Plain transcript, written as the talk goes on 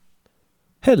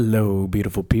Hello,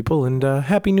 beautiful people, and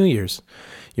Happy New Year's.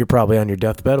 You're probably on your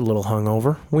deathbed, a little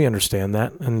hungover. We understand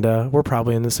that, and we're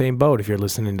probably in the same boat if you're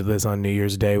listening to this on New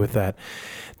Year's Day with that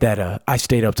I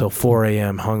stayed up till 4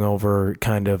 a.m. hungover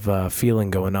kind of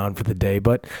feeling going on for the day.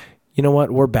 But you know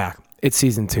what? We're back. It's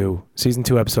season two,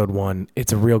 episode 1.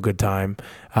 It's a real good time.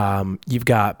 You've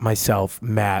got myself,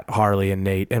 Matt, Harley, and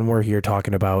Nate, and we're here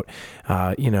talking about,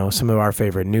 some of our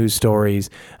favorite news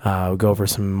stories. We go over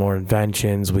some more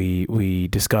inventions. We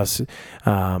discuss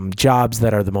jobs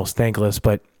that are the most thankless,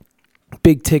 but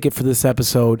big ticket for this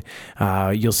episode.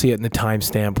 You'll see it in the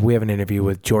timestamp. We have an interview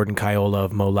with Jordan Kiola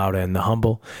of Mo Lauda and the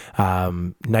Humble.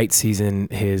 Night Season,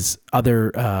 his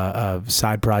other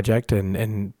side project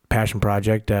and passion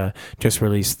project, just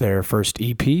released their first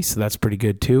EP, so that's pretty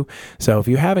good too. So if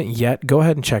you haven't yet, go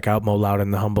ahead and check out Mo Lauda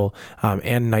and the Humble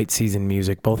and Night Season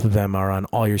Music. Both of them are on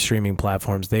all your streaming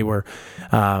platforms. They were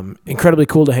incredibly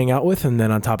cool to hang out with, and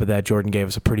then on top of that, Jordan gave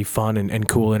us a pretty fun and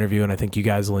cool interview, and I think you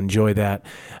guys will enjoy that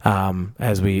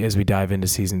as we dive into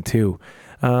season 2.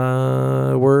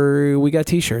 We got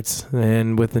t-shirts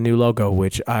and with the new logo,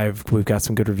 which we've got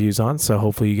some good reviews on. So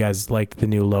hopefully you guys like the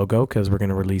new logo, because we're going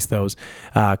to release those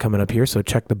coming up here. So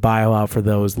check the bio out for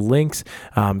those links.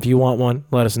 If you want one,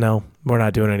 let us know. We're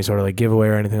not doing any sort of like giveaway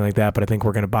or anything like that, but I think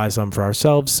we're going to buy some for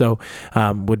ourselves. So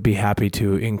would be happy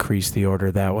to increase the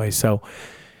order that way. So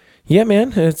yeah,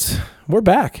 man, we're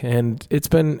back, and it's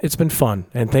been fun.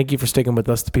 And thank you for sticking with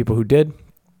us, the people who did.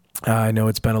 I know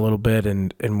it's been a little bit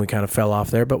and we kind of fell off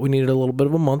there, but we needed a little bit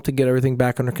of a month to get everything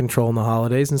back under control in the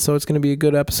holidays, and so it's going to be a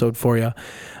good episode for you.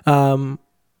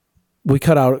 We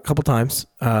cut out a couple times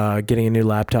getting a new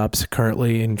laptops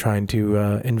currently and trying to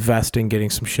invest in getting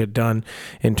some shit done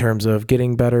in terms of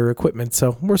getting better equipment.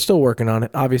 So we're still working on it,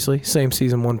 obviously. Same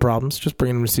season 1 problems, just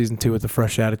bringing them to season 2 with a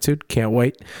fresh attitude. Can't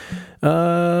wait.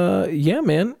 Yeah,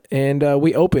 man. And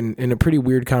we opened in a pretty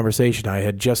weird conversation. I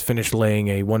had just finished laying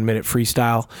a 1-minute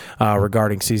freestyle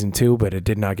regarding season 2, but it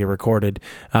did not get recorded.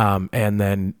 And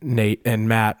then Nate and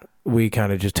Matt, we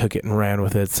kind of just took it and ran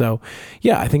with it. So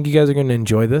yeah, I think you guys are going to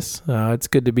enjoy this. It's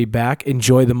good to be back.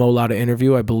 Enjoy the Mo Lauda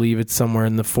interview. I believe it's somewhere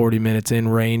in the 40 minutes in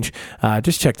range.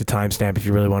 Just check the timestamp if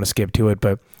you really want to skip to it,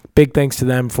 but big thanks to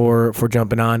them for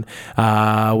jumping on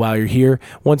while you're here.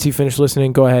 Once you finish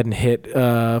listening, go ahead and hit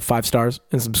 5 stars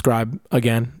and subscribe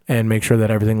again, and make sure that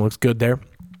everything looks good there.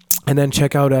 And then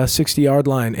check out 60 Yard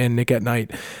Line and Nick at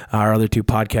Night, our other 2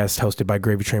 podcasts hosted by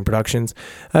Gravy Train Productions,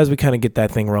 as we kind of get that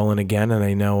thing rolling again. And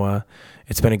I know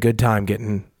it's been a good time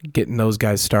getting those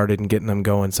guys started and getting them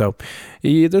going. So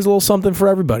there's a little something for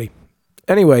everybody.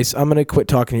 Anyways, I'm going to quit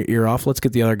talking your ear off. Let's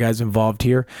get the other guys involved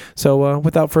here. So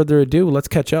without further ado, let's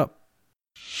catch up.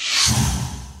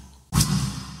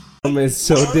 It's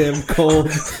so damn cold.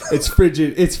 It's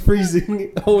frigid. It's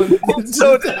freezing. Oh, it's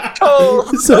so damn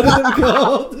cold. So damn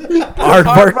cold.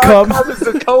 Aardvark cum is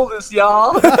the coldest,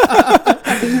 y'all.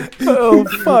 Oh,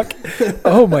 fuck.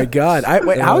 Oh, my God.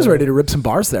 I was ready to rip some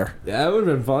bars there. Yeah, it would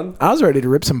have been fun. I was ready to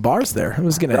rip some bars there. It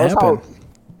was going to happen.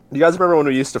 You guys remember when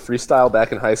we used to freestyle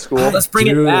back in high school? Let's bring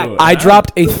it back. I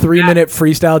dropped a 3-minute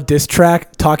freestyle diss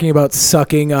track talking about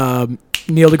sucking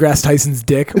Neil deGrasse Tyson's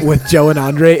dick with Joe and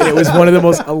Andre, and it was one of the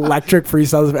most electric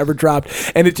freestyles I've ever dropped,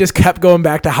 and it just kept going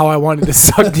back to how I wanted to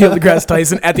suck Neil deGrasse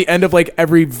Tyson. At the end of like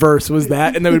every verse was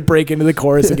that, and then would break into the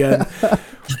chorus again.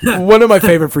 One of my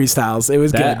favorite freestyles. It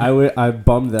was good. I'm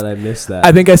bummed that I missed that.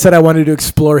 I think I said I wanted to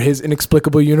explore his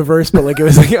inexplicable universe, but like it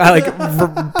was like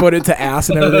I put it to ass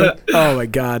and everything. Oh my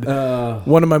God.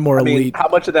 One of my more elite. How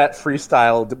much of that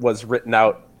freestyle was written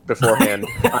out beforehand?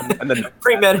 And then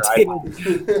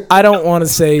Premeditated. I don't want to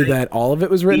say that all of it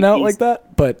was written out like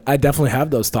that, but I definitely have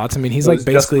those thoughts. I mean, he's like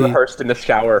basically just rehearsed in the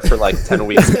shower for like 10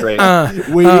 weeks straight.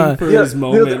 Waiting for his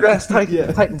moment. Neil deGrasse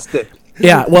Titan's dick.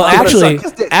 Yeah, well, actually,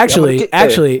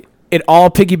 it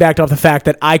all piggybacked off the fact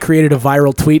that I created a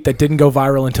viral tweet that didn't go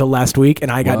viral until last week,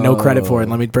 and I got no credit for it.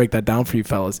 Let me break that down for you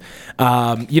fellas.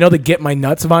 You know the Get My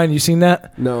Nuts Vine? You seen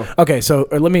that? No. Okay, so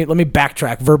let me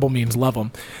backtrack. Verbal memes, love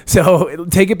them. So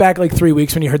take it back like 3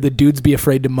 weeks when you heard the Dudes Be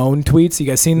Afraid to Moan tweets. You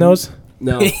guys seen those?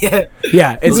 No.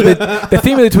 Yeah, it's the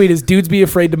theme of the tweet is dudes be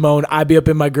afraid to moan, I be up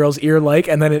in my girl's ear like,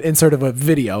 and then an insert of a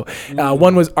video.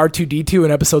 One was R2-D2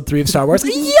 in episode 3 of Star Wars.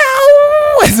 Yow!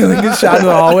 As it gets shot in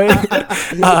the hallway.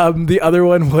 The other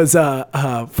one was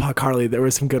fuck Harley. There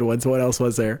were some good ones. What else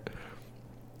was there?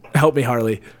 Help me,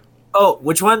 Harley. Oh,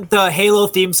 which one? The Halo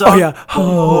theme song? Oh yeah.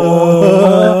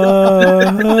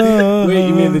 Wait,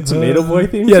 you mean the Tomato Boy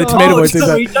theme? Yeah, the Tomato Boy theme What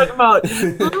song. are you talking about?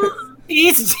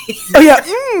 tasty. Oh yeah,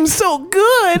 so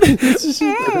good,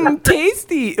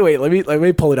 tasty. Wait, let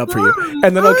me pull it up for you,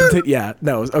 and then I'll continue. Yeah,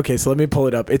 no, okay. So let me pull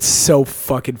it up. It's so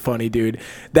fucking funny, dude.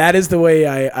 That is the way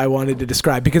I wanted to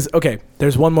describe because okay,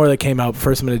 there's one more that came out.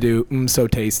 First, I'm gonna do so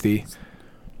tasty.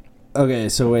 Okay,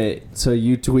 so wait. So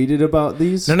you tweeted about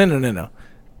these? No.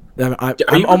 Are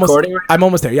I'm you almost. recording right I'm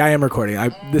almost there. Yeah, I am recording.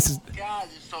 This is. God,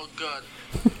 it's so good.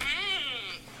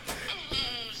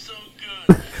 So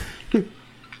good.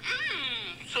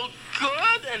 So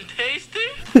good and tasty.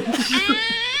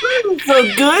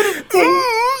 So good.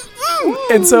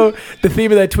 And so the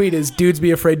theme of that tweet is dudes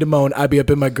be afraid to moan, I be up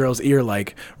in my girl's ear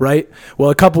like, right? Well,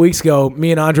 a couple weeks ago,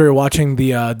 me and Andre were watching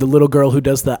the little girl who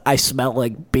does the I smell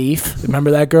like beef.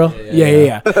 Remember that girl?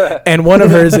 Yeah. And one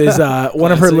of hers is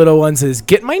one of her little ones is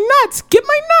get my nuts.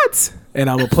 And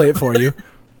I will play it for you.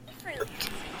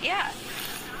 Yeah.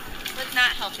 But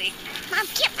not healthy. Mom,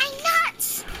 get my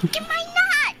nuts! Get my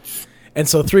nuts! And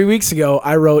so 3 weeks ago,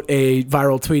 I wrote a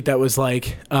viral tweet that was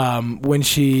like, when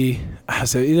she,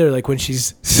 so either like when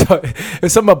she's, so, it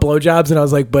was something about blowjobs, and I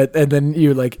was like, and then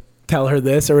you like tell her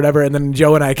this or whatever, and then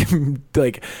Joe and I can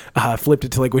like flipped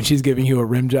it to like when she's giving you a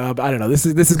rim job. I don't know. This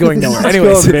is going nowhere.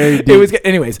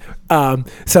 Anyways,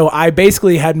 so I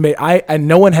basically had made and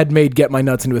no one had made Get My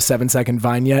Nuts into a 7-second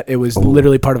Vine yet. It was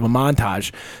literally part of a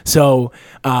montage. So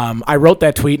I wrote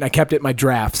that tweet and I kept it in my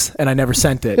drafts and I never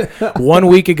sent it. 1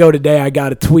 week ago today, I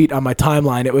got a tweet on my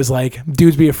timeline. It was like,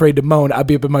 dudes be afraid to moan. I'd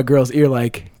be up in my girl's ear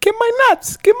like, get my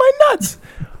nuts.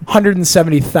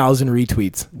 170,000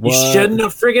 retweets. You shouldn't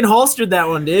have friggin' holstered that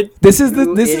one, dude. This is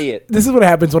idiot. this is what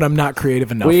happens when I'm not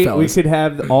creative enough, We fellas. could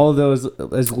have all those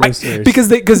as listeners. Because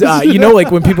you know,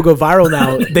 like when people go viral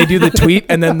now, they do the tweet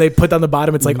and then they put on the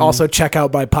bottom, it's like also check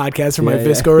out my podcast or my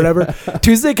Visco or whatever.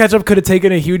 Tuesday Catch Up could have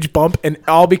taken a huge bump, and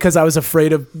all because I was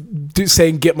afraid of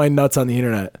saying get my nuts on the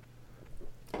internet.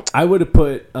 I would have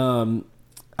put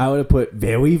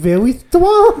very, very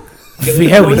strong.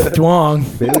 Very strong.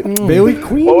 Very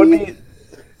queen. What would be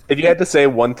if you had to say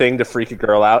one thing to freak a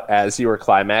girl out as you were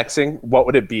climaxing? What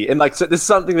would it be? And like, so this is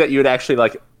something that you would actually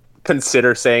like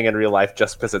consider saying in real life,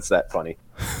 just because it's that funny.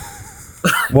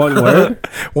 One word?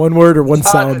 One word or one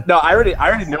sound? No, I already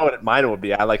know what mine would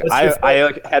be. I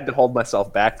had to hold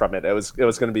myself back from it. It was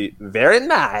going to be very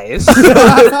nice.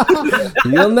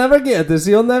 You'll never get this.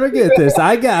 I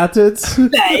got it.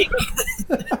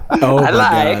 Oh my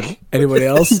like. God. Anybody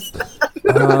else?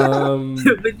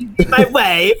 My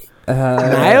wife.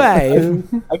 My wife.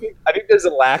 I think there's a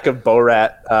lack of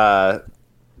Borat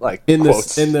like In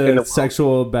quotes the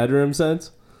sexual bedroom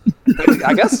sense?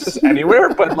 I guess just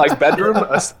anywhere, but like bedroom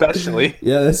especially.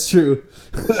 Yeah, that's true.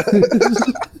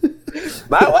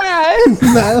 My wife.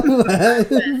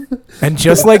 And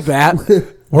just like that,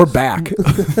 we're back.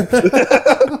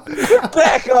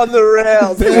 Back on the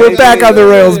rails. We're back on the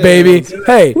rails, baby.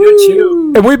 Hey,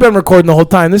 Chew. and we've been recording the whole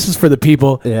time. This is for the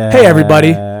people. Yeah. Hey,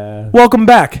 everybody. Welcome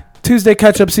back. Tuesday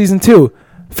Catch Up Season 2.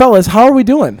 Fellas, how are we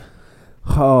doing?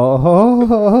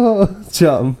 Chum.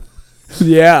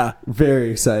 Yeah.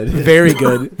 Very excited. Very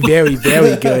good. Very,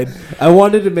 very good. I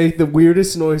wanted to make the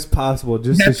weirdest noise possible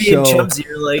just to Happy show and Chum's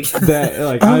ear, like. that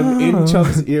like I'm in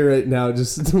Chum's ear right now,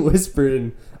 just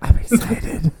whispering, I'm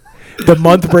excited. The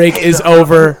month break is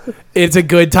over. It's a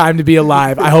good time to be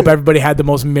alive. I hope everybody had the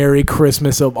most Merry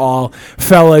Christmas of all.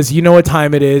 Fellas, you know what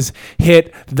time it is.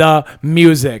 Hit the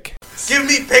music. Give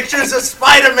me pictures of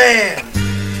Spider-Man!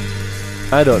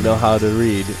 I don't know how to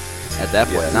read. At that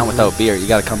point, not without beer. You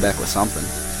got to come back with something.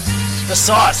 The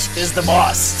sauce is the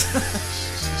boss.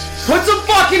 Put some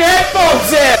fucking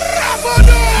headphones in!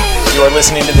 You are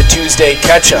listening to the Tuesday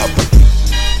Catch Up.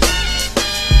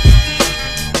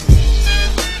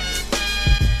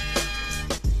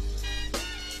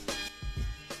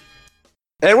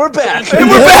 And we're back.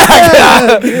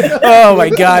 Oh my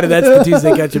God, and that's the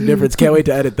Tuesday Catch Up difference. Can't wait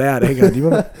to edit that. Hang on,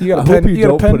 you got I a hope pen? you You got a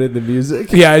don't pen? put in the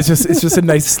music. Yeah, it's just a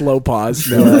nice slow pause.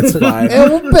 No, that's fine.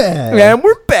 And we're back. And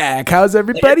we're back. How's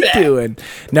everybody doing?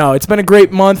 No, it's been a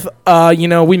great month.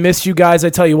 We missed you guys. I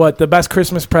tell you what, the best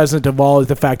Christmas present of all is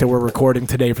the fact that we're recording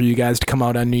today for you guys to come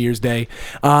out on New Year's Day.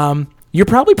 You're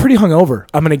probably pretty hungover,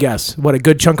 I'm gonna guess. What a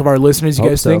good chunk of our listeners, you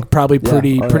Hope guys so. think? Probably Yeah.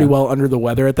 pretty Yeah. well under the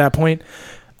weather at that point.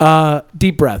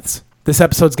 Deep breaths. This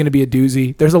episode's gonna be a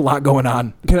doozy. There's a lot going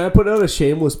on. Can I put out a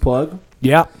shameless plug?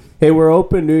 Yeah. Hey, we're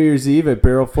open New Year's Eve at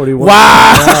Barrel 41.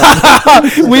 Wow!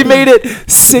 We made it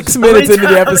 6 minutes into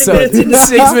the episode.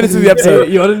 6 minutes into the Hey, episode.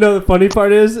 you want to know the funny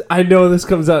part is? I know this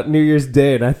comes out New Year's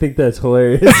Day, and I think that's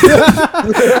hilarious.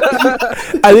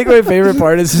 I think my favorite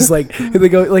part is just like they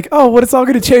go like, "Oh, what it's all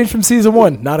going to change from season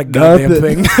 1? Not a goddamn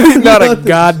thing. Not a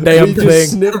goddamn We thing."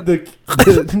 just snipped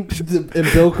the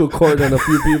umbilical cord on a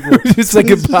few people. Just like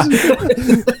goodbye.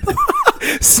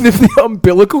 Sniff the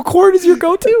umbilical cord is your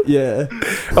go-to? Yeah.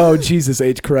 Oh, Jesus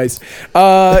H. Christ.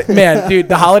 Man, dude,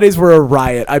 the holidays were a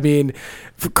riot. I mean,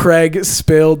 Craig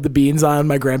spilled the beans on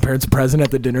my grandparents' present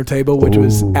at the dinner table, which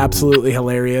was absolutely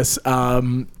hilarious.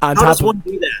 On How top does of, one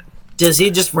do that? Does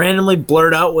he just randomly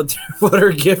blurt out what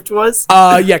her gift was?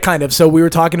 yeah, kind of. So we were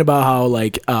talking about how,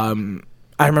 like,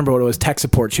 I remember what it was, tech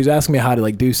support. She was asking me how to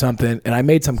like do something, and I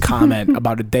made some comment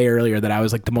about a day earlier that I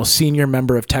was like the most senior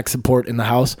member of tech support in the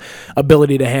house,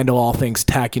 ability to handle all things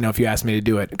tech. You know, if you asked me to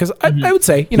do it, because I would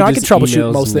say, you know, I could just troubleshoot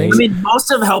emails most and things. I mean, most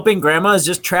of helping grandma is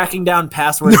just tracking down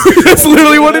passwords. That's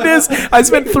literally what it is. I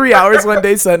spent 3 hours one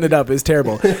day setting it up. It's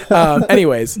terrible.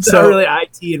 Anyways, Not so really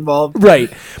IT involved.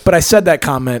 right, but I said that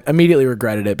comment, immediately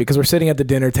regretted it because we're sitting at the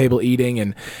dinner table eating,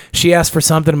 and she asked for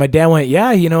something, and my dad went,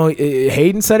 "Yeah, you know,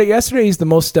 Hayden said it yesterday. He's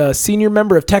the most senior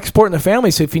member of tech support in the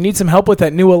family. So if you need some help with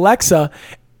that new Alexa,"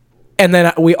 and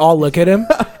then we all look at him,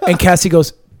 and Cassie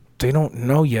goes, "They don't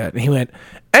know yet." And he went,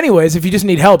 "Anyways, if you just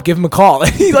need help, give him a call."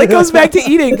 And he like goes back to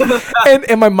eating,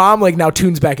 and my mom like now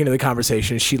tunes back into the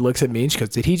conversation. She looks at me and she goes,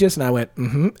 "Did he just?" And I went,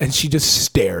 "Mm-hmm." And she just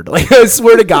stared. Like, I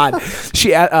swear to God,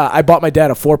 I bought my dad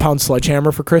a 4-pound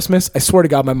sledgehammer for Christmas. I swear to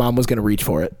God, my mom was gonna reach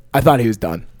for it. I thought he was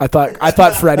done. I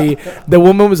thought Freddie, the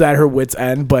woman was at her wit's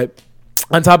end, but.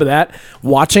 On top of that,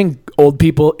 watching old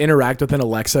people interact with an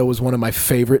Alexa was one of my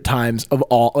favorite times of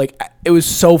all. Like, it was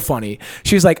so funny.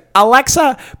 She was like,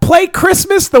 "Alexa, play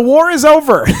Christmas, the war is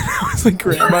over." I was like,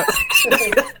 "Grandma,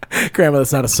 Grandma,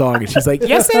 that's not a song." And she's like,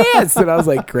 "Yes, it is." And I was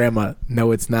like, "Grandma,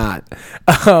 no, it's not."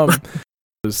 It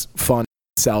was fun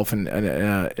itself and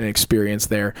an experience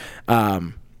there.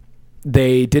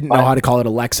 They didn't know how to call it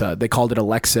Alexa. They called it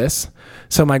Alexis.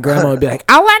 So my grandma would be like,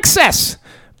 "Alexis,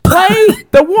 play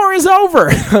The War is Over."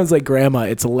 I was like, "Grandma,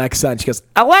 it's Alexa." And she goes,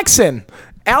 "Alexin."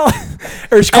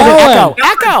 Or she called it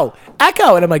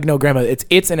Echo. And I'm like, "No, Grandma,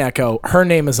 it's an Echo. Her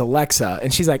name is Alexa."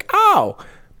 And she's like, "Oh,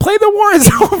 play The War is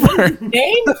Over."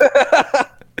 Name?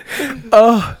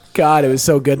 Oh, God, it was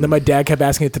so good. And then my dad kept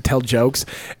asking it to tell jokes.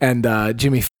 And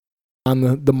Jimmy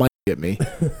on the mic at me.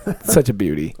 Such a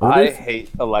beauty. I hate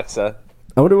Alexa.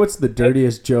 I wonder what's the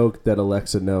dirtiest joke that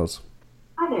Alexa knows.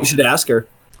 You should ask her.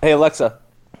 Hey, Alexa.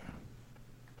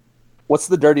 What's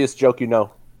the dirtiest joke you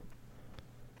know?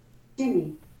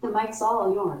 Jimmy, the mic's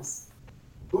all yours.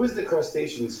 Who is the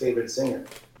crustacean's favorite singer?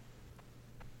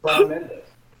 Prawn Mendes.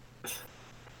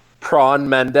 Prawn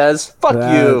Mendez? Fuck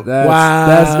you. Wow,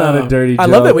 That's not a dirty joke. I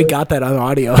love that we got that on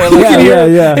audio.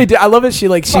 Yeah. Hey, I love it. She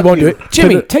won't do it.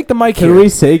 Jimmy, take the mic here. Can we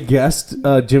say guest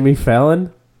Jimmy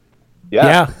Fallon?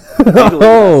 Yeah.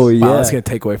 Oh, yeah. Wow, that's gonna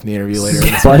take away from the interview later.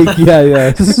 Spike,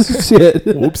 yeah. Shit.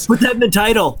 Whoops. Put that in the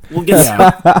title. We'll get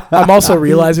I'm also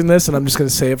realizing this, and I'm just gonna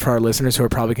say it for our listeners who are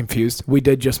probably confused. We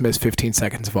did just miss 15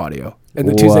 seconds of audio, and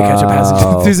the Tuesday catch up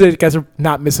hasn't. Tuesday guys are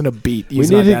not missing a beat. We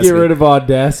need to get rid of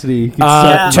Audacity.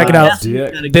 Check it out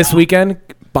this go. weekend.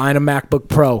 Buying a MacBook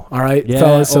Pro. All right, Yeah.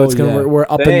 fellas. So it's gonna yeah. we're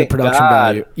upping Thank the production God.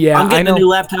 value. Yeah, I'm getting I know. a new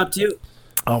laptop too.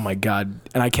 Oh my God,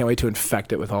 and I can't wait to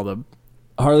infect it with all the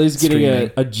Harley's getting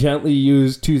Streaming. a gently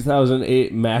used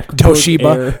 2008 MacBook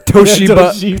Air.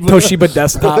 Toshiba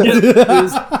desktop.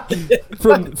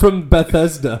 from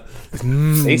Bethesda.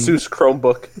 Asus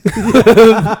Chromebook.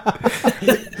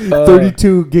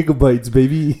 32 gigabytes,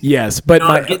 baby. Yes, but No,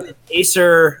 I'm my getting an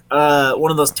Acer,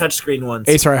 one of those touchscreen ones.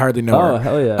 Acer, I hardly know her. Oh,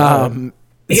 hell yeah.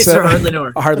 Acer, hardly know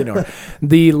her. Hardly know her.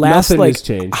 The last Nothing like has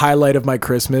changed. highlight of my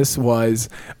Christmas was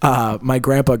my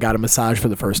grandpa got a massage for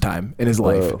the first time in his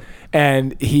life, Whoa.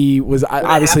 and he was Happy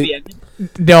obviously. ending?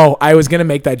 No, I was gonna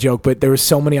make that joke, but there were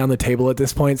so many on the table at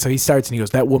this point. So he starts and he goes,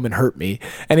 "That woman hurt me,"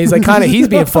 and he's like, he's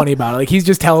being funny about it. Like he's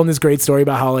just telling this great story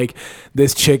about how like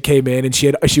this chick came in and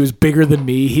she was bigger than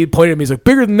me. He pointed at me, he's like,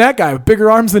 "Bigger than that guy, with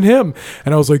bigger arms than him,"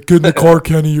 and I was like, "Get in the car,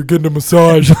 Kenny. You're getting a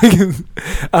massage."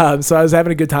 So I was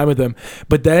having a good time with him,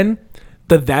 but then.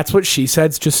 That's what she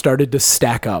said just started to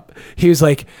stack up. He was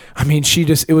like, I mean,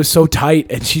 it was so tight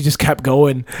and she just kept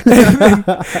going.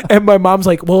 And my mom's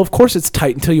like, well, of course it's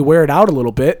tight until you wear it out a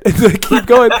little bit. And like, keep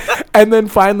going. And then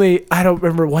finally, I don't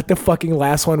remember what the fucking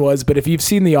last one was, but if you've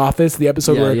seen The Office, the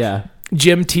episode where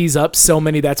Jim tees up so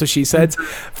many, that's what she said.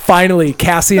 Finally,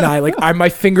 Cassie and I, my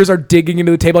fingers are digging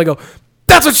into the table. I go,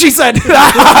 That's what she said.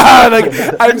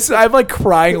 I'm like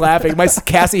crying, laughing. My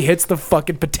Cassie hits the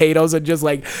fucking potatoes and just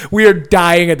like we are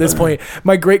dying at this point.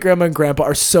 My great grandma and grandpa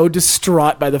are so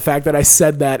distraught by the fact that I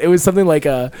said that. It was something like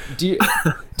a. Do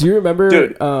you remember?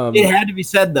 Dude, it had to be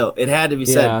said though. It had to be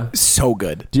said. So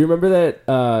good. Do you remember that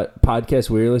podcast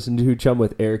we were listening to, Chum,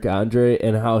 with Eric Andre,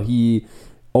 and how he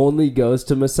only goes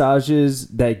to massages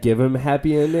that give him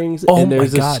happy endings, Oh and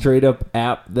there's my a God. straight up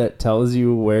app that tells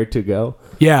you where to go?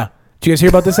 Yeah. Did you guys hear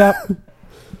about this app?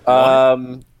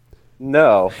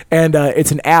 No. And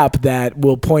it's an app that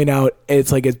will point out.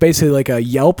 It's basically like a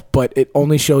Yelp, but it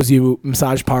only shows you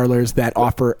massage parlors that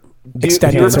offer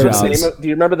extended services. Do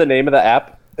you remember the name of the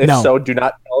app? If No. so, do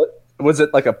not tell it. Was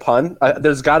it like a pun?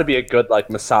 There's got to be a good like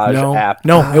massage app.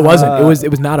 No, it wasn't. It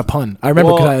was not a pun. I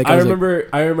remember. Well, I was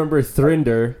I remember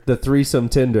Thrinder, the threesome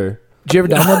Tinder. Did you ever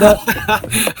download that?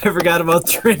 I forgot about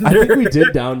Trinder. I think we did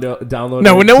download.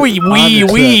 No,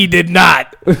 it we did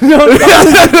not. Matt and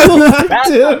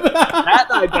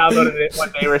I downloaded it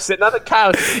one day. We were sitting on the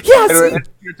couch. Yes. And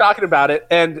we were talking about it,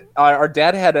 and our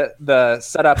dad had the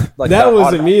setup like That the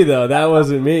wasn't auto- me though. That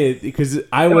wasn't me because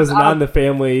I wasn't on the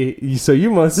family. So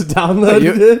you must have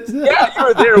downloaded it. Yeah, you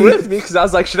were there with me because I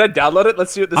was like, should I download it?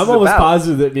 Let's see what this I'm is almost about.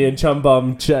 positive that me and Chum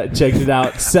Bum checked it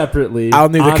out separately. I'll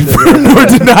neither on the confirm radio. nor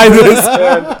deny this.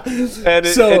 And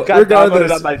So, it got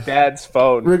regardless- downloaded on my dad's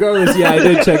phone. Regardless, yeah, I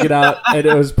did check it out, and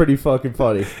it was pretty fucking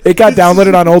funny. It got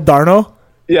downloaded on old Darno.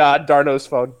 Yeah, on Darno's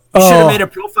phone. You should have Oh. made a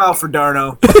profile for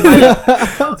Darno.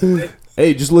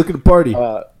 Hey, just look at the party. He's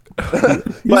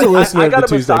But a listener I of got the a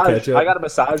Tuesday massage. catch up. I got a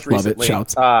massage Love it. recently.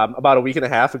 Shouts. About a week and a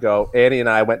half ago, Annie and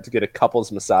I went to get a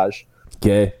couples massage,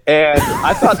 Okay. and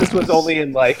I thought this was only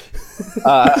in like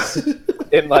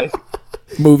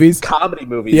Movies. comedy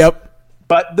movies. Yep.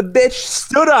 But the bitch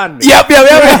stood on me. Yep.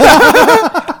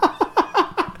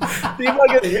 She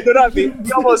fucking stood on me.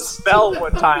 She almost fell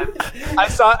one time. I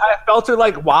felt her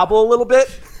like wobble a little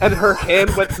bit, and her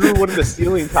hand went through one of the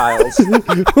ceiling tiles.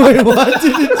 Wait, what?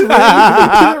 Did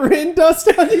it rain dust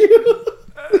on you?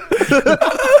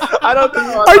 I don't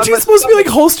know. Aren't you supposed to be like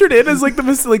holstered in as like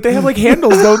they have like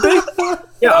handles, don't they?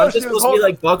 Yeah, No, aren't she they was supposed to be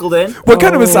like buckled in? What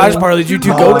kind of massage parlor did you two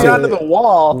go Holding onto to? the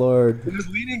wall. Lord. She was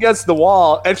leaning against the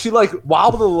wall, and she like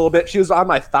wobbled a little bit. She was on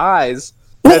my thighs,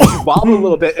 and she wobbled a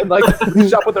little bit, and like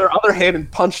reached up with her other hand and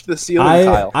punched the ceiling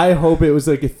tile. I hope it was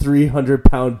like a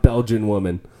 300-pound Belgian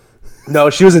woman No,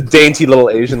 she was a dainty little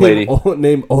Asian lady.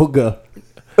 named Olga.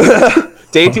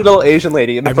 Dainty little Asian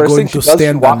lady. And the I'm first going thing she to does, she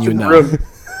stand on walks you in the now. room.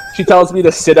 She tells me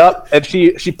to sit up, and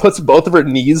she puts both of her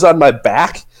knees on my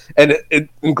back and it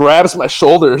grabs my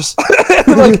shoulders and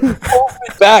like pulls me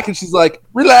back, and she's like,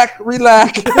 relax. you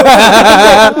want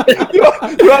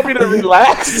me to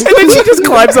relax? And then she just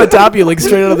climbs on top of you like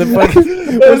straight out of the fucking.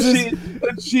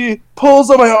 and she pulls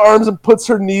on my arms and puts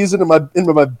her knees into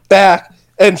my back,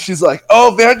 and she's like,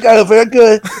 "Oh, very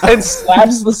good," and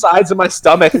slaps the sides of my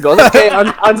stomach and goes, "Okay, on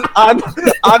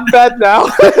bed now."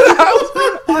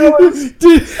 I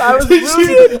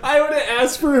would have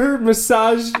asked for her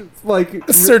massage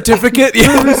certificate.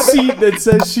 Her receipt that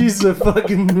says she's a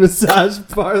fucking massage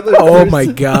parlor. Oh person. my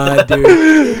god,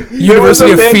 dude!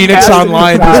 University of Phoenix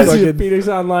Online. This University of fucking- Phoenix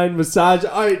Online massage.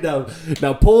 All right,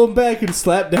 now pull him back and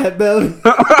slap that belly.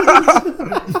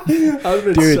 I've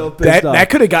been Dude, so pissed off. that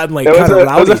could have gotten like It kind of was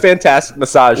a rowdy. fantastic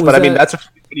massage, but I mean that's when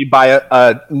you buy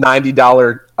a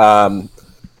 $90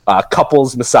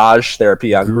 couples massage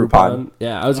therapy on Groupon.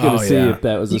 Yeah, I was gonna see if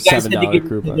that was You a guys had to $7 give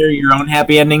Groupon. your own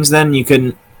happy endings. Then you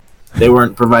couldn't. They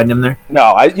weren't providing them there.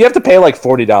 No, you have to pay like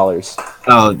 $40.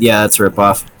 Oh yeah, that's a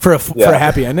ripoff. for a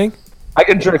happy ending. I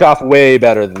can jerk off way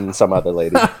better than some other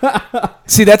lady.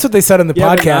 See, that's what they said on the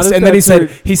Yeah, but now podcast, that and then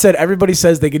that's he said everybody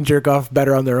says they can jerk off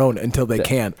better on their own until they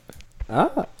can't.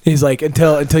 He's like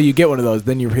until you get one of those,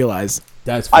 then you realize.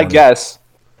 That's I guess.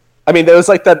 I mean, there was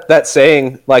like that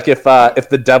saying, like if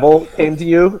the devil came to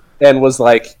you and was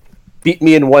like, beat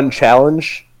me in one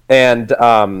challenge, and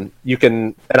you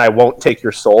can, and I won't take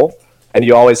your soul, and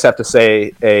you always have to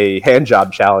say a hand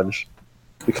job challenge,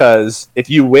 because if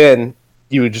you win,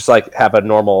 you just like have a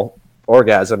normal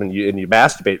orgasm and you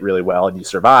masturbate really well and you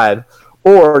survive,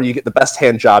 or you get the best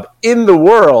hand job in the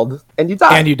world and you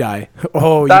die. And you die.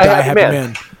 Oh, you Die die happy happy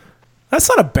man. man. That's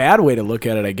not a bad way to look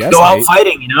at it, I guess. Go out Nate.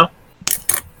 fighting, you know.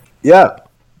 Yeah.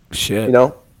 Shit. You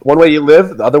know, one way you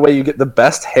live, the other way you get the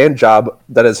best hand job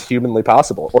that is humanly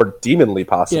possible or demonly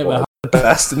possible. Yeah, the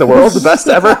best in the world, the best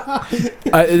ever.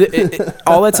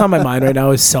 All that's on my mind right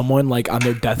now is someone like on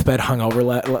their deathbed hungover,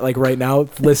 like right now,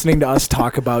 listening to us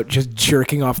talk about just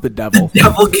jerking off the devil.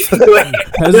 Devil giveaway.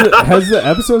 Has the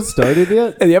episode started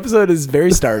yet? And the episode is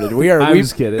very started. I'm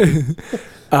just kidding. This is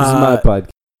my podcast.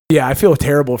 Yeah, I feel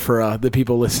terrible for the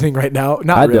people listening right now.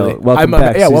 Not I really. don't. Welcome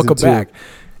back, Yeah, season welcome 2. back.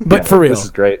 But for real, This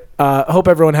is great. hope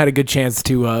everyone had a good chance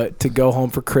to go home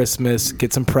for Christmas,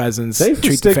 get some presents, Thanks for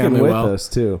treat the sticking family with well. us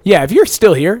too. Yeah, if you're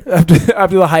still here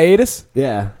after the hiatus,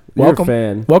 Yeah, welcome. You're a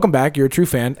fan. Welcome back. You're a true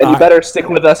fan. And you better stick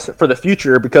with us for the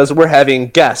future because we're having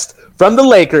guest from the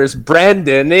Lakers,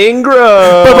 Brandon Ingram.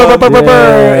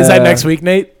 Yeah. Is that next week,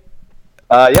 Nate?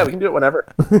 Yeah, we can do it whenever.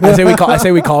 I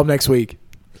say we call him next week.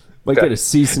 Like Okay. get a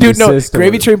cease and Dude, no, desist.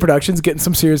 Gravy Train Productions getting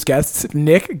some serious guests.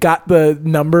 Nick got the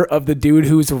number of the dude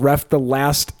who's ref the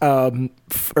last or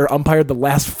umpired the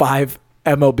last 5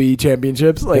 MLB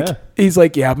championships. Like Yeah. he's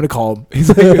like, yeah, I'm gonna call him. He's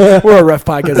like, we're a ref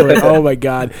podcast. I'm like, oh my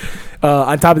god.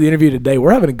 On top of the interview today,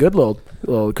 we're having a good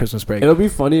little Christmas break. It'll be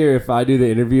funnier if I do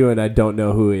the interview and I don't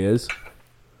know who he is.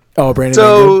 Oh, Brandon.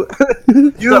 So,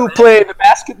 you play the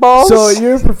basketball? So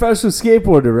you're a professional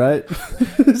skateboarder, right?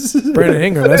 Ingram. Brandon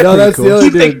Ingram. That's No, pretty that's cool. the only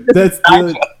dude. That's the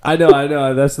only, I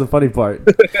know. That's the funny part.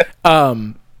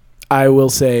 I will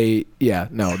say, yeah,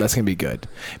 no, that's gonna be good.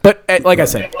 But like I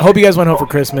said, I hope you guys went home for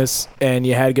Christmas and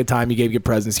you had a good time. You gave good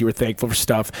presents. You were thankful for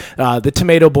stuff. The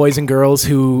Tomato boys and girls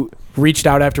who reached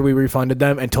out after we refunded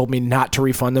them and told me not to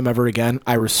refund them ever again.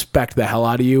 I respect the hell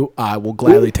out of you. I will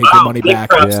gladly take your money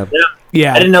back. Yeah.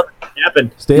 Yeah, I didn't know that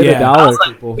happened. Stay at Yeah. a I dollar, was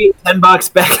like, people.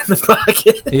 $10 back in the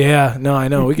pocket. yeah, no, I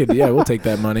know. We could, yeah, we'll take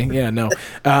that money. Yeah, no.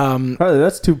 Harley,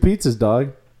 that's 2 pizzas,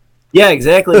 dog. Yeah,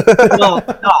 exactly. No,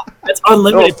 that's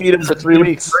unlimited. Don't feed him for 3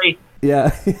 weeks. Free.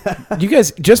 Yeah. You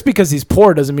guys, just because he's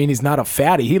poor doesn't mean he's not a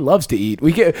fatty. He loves to eat.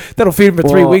 We get that'll feed him for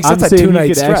 3 weeks. I'm That's a saying 2-night you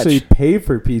could stretch. actually pay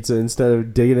for pizza instead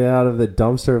of digging it out of the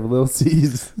dumpster of Little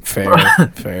C's. Fair,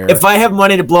 fair. If I have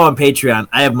money to blow on Patreon,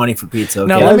 I have money for pizza. Okay?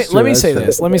 Now Yeah, let me that's true, let me that's say true.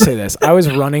 this. Let me say this. I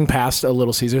was running past a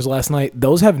Little Caesars last night.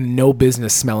 Those have no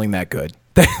business smelling that good.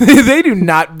 They do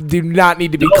not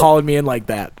need to be calling me in like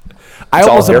that. I It's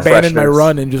all almost air abandoned my fresheners.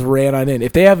 run and just ran on in.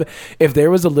 If there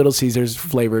was a Little Caesars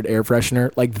flavored air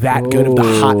freshener like that good of the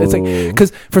hot, it's like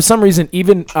because for some reason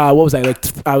even what was I like?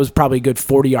 I was probably a good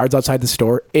 40 yards outside the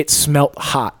store. It smelled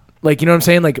hot. Like you know what I'm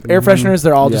saying? Like air fresheners,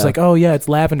 they're all just Yeah. like, oh yeah, it's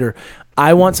lavender.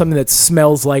 I want something that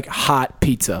smells like hot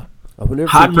pizza. I wonder if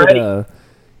Hot we could, ready.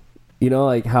 you know,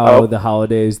 like how Oh. the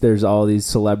holidays, there's all these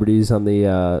celebrities on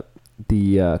the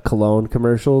cologne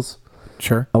commercials.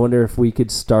 Sure. I wonder if we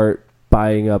could start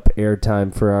buying up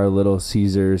airtime for our Little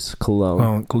Caesars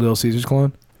cologne Little Caesars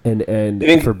cologne. and You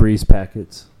think- Febreze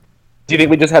packets. Do you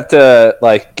think we just have to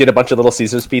like get a bunch of Little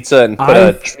Caesars pizza and put I-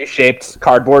 a tree-shaped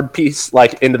cardboard piece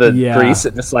like into the Yeah. grease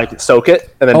and just like soak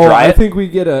it and then Oh, dry I it? think we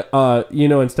get a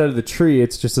instead of the tree,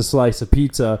 it's just a slice of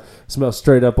pizza. Smells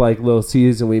straight up like Little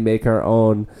Caesars, and we make our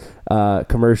own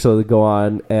commercial to go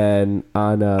on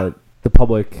the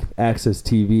public access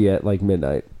TV at like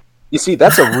midnight. You see,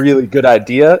 that's a really good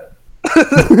idea.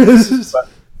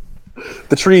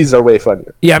 The trees are way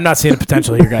funnier. Yeah, I'm not seeing the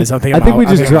potential here, guys. I think we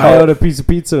just I'm dry out. out a piece of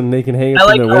pizza and they can hang it I from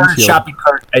like their our windshield. shopping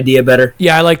cart idea better.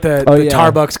 Yeah, I like the Oh, yeah.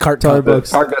 Starbucks cart cup. The Starbucks.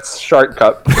 Target's Shark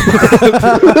Cup.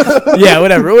 Yeah,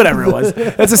 whatever it was.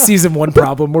 That's a season 1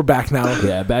 problem. We're back now.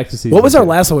 Yeah, back to season. What was our 2.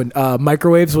 last one?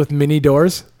 Microwaves with mini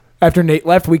doors. After Nate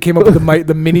left, we came up with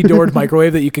the mini doored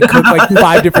microwave that you can cook like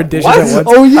 5 different dishes at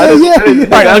once. Oh yeah, yeah.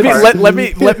 didn't- All right, That let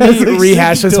me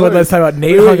rehash this one last time. About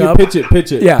Nate Wait, hung you up.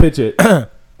 pitch it. Yeah. Pitch it.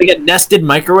 We get nested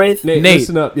microwave. Nate, Nate,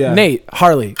 listen up. Yeah. Nate,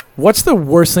 Harley, what's the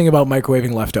worst thing about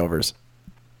microwaving leftovers?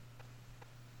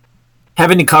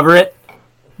 Having to cover it.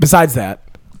 Besides that,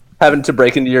 Having to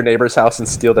break into your neighbor's house and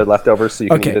steal their leftovers so you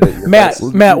can okay, eat it at your Matt,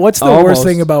 place. Matt, what's the worst Almost.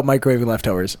 thing about microwaving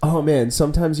leftovers? Oh man,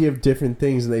 sometimes you have different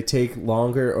things and they take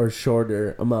longer or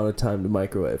shorter amount of time to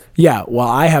microwave. Yeah, well,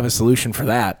 I have a solution for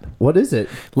that. What is it?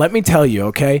 Let me tell you,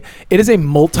 okay? It is a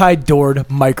multi-doored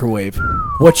microwave.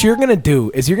 What you're going to do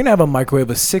is you're going to have a microwave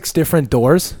with 6 different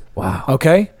doors. Wow.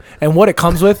 Okay? And what it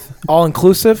comes with, all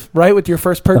inclusive, right, with your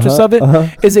first purchase of it,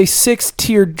 is a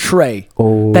 6-tiered tray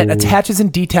that attaches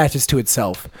and detaches to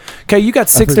itself. Okay, you got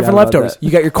 6 forgot different about leftovers. that.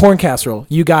 You got your corn casserole,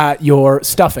 you got your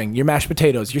stuffing, your mashed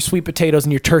potatoes, your sweet potatoes,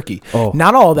 and your turkey. Oh.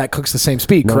 Not all of that cooks the same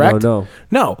speed, No, correct? no.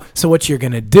 No. So what you're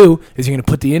going to do is you're going to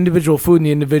put the individual food in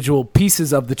the individual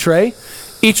pieces of the tray.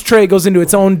 Each tray goes into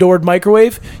its own doored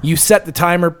microwave. You set the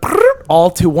timer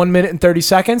all to 1 minute and 30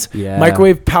 seconds. Yeah.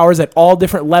 Microwave powers at all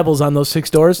different levels on those 6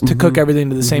 doors to cook everything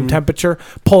to the same temperature.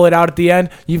 Pull it out at the end.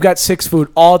 You've got 6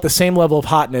 food all at the same level of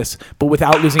hotness, but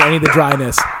without losing any of the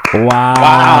dryness.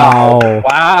 Wow.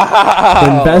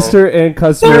 Wow. Investor and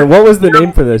customer. What was the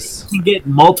name for this? You can get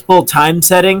multiple time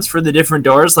settings for the different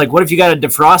doors. Like, what if you got to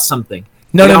defrost something?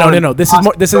 No, You no, no, know, no, no. This is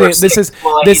more. This is this is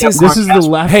Well, this you is know, This is the Hey,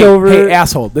 leftover. Hey,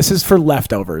 asshole! This is for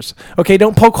leftovers. Okay,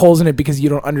 don't poke holes in it because you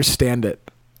don't understand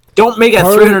it. Don't make a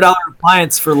Harley- $300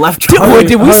 appliance for leftovers.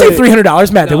 Did we say Harley-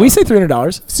 $300, Matt? Did we say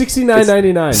 $300?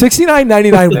 $69.99.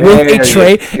 $69.99 with There a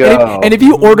tray. you go. And if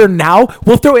you order now,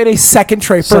 we'll throw in a second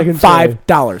tray for Second tray.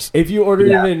 $5. If you order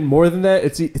Yeah. even more than that,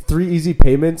 it's 3 easy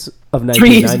payments of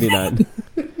Three easy $19.99.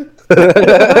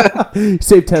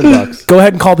 Save $10. Go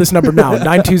ahead and call this number now,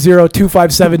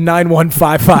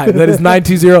 920-257-9155. That is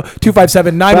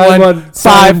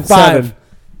 920-257-9155.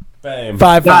 Bam.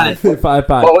 55.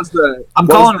 5-5. What was the? I'm what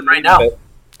was calling the him right name now. of it?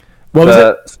 What was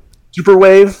it? The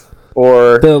Superwave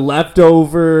or The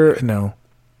leftover No.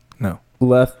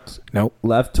 left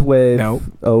wave No.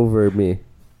 over me.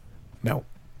 No.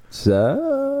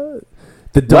 So,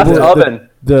 the left double oven?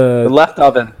 The The left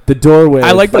oven. the doorway.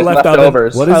 I like the Like left oven.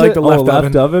 leftovers. What is I like it? the left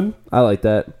left oven. oven. I like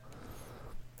that.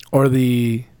 Or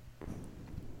the...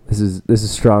 This is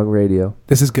strong radio.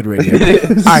 This is good radio.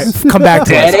 All right, come back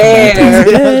to us.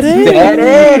 Dead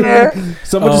air.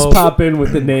 Someone just pop in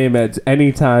with the name at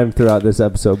any time throughout this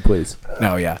episode, please.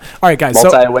 No, yeah. All right, guys.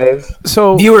 Multi-wave.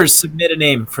 So Viewers, submit a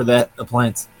name for that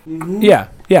appliance. yeah.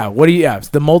 What do you have?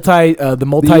 The The,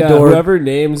 multi-door. whoever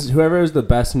is the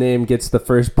best name gets the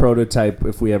first prototype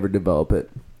if we ever develop it.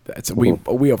 we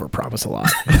overpromise a lot.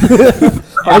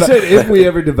 I said if we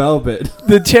ever develop it.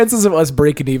 The chances of us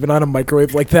breaking even on a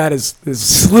microwave like that is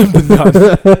slim to none.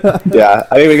 Yeah,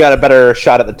 I think we got a better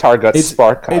shot at the Target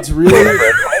Spark. It's really,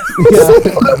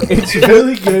 it's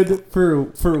really good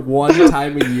for one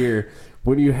time a year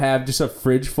when you have just a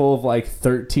fridge full of like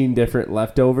 13 different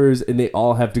leftovers and they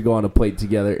all have to go on a plate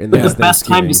together. And But the best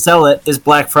time to sell it is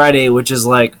Black Friday, which is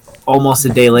like almost a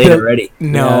day late already.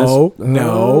 No.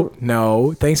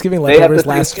 Thanksgiving leftovers the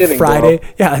last Thanksgiving, Friday. bro.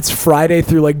 Yeah, it's Friday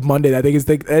through like Monday. I think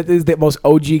that is the most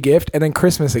OG gift, and then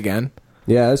Christmas again.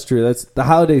 Yeah, that's true. That's the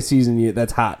holiday season.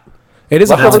 That's hot. It is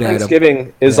a Leftover holiday item.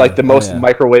 Thanksgiving is like the most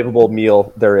microwavable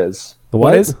meal there is. The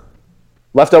What is?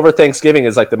 Leftover Thanksgiving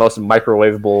is like the most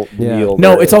microwavable meal.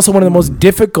 No, there it's is. also one of the most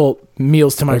difficult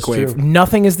meals to microwave. true.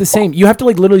 Nothing is the same. You have to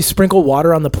like literally sprinkle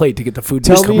water on the plate to get the food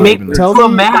to Tell come me- out Make even there. tell a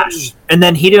me- mash and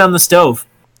then heat it on the stove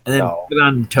and then No. put it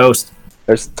on toast.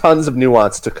 There's tons of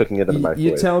nuance to cooking it in the microwave.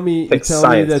 You tell me Takes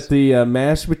science. that the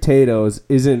mashed potatoes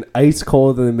isn't ice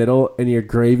cold in the middle and your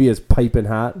gravy is piping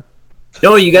hot.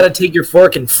 No, you got to take your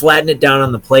fork and flatten it down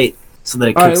on the plate so that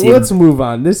it All right, cooks well, even. let's move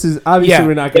on. This is obviously Yeah.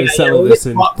 we're not going to Yeah, settle this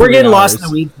in. we're 3 getting lost in hours.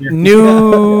 the weeds here.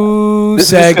 New This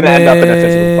is just segment gonna end up in a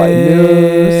physical fight. New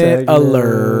segment.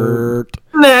 alert.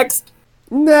 Next.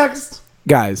 Next.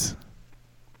 Guys,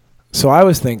 so I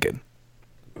was thinking,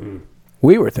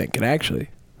 we were thinking actually,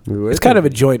 it's kind of a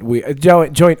joint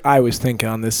I was thinking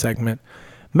on this segment.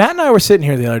 Matt and I were sitting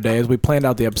here the other day as we planned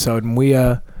out the episode, and we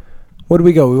where did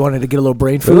we go? We wanted to get a little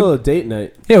brain a food. little date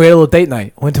night. Yeah, we had a little date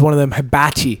night. Went to one of them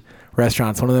hibachi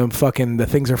restaurants. One of them fucking, the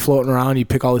things are floating around. You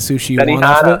pick all the sushi you want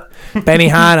off of it.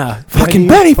 Benihana. fucking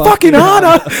Benny fucking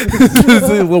Hana.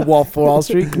 Little Wolf of Wall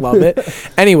Street. Love it.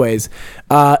 Anyways,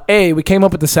 we came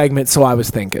up with the segment, so I was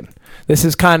thinking. This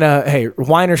is kind of, hey,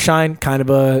 wine or shine, kind of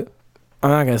a, I'm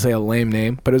not going to say a lame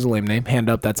name, but it was a lame name. Hand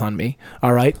up, that's on me.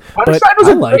 All right. Wine or But Shine was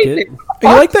I a like great it. name. you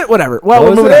like that? Whatever. Well, we're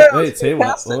What was moving it? on. Wait, say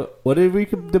what did we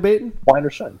debating? Wine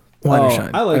or shine. Wine or shine.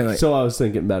 I like. So I was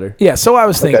thinking better. Yeah, so I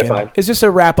was thinking, fine. it's just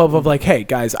a wrap up of like, hey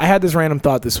guys, I had this random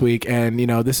thought this week, and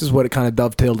this is what it kind of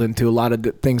dovetailed into, a lot of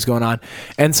things going on.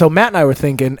 And so Matt and I were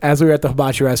thinking, as we were at the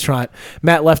hibachi restaurant,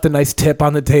 Matt left a nice tip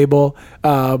on the table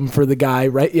for the guy,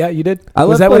 right? Yeah, you did. I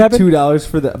Was left that what like happened? $2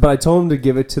 for the, but I told him to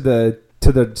give it to the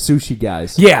sushi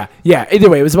guys. Yeah. Either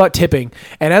way, it was about tipping.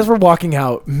 And as we're walking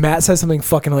out, Matt says something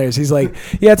fucking hilarious. He's like,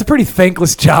 "Yeah, it's a pretty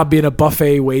thankless job being a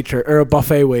buffet waiter or a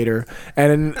buffet waiter."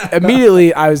 And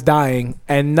immediately I was dying.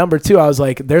 And number two, I was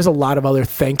like, "There's a lot of other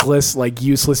thankless, like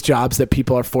useless jobs that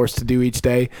people are forced to do each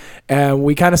day." And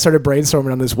we kind of started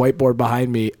brainstorming on this whiteboard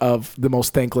behind me of the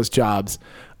most thankless jobs.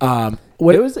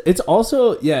 It's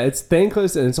also it's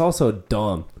thankless and it's also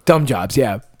dumb. Dumb jobs,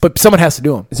 yeah. But someone has to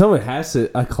do them. Someone has to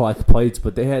collect plates,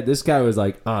 but this guy was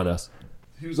like on us.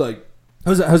 He was like,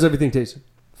 "How's everything tasting?"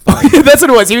 That's what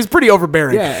it was. He was pretty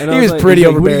overbearing. Yeah, and he I was like, pretty he's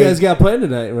like, overbearing. What do you guys got planned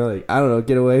tonight? And we're like, "I don't know.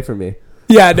 Get away from me."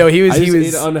 Yeah, no, he was. I just He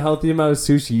was. ate an unhealthy amount of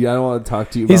sushi. I don't want to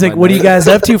talk to you. He's about like, my "What are you night." guys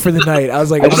up to for the night?" I was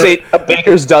like, I just ate a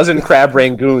baker's dozen crab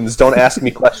rangoons. Don't ask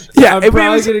me questions. "Yeah, I'm it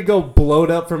probably was- gonna go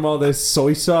bloat up from all this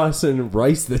soy sauce and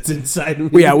rice that's inside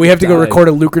of me. yeah, we have to go Die. record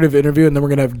a lucrative interview, and then we're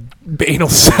gonna have anal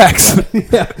sex."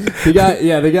 The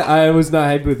guy. I was not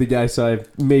happy with the guy, so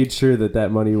I made sure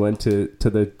that money went to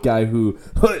the guy who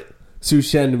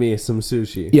sushi'd me some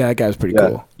sushi. Yeah, that guy was pretty Yeah.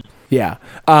 cool.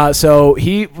 Yeah. So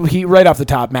he right off the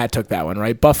top, Matt took that one,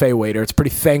 right? Buffet waiter. It's pretty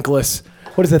thankless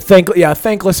what is it?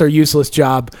 Thankless or useless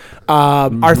job.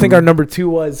 I think our number 2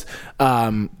 was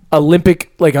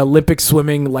Olympic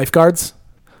swimming lifeguards.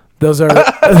 Those are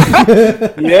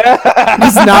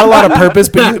there's not a lot of purpose,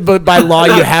 but by law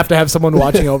you have to have someone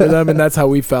watching over them, and that's how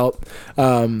we felt.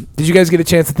 Did you guys get a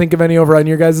chance to think of any over on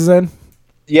your guys' end?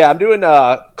 Yeah, I'm doing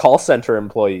call center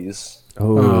employees.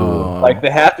 Oh, Like,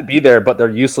 they have to be there, but they're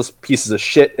useless pieces of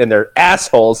shit and they're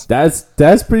assholes. that's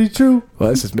pretty true. Well,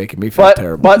 this is making me feel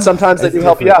terrible. But sometimes they do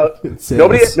help you out.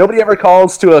 Nobody ever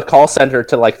calls to a call center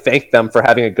to like thank them for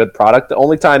having a good product. The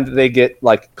only time that they get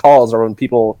like calls are when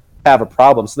people have a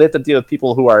problem. So they have to deal with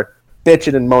people who are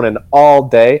bitching and moaning all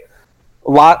day.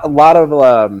 A lot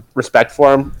of respect for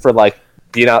them for like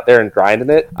being out there and grinding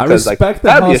it. I respect the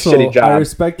that'd hustle. be a shitty job. I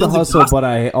respect the hustle, but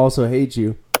I also hate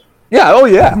you. Yeah. Oh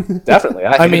yeah. Definitely.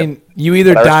 I mean, you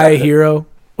either die a hero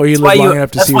or you live long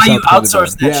enough to see yourself. That's why you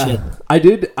outsource that shit.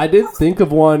 I did think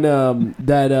of one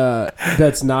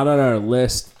that's not on our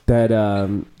list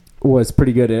that was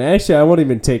pretty good. And actually, I won't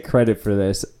even take credit for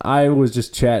this. I was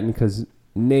just chatting because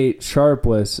Nate Sharp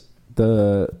we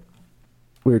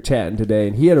were chatting today,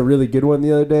 and he had a really good one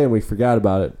the other day, and we forgot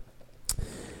about it.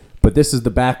 But this is the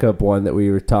backup one that we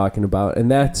were talking about,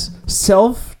 and that's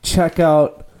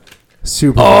self-checkout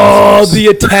supervisors. Oh, the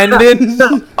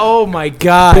attendant! Oh my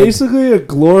god! Basically, a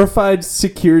glorified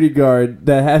security guard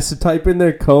that has to type in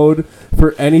their code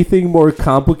for anything more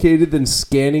complicated than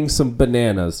scanning some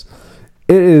bananas.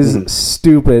 It is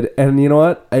stupid, and you know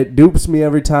what? It dupes me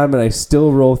every time, and I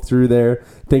still roll through there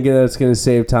thinking that it's going to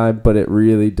save time, but it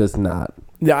really does not.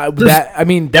 Yeah,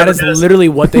 that is literally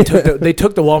what they took. They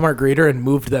took the Walmart greeter and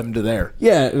moved them to there.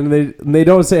 Yeah, and they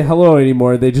don't say hello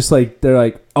anymore. They just they're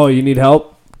like, oh, you need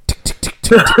help?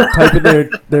 Type in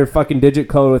their fucking digit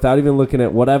code without even looking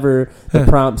at whatever the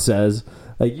prompt says.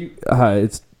 Like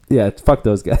fuck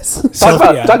those guys.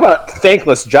 Talk about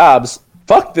thankless jobs.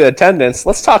 Fuck the attendants.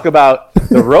 Let's talk about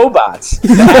the robots.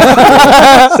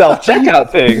 Self-checkout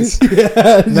things.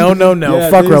 Yeah. No. Yeah,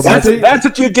 fuck robots. That's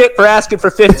what you get for asking for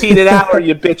 $15 an hour,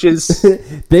 you bitches.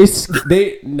 They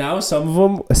now some of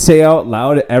them say out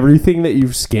loud everything that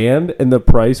you've scanned and the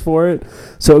price for it.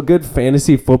 So a good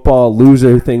fantasy football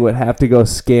loser thing would have to go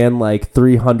scan like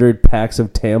 300 packs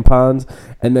of tampons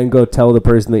and then go tell the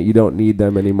person that you don't need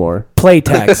them anymore.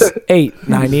 Playtex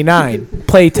 $8.99.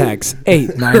 Playtex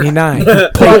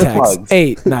 $8.99. Playtex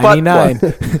 $8.99.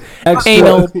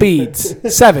 Anal beads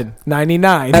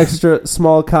 $7.99. Extra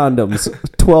small condoms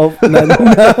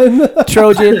 $12.99.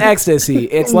 Trojan ecstasy.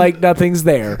 It's like nothing's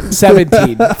there.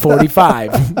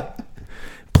 $17.45.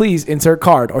 Please insert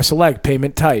card or select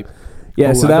payment type.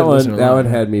 Yeah, Ooh, so I've been that one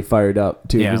had me fired up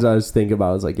too Yeah. because I was thinking about.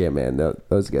 I was like, yeah, man,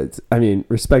 those guys. I mean,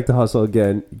 respect the hustle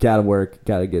again. Gotta work,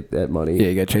 gotta get that money. Yeah,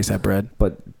 you gotta chase that bread.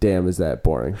 But damn, is that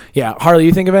boring? Yeah, Harley,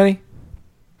 you think of any?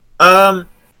 You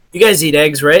guys eat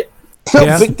eggs, right?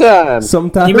 Yeah. Big time.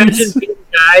 Sometimes. Can you imagine being a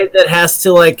guy that has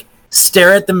to like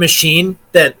stare at the machine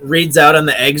that reads out on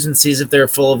the eggs and sees if they're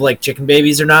full of like chicken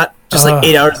babies or not? Just like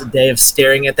 8 hours a day of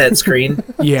staring at that screen.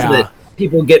 Yeah. So that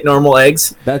people get normal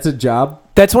eggs. That's a job.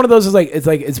 That's one of those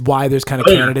it's why there's kind of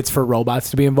candidates for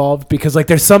robots to be involved because like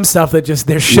there's some stuff that just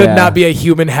there should not be a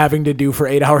human having to do for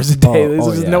 8 hours a day. There's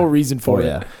just no reason for it.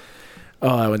 Yeah.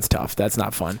 Oh, that one's tough. That's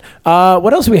not fun.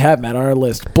 What else do we have, Matt, on our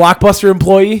list? Blockbuster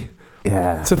employee.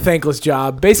 Yeah. It's a thankless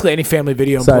job. Basically, any family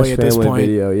video employee at this point.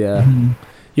 Video, yeah.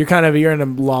 You're in a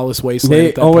lawless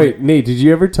wasteland. Nate, Nate, did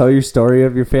you ever tell your story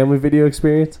of your family video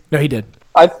experience? No, he did.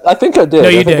 I think I did. No,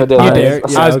 you did. I You did.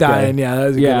 Yeah, I was okay. dying. Yeah, that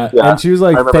was a good one. Yeah. And she was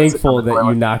like I remember thankful sitting that on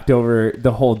you the knocked over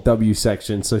the whole W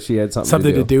section, so she had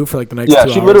something to do for like the next Yeah,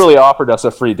 2 she hours. literally offered us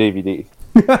a free DVD.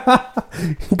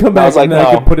 Come back was like, and then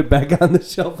I no. could put it back on the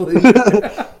shelf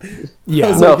later.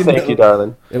 Yeah. No, thank you,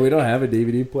 darling. And we don't have a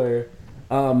DVD player.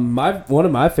 One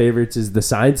of my favorites is the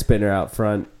sign spinner out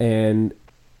front, and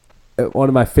one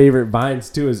of my favorite vines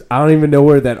too is I don't even know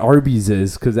where that Arby's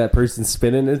is because that person's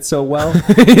spinning it so well.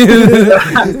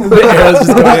 The arrows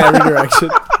just going every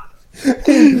direction.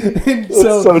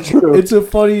 So true. It's a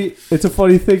funny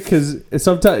thing because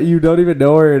sometimes you don't even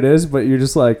know where it is, but you're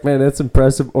just like, man, that's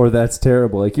impressive or that's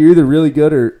terrible. Like you're either really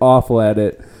good or awful at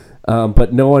it,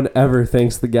 but no one ever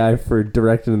thanks the guy for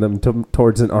directing them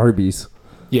towards an Arby's.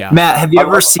 Yeah. Matt, have you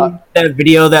ever seen that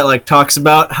video that like talks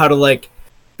about how to like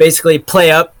basically play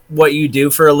up what you do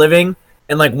for a living?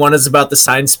 And like one is about the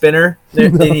sign spinner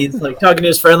Then he's like talking to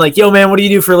his friend, like, "Yo, man, what do you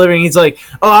do for a living?" He's like,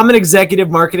 "Oh, I'm an executive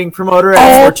marketing promoter at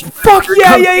Oh, Fortune." fuck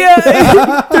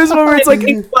yeah. There's one where it's like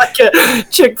a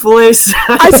Chick-fil-A.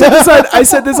 I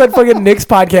said this on fucking Nick's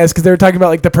podcast because they were talking about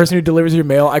like the person who delivers your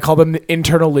mail. I call them the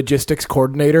internal logistics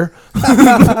coordinator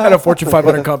at a Fortune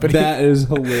 500 company. That is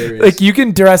hilarious. Like you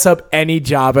can dress up any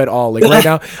job at all. Like right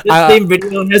now, The same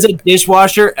video has a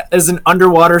dishwasher as an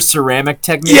underwater ceramic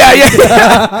technician.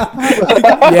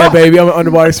 yeah, baby, I'm an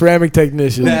underwater ceramic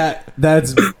technician.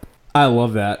 I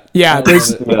love that. Yeah,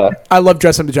 I love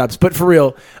dressing up the jobs. But for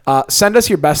real, send us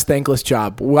your best thankless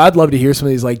job. Well, I'd love to hear some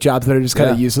of these like jobs that are just kind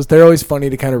of useless. They're always funny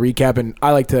to kind of recap, and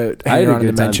I like to hang around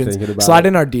in the mentions. Slide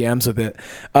in our DMs with it.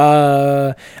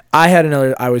 I had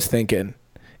another I was thinking,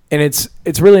 and it's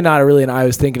really not really an I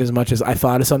was thinking as much as I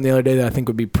thought of something the other day that I think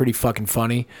would be pretty fucking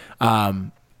funny.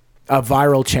 A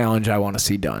viral challenge I want to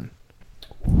see done.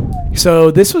 So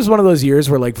this was one of those years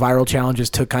where like viral challenges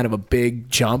took kind of a big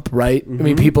jump, right? I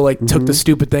mean, people like took the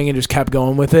stupid thing and just kept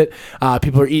going with it.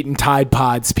 People were eating Tide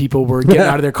Pods. People were getting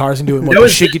out of their cars and doing the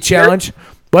Shiggy challenge.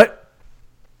 What?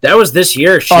 That was this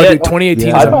year. Shit. Oh, dude,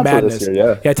 2018 was a madness.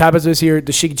 Year, Tide Pods this year.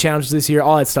 The Shiggy challenge this year.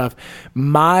 All that stuff.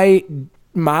 My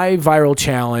viral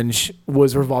challenge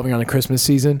was revolving on the Christmas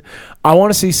season. I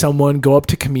want to see someone go up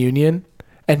to communion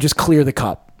and just clear the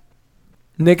cup.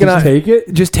 Nick and I take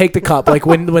it. Just take the cup. Like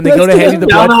when they go to hand you the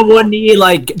blood, down on one knee,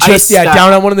 like just ice style.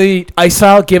 down on one of the ice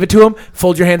style. Give it to him.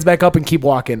 Fold your hands back up and keep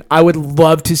walking. I would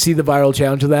love to see the viral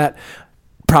challenge of that.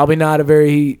 Probably not a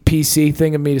very PC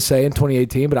thing of me to say in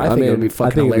 2018, but I think it would be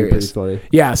fucking hilarious. Funny.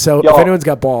 Yeah. So if anyone's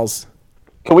got balls,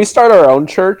 can we start our own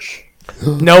church?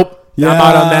 Nope. Yeah. I'm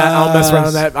out on that. I don't mess around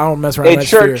on that. I don't mess around on that.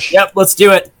 Church. Sphere. Yep. Let's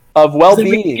do it. Of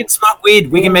well-being. We can smoke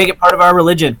weed. We can make it part of our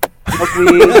religion.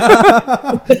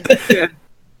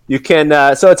 You can.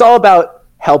 So it's all about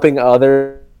helping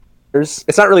others.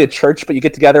 It's not really a church, but you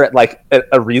get together at like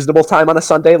a reasonable time on a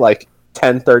Sunday, like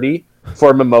 10:30,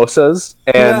 for mimosas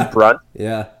and brunch.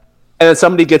 Yeah. And then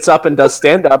somebody gets up and does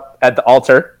stand up at the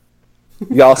altar.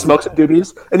 You all smoke some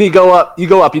doobies, and you go up. You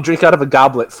drink out of a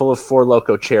goblet full of Four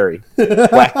Loko cherry,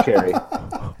 black cherry.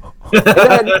 And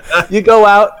then you go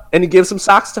out and you give some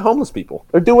socks to homeless people,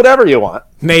 or do whatever you want.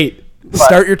 Nate,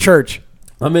 start your church.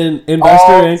 I'm an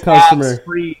investor and customer.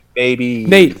 Free, baby.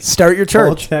 Nate, start your church.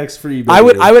 All tax free. I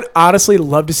would honestly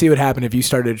love to see what happened if you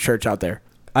started a church out there.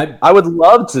 I would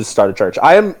love to start a church.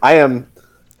 I am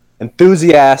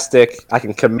enthusiastic. I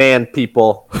can command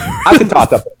people. I can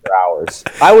talk up for hours.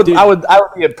 I would be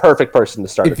a perfect person to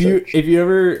start a church. If you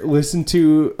ever listen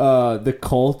to the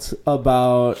cult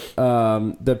about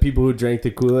the people who drank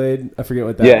the Kool-Aid, I forget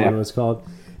what that one was called.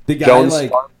 The guy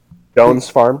Jones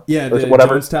Farm. Yeah, or the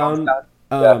whatever. Jonestown.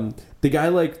 The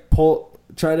guy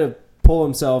try to pull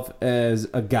himself as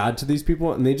a god to these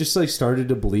people, and they just like started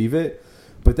to believe it.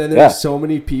 But then there's so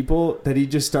many people that he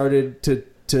just started to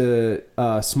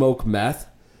smoke meth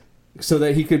so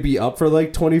that he could be up for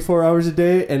like 24 hours a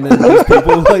day. And then these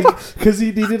people like, because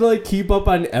he needed to like keep up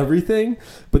on everything,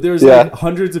 but there was like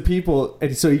hundreds of people,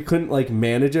 and so he couldn't like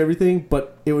manage everything,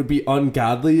 but it would be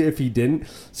ungodly if he didn't.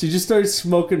 So he just started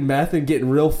smoking meth and getting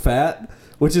real fat,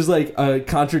 which is like a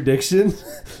contradiction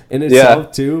in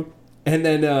itself too. And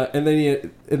then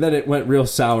it went real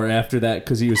sour after that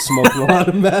because he was smoking a lot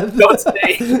of meth.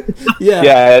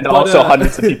 And also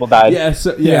hundreds of people died.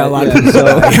 A lot of people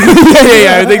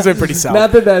died. Things were pretty sour.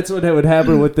 Not that that's what would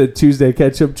happen with the Tuesday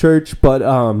Ketchup Church, but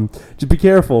just be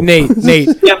careful, Nate.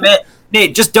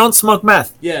 Nate, just don't smoke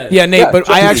meth. Yeah, Nate. But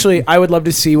I would love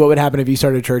to see what would happen if you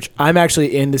started a church. I'm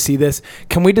actually in to see this.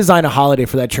 Can we design a holiday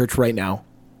for that church right now?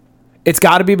 It's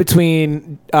got to be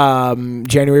between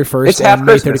January 1st and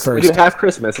May 31st. We do half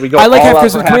Christmas. I like half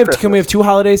Christmas. Can we have two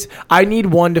holidays? I need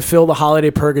one to fill the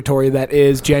holiday purgatory that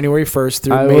is January 1st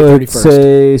through May 31st. I would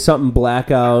say something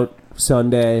blackout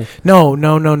Sunday. No. Wait,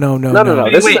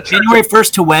 January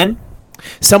 1st to when?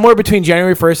 Somewhere between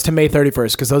January 1st to May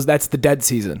 31st, because that's the dead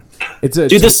season.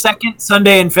 Do the second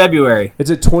Sunday in February. It's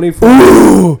a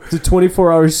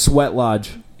 24-hour sweat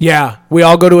lodge. Yeah, we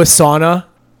all go to a sauna.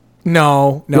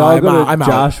 No, I'm out.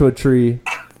 Joshua Tree.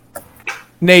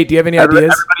 Nate, do you have any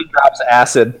ideas? Everybody drops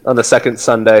acid on the second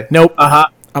Sunday. Nope.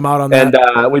 I'm out on that.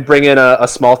 And we bring in a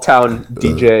small town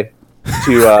DJ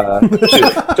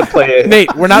to play.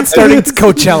 Nate, we're not starting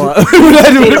Coachella.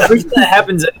 That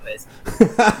happens anyways.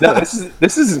 No,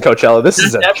 this isn't Coachella. This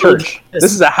is a church. This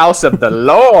is a house of the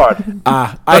Lord.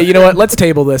 You know what? Let's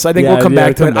table this. I think we'll come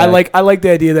back to it. I like the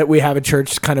idea that we have a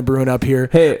church kind of brewing up here.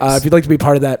 Hey, if you'd like to be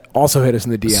part of that, also hit us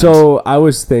in the DMs. So I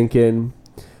was thinking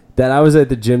that I was at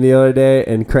the gym the other day,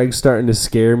 and Craig's starting to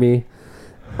scare me.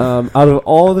 Out of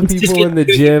all the people in the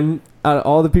gym, out of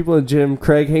all the people in the gym,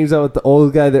 Craig hangs out with the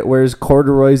old guy that wears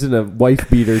corduroys and a wife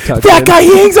beater tucked That in. guy,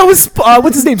 he hangs out with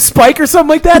what's his name, Spike or something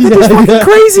like that. That dude's fucking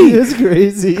crazy. He is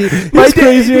crazy. He's My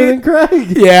crazier than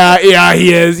Craig. Yeah,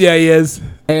 he is. Yeah, he is.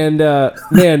 And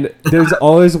man, there's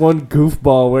always one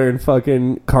goofball wearing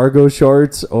fucking cargo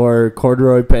shorts or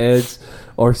corduroy pants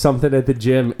or something at the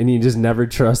gym, and you just never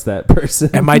trust that person.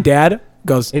 And my dad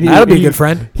goes, And that'll be a good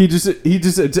friend. He just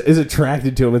is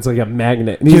attracted to him. It's like a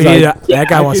magnet. And Dude, he's like, that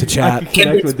guy wants to I chat. can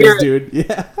connect with this dude.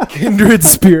 Yeah. Kindred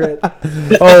spirit.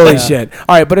 Holy shit.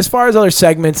 All right, but as far as other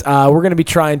segments, we're going to be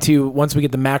trying to, once we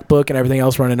get the MacBook and everything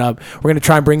else running up, we're going to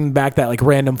try and bring back that like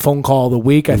random phone call of the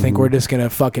week. I think we're just going to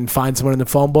fucking find someone in the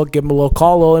phone book, give them a little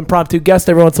call, a little impromptu guest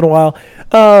every once in a while.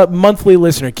 Monthly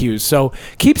listener cues. So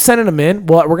keep sending them in.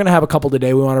 Well, we're going to have a couple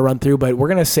today we want to run through, but we're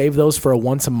going to save those for a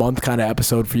once a month kind of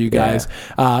episode for you guys.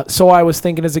 So I was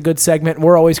thinking is a good segment.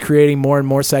 We're always creating more and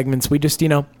more segments. We just,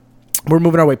 we're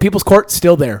moving our way. People's Court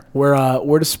still there.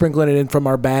 We're just sprinkling it in from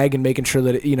our bag and making sure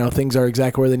that things are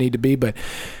exactly where they need to be. But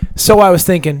so I was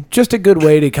thinking, just a good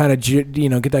way to kind of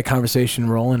get that conversation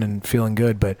rolling and feeling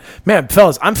good. But man,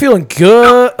 fellas, I'm feeling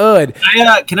good.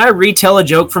 Can I retell a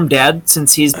joke from Dad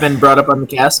since he's been brought up on the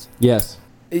cast? Yes.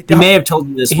 He may have told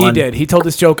you this one. He did. He told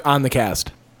this joke on the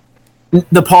cast.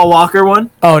 The Paul Walker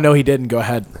one? Oh no, he didn't. Go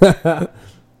ahead.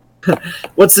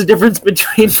 What's the difference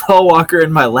between Paul Walker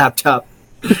and my laptop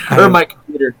or my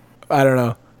computer? I don't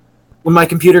know. When my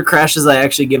computer crashes, I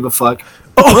actually give a fuck.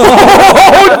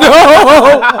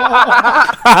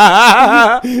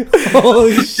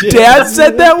 Holy shit. Dad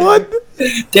said that one?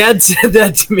 Dad said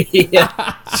that to me.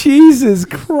 Yeah. Jesus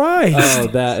Christ. Oh,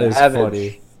 that is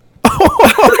funny.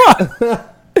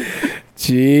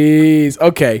 Jeez.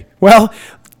 Okay. Well,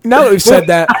 now that we've said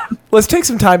that, let's take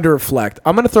some time to reflect.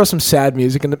 I'm going to throw some sad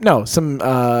music some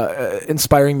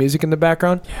inspiring music in the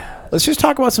background. Let's just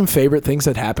talk about some favorite things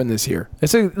that happened this year.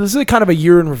 This is a kind of a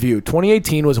year in review.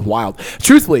 2018 was wild.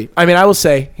 Truthfully, I will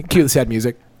say, cue the sad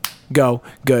music. Go.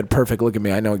 Good. Perfect. Look at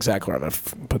me. I know exactly where I'm going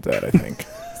to put that, I think.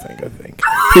 I think.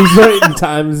 He's writing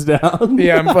times down.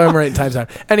 Yeah, I'm writing times down.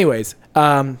 Anyways,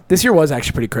 this year was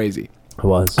actually pretty crazy. It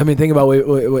was. Think about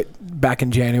what back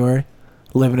in January,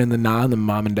 living in the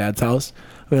mom and dad's house.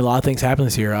 A lot of things happened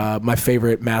this year. My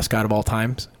favorite mascot of all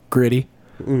times, Gritty,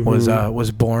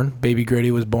 was born. Baby Gritty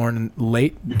was born in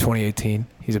late 2018.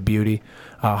 He's a beauty.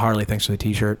 Harley, thanks for the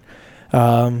T-shirt.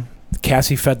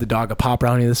 Cassie fed the dog a pop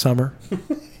brownie this summer.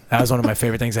 That was one of my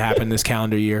favorite things that happened this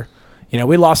calendar year.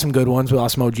 We lost some good ones. We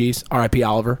lost some OGs. R.I.P.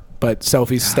 Oliver. But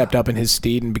Sophie's stepped up in his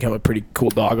steed and become a pretty cool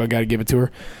dog. I got to give it to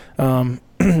her.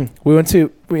 We went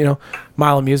to,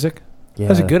 Mile of Music. Yeah.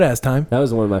 That was a good-ass time. That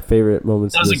was one of my favorite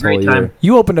moments. That was of a this great whole time. year.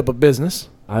 You opened up a business.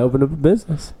 I opened up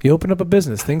a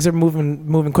business. Things are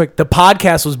moving quick. The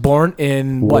podcast was born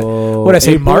in what did I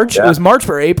say? April? March. Yeah. It was March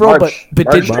for April, March but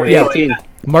didn't 2018.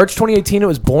 March 2018. It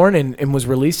was born and was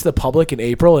released to the public in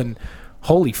April. And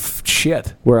holy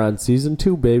shit, We're on season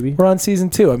 2, baby. we're on season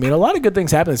 2. A lot of good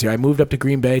things happened this year. I moved up to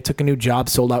Green Bay, took a new job,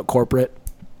 sold out corporate.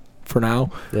 For now,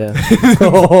 Yeah.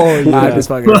 Oh, yeah. I'm just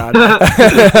fucking around.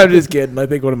 I'm just kidding. I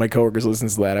think one of my coworkers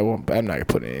listens to that. I'm not gonna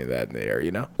put any of that in there.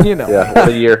 Yeah, Yeah, what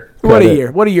a year.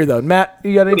 What a year though. Matt,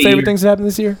 you got any favorite things that happened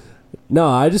this year? No,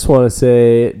 I just want to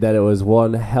say that it was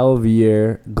one hell of a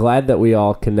year. Glad that we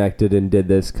all connected and did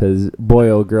this because, boy,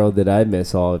 oh, girl, did I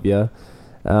miss all of you.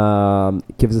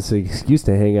 Gives us an excuse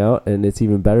to hang out, and it's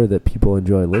even better that people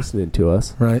enjoy listening to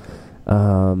us. Right.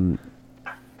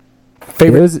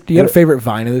 Favorite? Do you got a favorite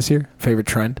Vine of this year? Favorite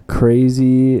trend?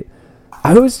 Crazy.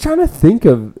 I was trying to think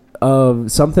of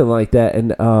something like that,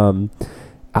 and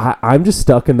I'm just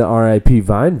stuck in the R.I.P.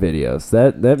 Vine videos.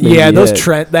 That made me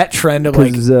that trend of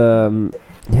like the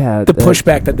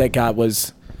pushback that got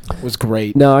was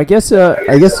great. No, I guess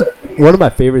one of my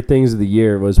favorite things of the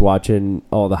year was watching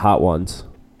all the Hot Ones.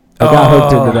 I got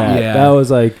hooked into that. Yeah. That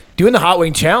was like Doing the Hot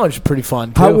Wing Challenge, was pretty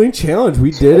fun. Too. Hot Wing Challenge. We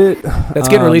did it. That's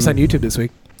getting released on YouTube this week.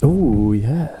 Oh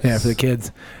yeah. Yeah, for the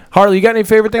kids. Harley, you got any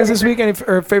favorite things this week? Any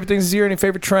favorite things this year? Any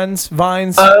favorite trends,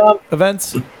 vines,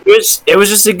 events? It was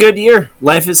just a good year.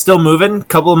 Life is still moving. A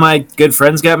couple of my good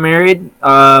friends got married.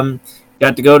 Got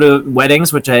to go to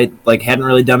weddings, which I hadn't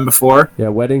really done before. Yeah,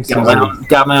 weddings.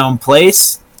 Got my own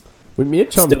place. When me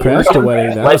and Chum Still crashed a going.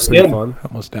 wedding, that Life's was pretty good. fun.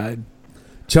 Almost died.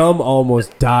 Chum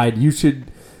almost died.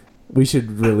 We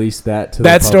should release that to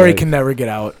That the story public. can never get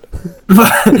out.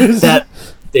 That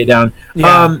stay down.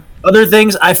 Yeah. Other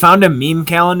things, I found a meme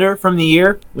calendar from the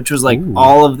year, which was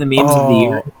all of the memes of the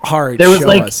year. Hard. There was show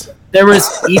us. there was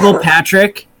Evil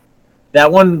Patrick.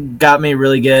 That one got me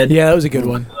really good. Yeah, that was a good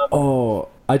one. Oh,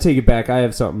 I take it back. I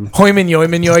have something. Hoyman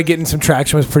Yoy getting some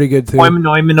traction was pretty good too. Hoy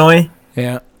Manoi Manoi.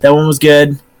 Yeah. That one was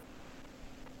good.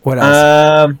 What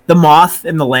else? The moth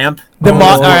and the lamp. The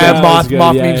moth. All that right, was moth. good.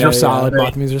 Moth Yeah, memes yeah, are yeah. solid.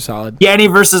 Moth memes are solid.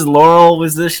 Yanny versus Laurel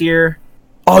was this year.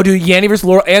 Oh, dude, Yanny versus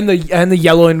Laurel and the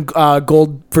yellow and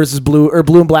gold versus blue, or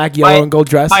blue and black, yellow and gold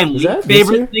dress. My that least this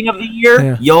favorite year? thing of the year,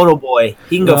 Yeah. Yodel Boy.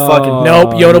 He can go fucking.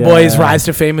 Nope, Yoda Boy's yeah. rise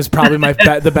to fame is probably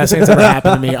the best thing that's ever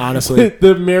happened to me, honestly.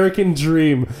 The American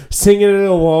Dream, singing in a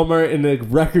Walmart and a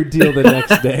record deal the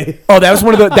next day. Oh, that was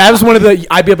one of the.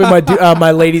 I'd be up in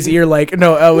my lady's ear like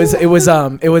no, it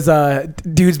was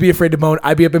dudes be afraid to moan.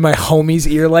 I'd be up in my homie's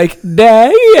ear like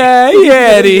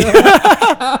Daddy.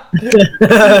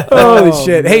 Holy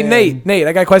shit! Hey Nate,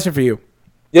 I got a question for you.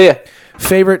 Yeah.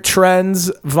 Favorite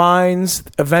trends, vines,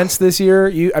 events this year?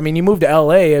 You moved to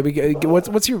LA.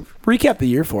 What's your recap the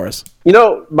year for us? You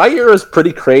know, my year was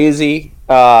pretty crazy.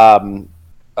 Early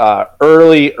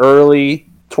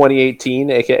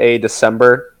 2018, aka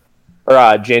December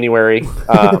or January.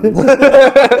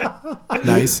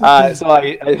 Nice. So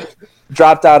I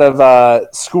dropped out of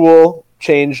school,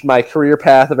 changed my career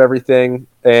path of everything,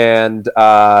 and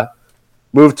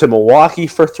moved to Milwaukee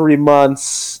for 3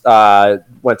 months.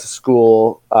 Went to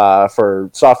school for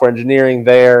software engineering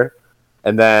there,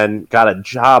 and then got a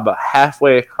job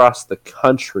halfway across the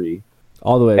country.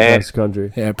 All the way across the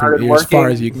country. Yeah, Started as far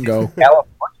working as you can go. in California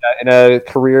in a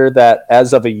career that,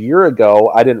 as of a year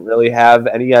ago, I didn't really have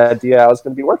any idea I was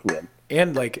going to be working in.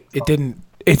 And like it didn't.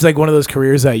 It's like one of those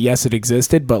careers that yes, it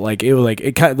existed, but like it was like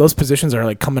it kind of, those positions are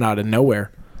like coming out of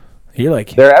nowhere. You're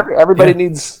like Everybody Yeah.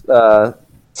 needs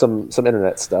some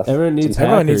internet stuff. Everyone needs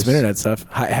Everyone needs hackers. internet stuff.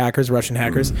 Hackers, Russian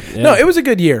hackers. Yeah. No, it was a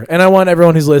good year, and I want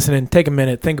everyone who's listening take a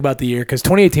minute, think about the year, because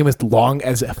 2018 was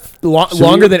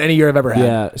longer than any year I've ever had.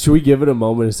 Yeah. Should we give it a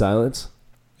moment of silence?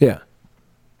 Yeah.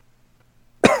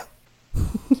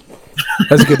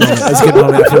 That's a good moment. That's a good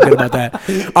moment. I feel good about that.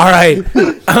 All right.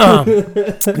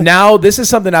 Now, this is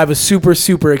something I was super,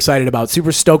 super excited about.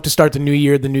 Super stoked to start the new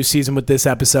year, the new season with this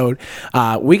episode.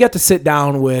 We got to sit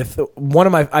down with one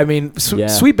of my,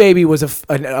 Sweet Baby was a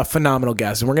phenomenal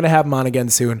guest, and we're going to have him on again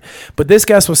soon. But this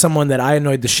guest was someone that I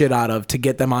annoyed the shit out of to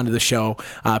get them onto the show.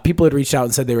 People had reached out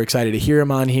and said they were excited to hear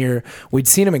him on here. We'd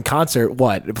seen him in concert,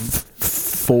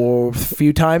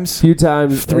 few times, 3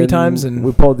 times, and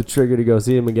we pulled the trigger to go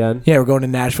see him again. Yeah, we're going to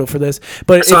Nashville for this,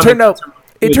 but it turned out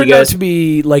to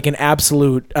be like an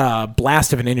absolute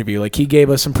blast of an interview. Like he gave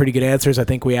us some pretty good answers. I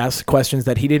think we asked questions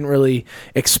that he didn't really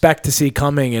expect to see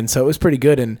coming, and so it was pretty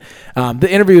good. And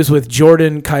the interview was with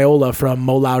Jordan Kaiola from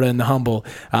Mo Lauda and the Humble,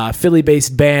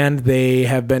 Philly-based band. They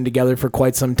have been together for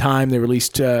quite some time. They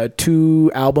released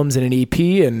 2 albums and an EP,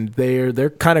 and they're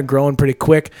kind of growing pretty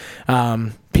quick.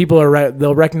 People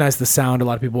they'll recognize the sound. A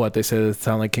lot of people they say they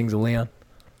sound like Kings of Leon.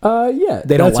 Yeah,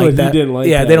 they don't that's like what that. He didn't like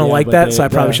yeah, that. they don't like but that. So I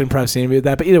probably shouldn't press the interview with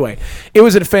that. But either way, it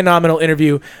was a phenomenal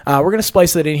interview. We're gonna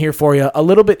splice that in here for you. A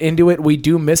little bit into it, we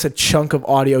do miss a chunk of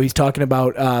audio. He's talking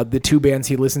about the 2 bands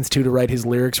he listens to write his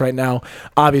lyrics right now.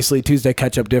 Obviously, Tuesday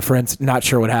Catch Up Difference. Not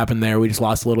sure what happened there. We just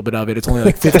lost a little bit of it. It's only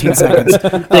like 15 seconds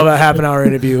of a half-an-hour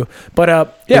interview.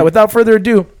 But yeah, without further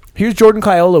ado, here's Jordan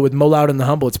Kaiola with Mo Lauda and the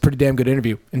Humble. It's a pretty damn good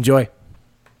interview. Enjoy.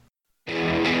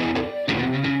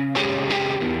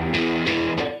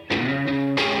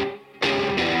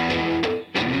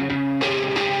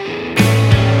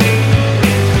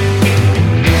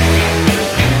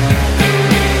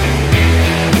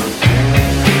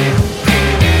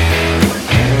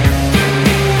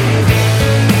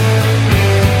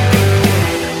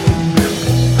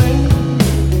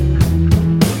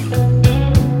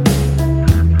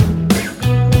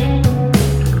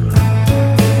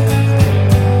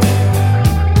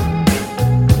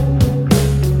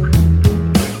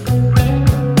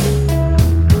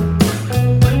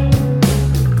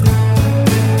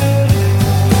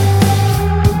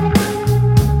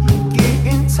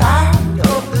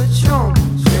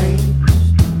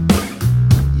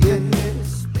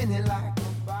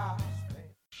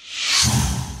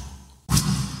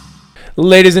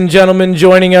 Ladies and gentlemen,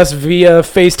 joining us via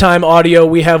FaceTime audio,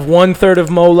 we have 1/3 of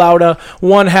Mo Lauda,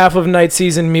 1/2 of Night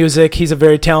Season Music. He's a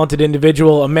very talented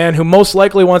individual, a man who most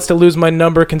likely wants to lose my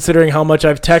number considering how much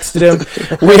I've texted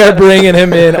him. We are bringing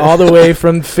him in all the way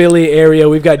from Philly area.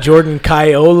 We've got Jordan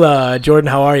Kaiola. Jordan,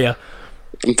 how are you?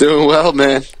 I'm doing well,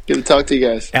 man. Good to talk to you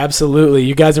guys. Absolutely.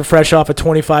 You guys are fresh off a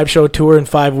 25-show tour in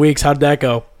 5 weeks. How did that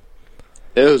go?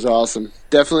 It was awesome.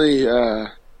 Definitely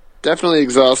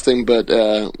exhausting, but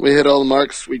we hit all the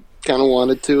marks we kind of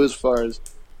wanted to as far as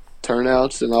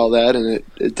turnouts and all that, and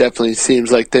it definitely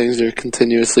seems like things are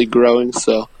continuously growing,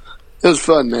 so it was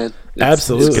fun, man.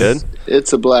 Absolutely.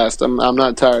 It's a blast. I'm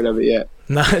not tired of it yet.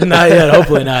 Not yet.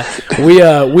 Hopefully not.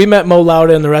 We met Mo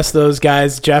Lauda and the rest of those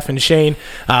guys, Jeff and Shane,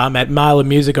 at Mile of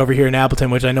Music over here in Appleton,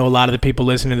 which I know a lot of the people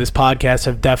listening to this podcast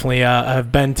have definitely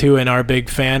have been to and are a big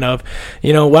fan of.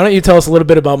 Why don't you tell us a little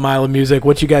bit about Mile of Music,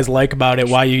 what you guys like about it,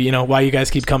 why you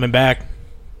guys keep coming back?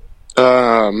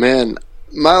 Man,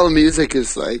 Mile of Music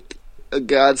is like a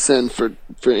godsend for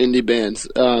indie bands.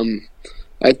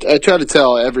 I try to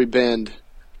tell every band,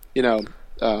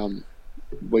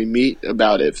 we meet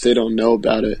about it if they don't know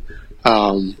about it.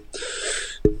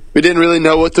 We didn't really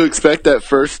know what to expect that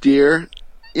first year.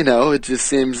 It just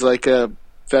seems like a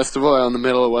festival out in the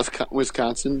middle of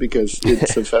Wisconsin because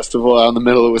it's a festival out in the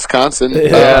middle of Wisconsin.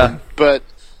 Yeah. But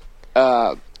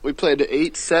we played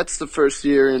 8 sets the first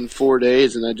year in 4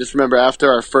 days, and I just remember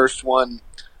after our first one,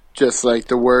 just like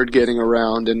the word getting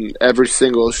around, and every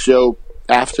single show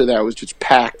after that was just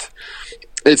packed.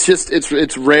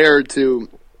 It's rare to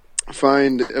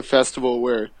find a festival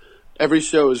where every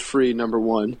show is free, number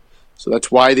one. So that's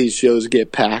why these shows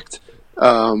get packed.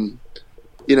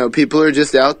 People are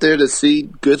just out there to see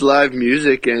good live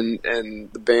music, and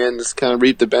the bands kind of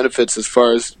reap the benefits as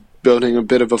far as building a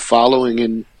bit of a following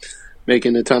and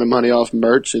making a ton of money off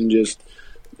merch, and just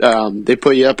they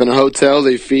put you up in a hotel,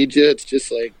 they feed you. It's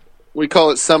just like, we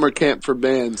call it summer camp for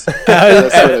bands.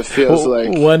 That's what it feels like.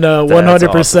 100%,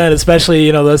 awesome. Especially,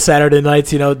 those Saturday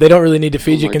nights, they don't really need to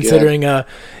feed you, considering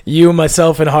you,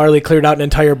 myself, and Harley cleared out an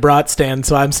entire brat stand,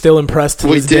 so I'm still impressed to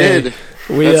this day.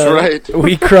 That's right.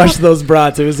 We crushed those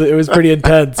brats. It was pretty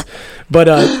intense. But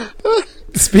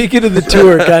speaking of the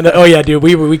tour, kind of. Oh yeah, dude,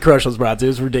 we crushed those brats. It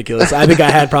was ridiculous. I think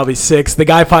I had probably 6. The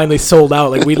guy finally sold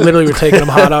out. Like, we literally were taking them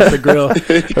hot off the grill.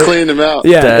 Cleaned them out.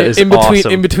 Yeah, that is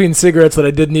awesome. In between cigarettes that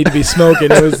I didn't need to be smoking.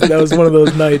 That was one of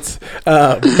those nights.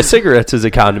 Cigarettes is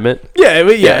a condiment. Yeah,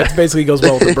 it basically goes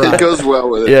well with the brat. It goes well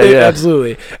with it. Yeah.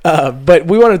 Absolutely. But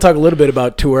we want to talk a little bit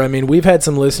about tour. I mean, we've had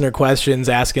some listener questions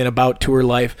asking about tour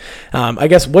life. I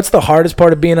guess, what's the hardest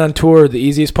part of being on tour? The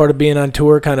easiest part of being on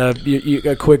tour? Kind of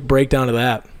a quick breakdown of that.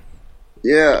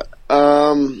 Yeah,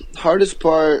 hardest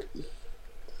part,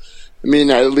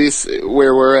 at least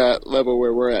where we're at, level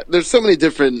where we're at. There's so many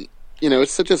different,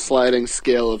 it's such a sliding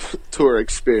scale of tour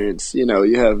experience. You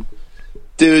have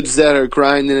dudes that are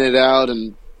grinding it out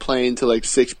and playing to like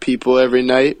 6 people every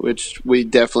night, which we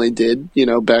definitely did,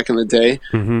 back in the day.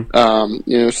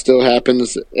 Mm-hmm. Still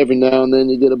happens every now and then,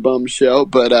 you get a bum show,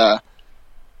 but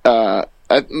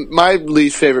my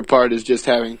least favorite part is just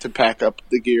having to pack up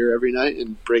the gear every night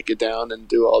and break it down and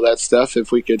do all that stuff.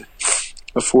 If we could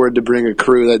afford to bring a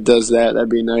crew that does that, that'd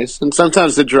be nice. And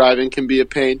sometimes the driving can be a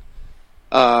pain.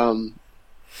 I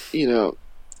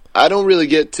don't really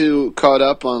get too caught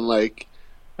up on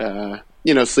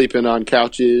sleeping on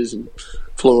couches and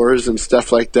floors and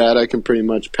stuff like that. I can pretty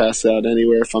much pass out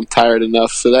anywhere if I'm tired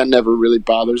enough, so that never really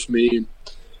bothers me. And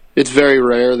it's very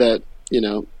rare that,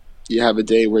 you have a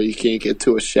day where you can't get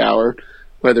to a shower,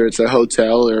 whether it's a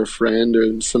hotel or a friend,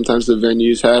 or sometimes the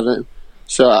venues haven't.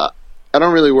 So I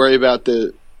don't really worry about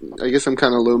I guess I'm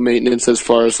kind of low maintenance as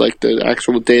far as like the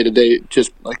actual day-to-day,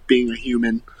 just like being a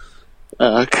human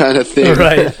kind of thing.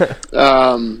 Right.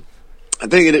 I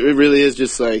think it really is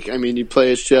just like, you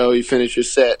play a show, you finish your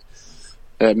set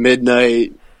at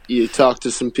midnight, you talk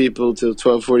to some people till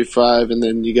 12:45, and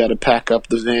then you got to pack up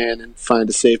the van and find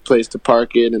a safe place to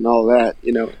park it and all that.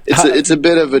 It's a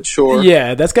bit of a chore.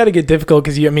 Yeah, that's got to get difficult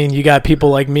because you got people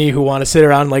like me who want to sit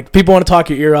around. Like, people want to talk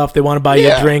your ear off. They want to buy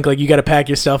you a drink. Like, you got to pack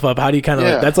your stuff up. How do you kind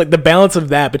of that's like the balance of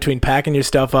that between packing your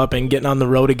stuff up and getting on the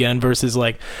road again versus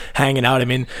like hanging out.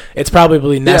 It's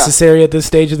probably necessary at this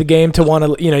stage of the game to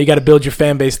want to. You got to build your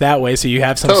fan base that way, so you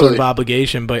have some sort of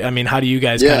obligation. But how do you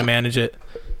guys kind of manage it?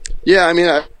 Yeah,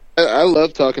 I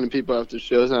love talking to people after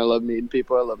shows, and I love meeting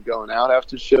people. I love going out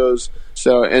after shows.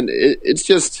 So, and it's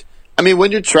just,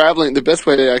 when you're traveling, the best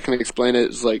way that I can explain it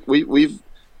is like we've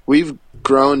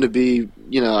grown to be,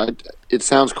 it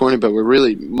sounds corny, but we're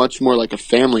really much more like a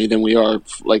family than we are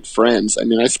like friends.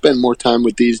 I spend more time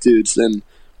with these dudes than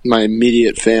my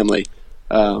immediate family,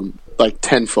 like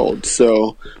tenfold.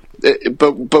 So,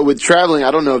 but with traveling,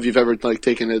 I don't know if you've ever like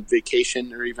taken a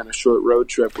vacation or even a short road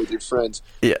trip with your friends.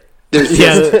 Yeah.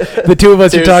 The two of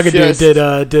us you're talking to did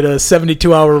a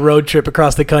 72-hour road trip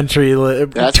across the country,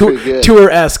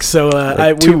 tour-esque.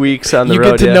 So 2 weeks on the road.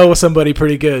 You get to know somebody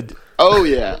pretty good. Oh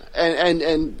yeah,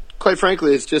 and quite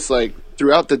frankly, it's just like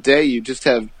throughout the day,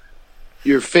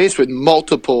 you're faced with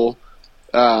multiple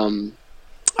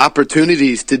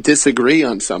opportunities to disagree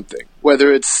on something,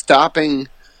 whether it's stopping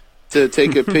to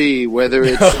take a pee, whether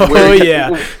it's where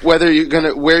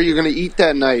you're gonna eat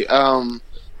that night.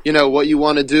 What you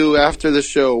want to do after the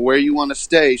show, where you want to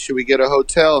stay. Should we get a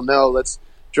hotel? No, let's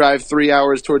drive 3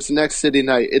 hours towards the next city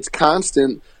night. It's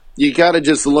constant. You got to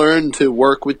just learn to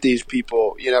work with these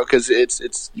people, because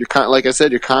you're like I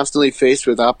said, you're constantly faced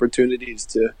with opportunities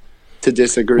to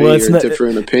disagree or differ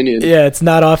in opinion. Yeah, it's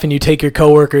not often you take your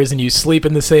coworkers and you sleep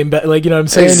in the same bed. Like, you know what I'm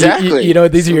saying? Exactly.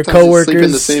 These are your coworkers. You sleep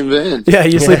in the same bed. Yeah,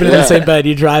 you're sleeping in the same bed.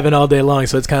 You're driving all day long,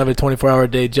 so it's kind of a 24-hour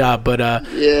day job. But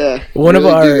one of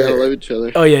our love each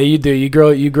other. Oh yeah, you do. You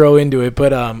grow into it.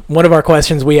 But one of our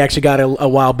questions we actually got a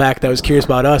while back that was curious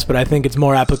about us, but I think it's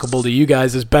more applicable to you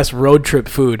guys, is best road trip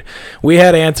food. We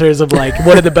had answers of like,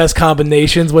 what are the best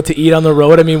combinations, what to eat on the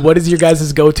road. I mean, what is your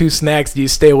guys' go-to snacks? Do you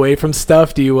stay away from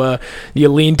stuff? Do you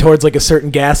lean towards like a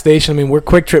certain gas station? I mean, we're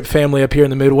Quick Trip family up here in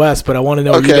the Midwest, but I want to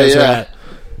know where you guys are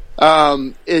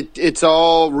at. It's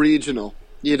all regional.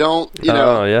 You don't, you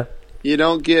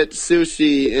don't get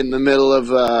sushi in the middle of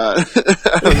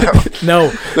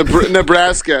no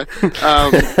Nebraska.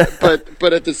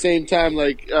 But at the same time,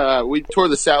 like we tour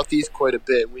the Southeast quite a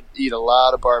bit. We eat a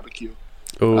lot of barbecue.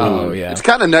 Yeah, it's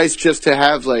kind of nice just to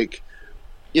have like,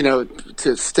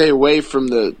 to stay away from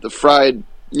the fried,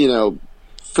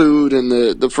 food and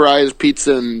the fries,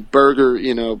 pizza, and burger,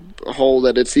 hole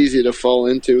that it's easy to fall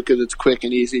into because it's quick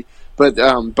and easy. But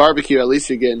barbecue, at least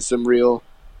you're getting some real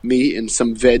meat and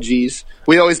some veggies.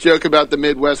 We always joke about the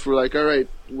Midwest. We're like, all right,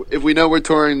 if we know we're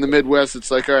touring the Midwest, it's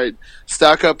like, all right,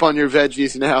 stock up on your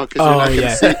veggies now because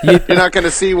you're not going to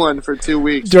see one for 2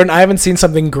 weeks. Jordan, I haven't seen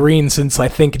something green since I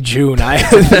think June.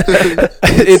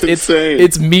 It's insane.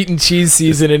 It's meat and cheese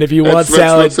season, and if you want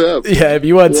salad, if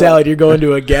you want salad, you're going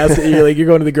to a you're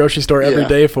going to the grocery store every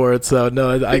day for it. So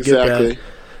no, I get that.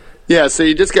 Yeah, so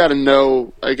you just got to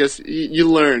know, I guess,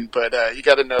 you learn, but you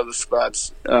got to know the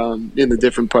spots in the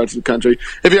different parts of the country.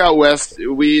 If you're out west,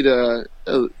 we eat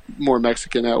more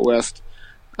Mexican out west.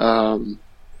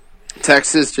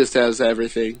 Texas just has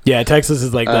everything. Yeah, Texas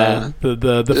is like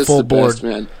the full board. Best,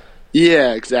 man.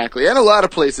 Yeah, exactly. And a lot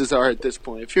of places are at this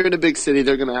point. If you're in a big city,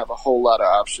 they're going to have a whole lot of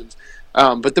options.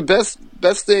 But the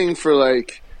best thing for,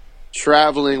 like,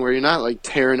 traveling where you're not, like,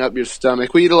 tearing up your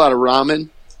stomach, we eat a lot of ramen.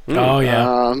 Oh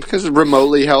yeah, because it's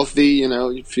remotely healthy. You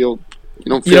don't feel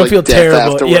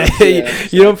terrible.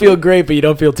 You don't feel great, but you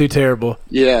don't feel too terrible.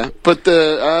 Yeah, but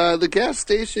the gas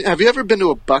station. Have you ever been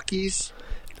to a Buc-ee's?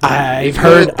 I've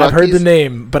heard the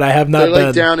name, but I have not. They're like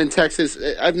been. Down in Texas.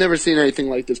 I've never seen anything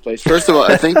like this place. First of all,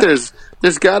 I think there's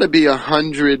got to be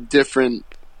 100 different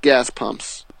gas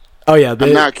pumps. Oh yeah,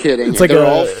 I'm not kidding. It's like they're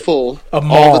all full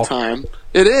all the time.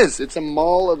 It is. It's a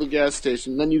mall of a gas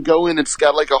station. Then you go in, it's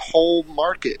got like a whole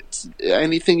market. It's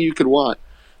anything you could want.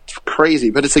 It's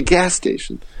crazy, but it's a gas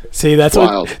station. See, those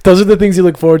are the things you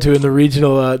look forward to in the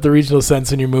regional sense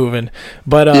when you're moving.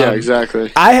 But yeah,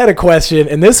 exactly. I had a question,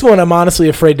 and this one I'm honestly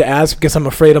afraid to ask because I'm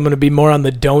afraid I'm going to be more on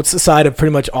the don'ts side of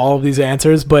pretty much all of these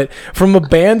answers. But from a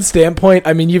band standpoint,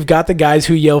 I mean, you've got the guys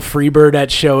who yell Freebird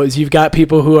at shows. You've got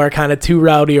people who are kind of too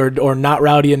rowdy or not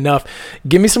rowdy enough.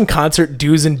 Give me some concert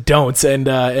do's and don'ts,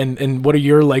 and what are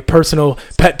your like personal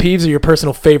pet peeves or your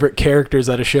personal favorite characters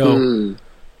at a show?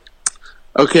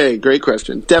 Okay, great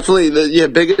question. Definitely, the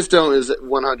biggest don't is 100%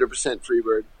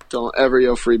 Freebird. Don't ever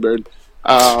yell Freebird.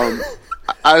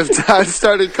 I've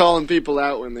started calling people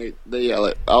out when they yell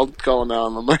it. I'll call them out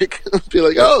on the mic. Be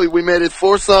like, "Oh, we made it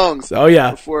 4 songs." Oh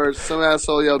yeah. Before some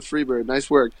asshole yelled Freebird. Nice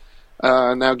work.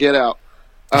 Now get out.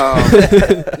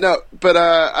 No, but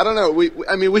I don't know.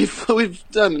 We've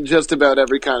done just about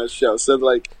every kind of show. So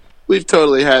like, we've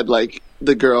totally had like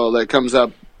the girl that comes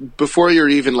up before you're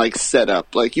even like set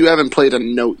up, like you haven't played a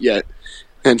note yet,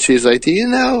 and she's like, "Do you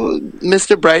know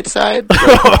Mr. Brightside?"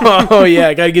 Oh yeah,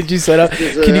 I gotta get you set up.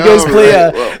 Can you guys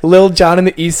play Lil Jon and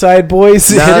the East Side Boys?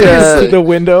 The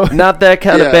window. Not that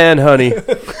kind of band, honey.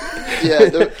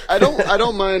 Yeah, I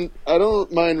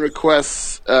don't mind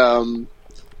requests.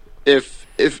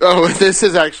 If this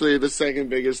is actually the second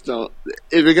biggest don't.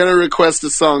 If you're gonna request a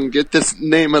song, get this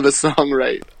name of the song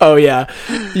right. Oh yeah,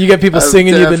 you get people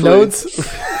singing you the notes.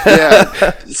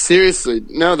 Yeah, seriously.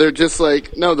 No, they're just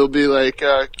like they'll be like,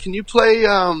 "Can you play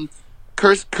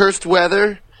Cursed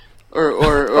Weather?" Or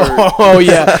oh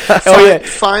yeah,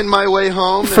 Find My Way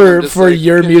Home for like,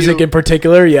 your music in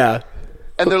particular, yeah.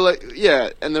 And they're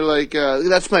like,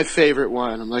 that's my favorite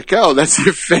one. I'm like, oh, that's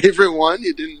your favorite one?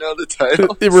 You didn't know the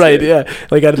title? Right, yeah.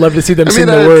 Like, I'd love to see them sing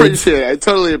the words. I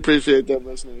totally appreciate them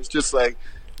listening. It's just like,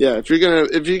 yeah, if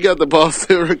you got the balls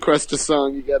to request a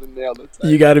song, you got to nail the title.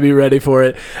 You got to be ready for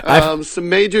it. Some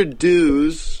major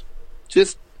do's,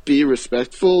 just be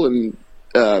respectful and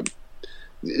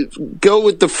go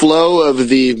with the flow of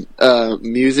the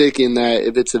music in that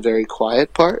if it's a very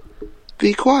quiet part,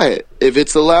 be quiet. If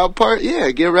it's a loud part, yeah,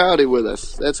 get rowdy with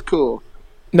us. That's cool.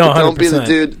 No, But don't be the 100%.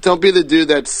 dude. Don't be the dude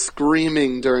that's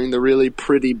screaming during the really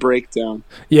pretty breakdown.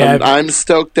 Yeah. I'm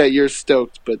stoked that you're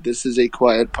stoked, but this is a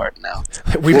quiet part now.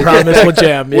 We promise we'll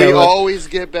jam. Yeah, we we'll- always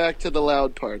get back to the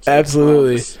loud parts. I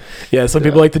Absolutely. promise. Yeah, some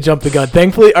people like to jump the gun.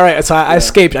 Thankfully, all right, so I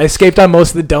escaped. I escaped on most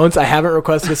of the don'ts. I haven't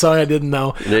requested a song I didn't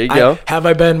know. There you go. Have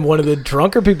I been one of the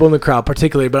drunker people in the crowd,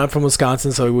 particularly? But I'm from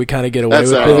Wisconsin, so we kind of get away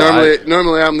That's with all right. it.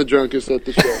 Normally I'm the drunkest at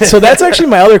the show. So that's actually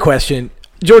my other question.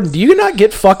 Jordan, do you not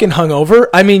get fucking hungover?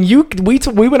 I mean,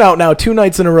 we went out now 2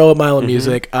 nights in a row at Mile of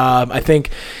Music. I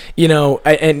think,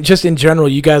 and just in general,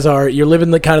 you're living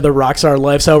the kind of the rock star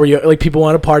lifestyle where you like people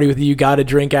want to party with you. You got to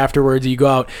drink afterwards. You go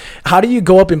out. How do you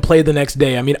go up and play the next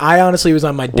day? I mean, I honestly was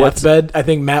on my deathbed. I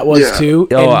think Matt was too.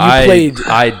 Oh, And you played.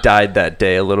 I died that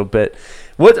day a little bit.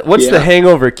 What's the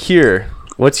hangover cure?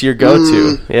 What's your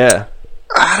go-to? Yeah.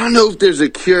 I don't know if there's a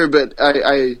cure, but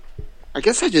I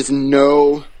guess I just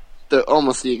know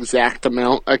almost the exact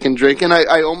amount I can drink, and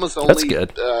I almost only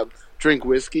drink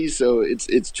whiskey, so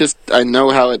it's just I know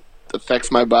how it affects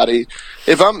my body.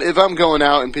 If I'm going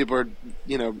out and people are,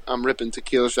 I'm ripping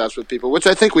tequila shots with people, which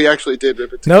I think we actually did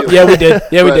rip a tequila. Nope, yeah, we did.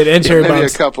 Yeah, we did. And cherry maybe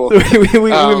bombs. a couple. we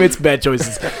made some bad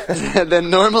choices. Then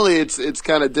normally it's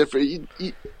kind of different.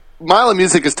 Mile of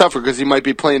Music is tougher because you might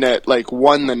be playing at like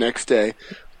 1 the next day,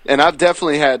 and I've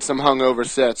definitely had some hungover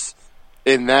sets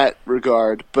in that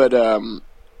regard, but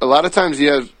a lot of times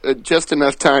you have just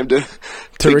enough time to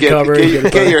recover,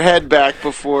 get your head back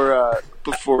before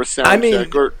sound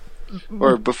check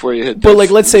or before you hit. But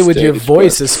like, let's say with your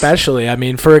voice, especially. I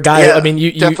mean, for a guy, Yeah, I mean,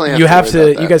 you have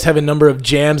to. You guys have a number of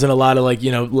jams and a lot of like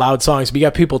loud songs. But you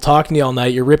got people talking to you all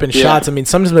night. You're ripping shots. I mean,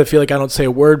 sometimes I feel like I don't say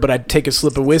a word, but I take a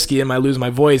slip of whiskey and I lose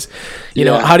my voice. You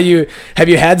know, have you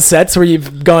had sets where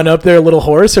you've gone up there a little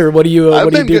hoarse, or what do you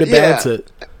do to balance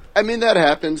it? I mean, that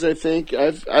happens. I think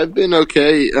I've been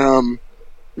okay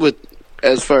with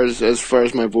as far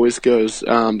as my voice goes,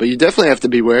 but you definitely have to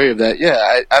be wary of that.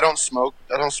 Yeah, I don't smoke.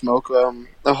 I don't smoke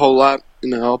a whole lot.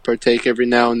 I'll partake every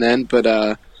now and then, but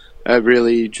I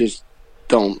really just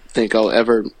don't think I'll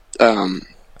ever.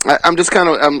 I'm just kind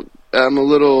of I'm a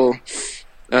little.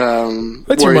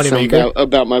 That's your moneymaker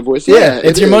about my voice. Yeah,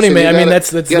 it's your moneymaker. I mean,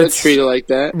 that's you gotta treat it like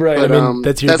that, right? But, I mean,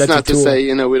 that's not to tool.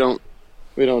 say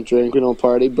we don't drink, we don't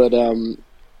party, but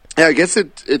yeah, I guess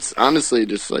it's honestly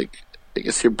just like I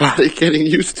guess your body getting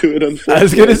used to it. Unfortunately, I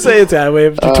was gonna say it's that way.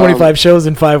 After 25 shows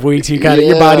in 5 weeks, you kind of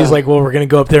your body's like, well, we're gonna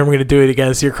go up there and we're gonna do it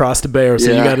again. So you're across the bay, so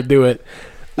you got to do it.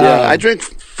 Yeah, I drink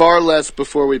far less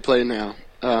before we play now.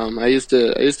 I used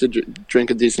to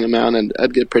drink a decent amount, and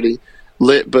I'd get pretty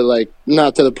lit, but like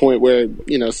not to the point where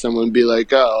someone would be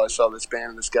like, "Oh, I saw this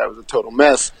band, and this guy was a total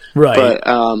mess." Right. But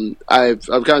I've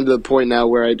gotten to the point now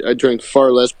where I drink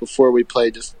far less before we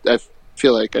play. Just I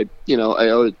feel like I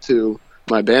owe it to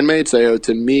my bandmates, I owe it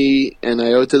to me, and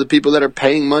I owe it to the people that are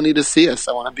paying money to see us.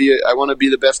 I want to be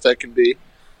the best I can be.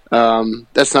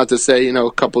 That's not to say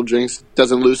a couple drinks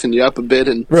doesn't loosen you up a bit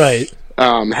and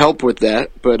help with that,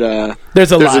 but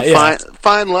there's a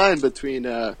fine line between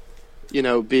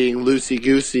being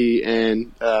loosey-goosey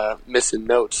and missing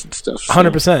notes and stuff.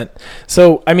 100%.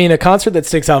 So, I mean, a concert that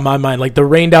sticks out in my mind, like the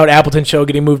rained out Appleton show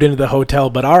getting moved into the hotel,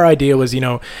 but our idea was,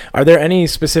 are there any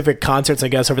specific concerts, I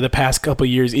guess, over the past couple of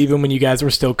years, even when you guys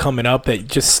were still coming up, that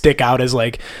just stick out as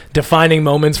like defining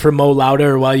moments for Mo Lauda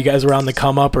or while you guys were on the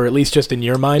come up, or at least just in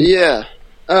your mind? Yeah.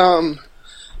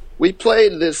 We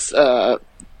played this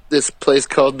place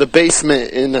called The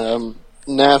Basement in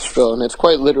Nashville, and it's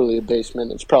quite literally a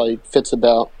basement. It probably fits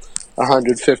about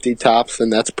 150 tops,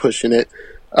 and that's pushing it.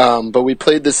 But we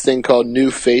played this thing called New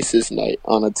Faces Night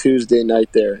on a Tuesday night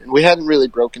there, and we hadn't really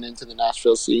broken into the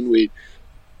Nashville scene.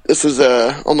 This was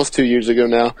almost 2 years ago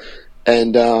now,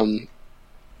 and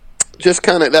just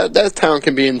kind of that town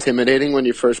can be intimidating when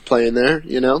you're first playing there.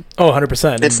 Oh,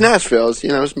 100%. It's Nashville.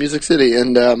 It's Music City,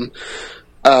 and so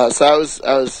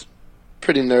I was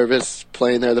pretty nervous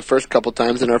playing there the first couple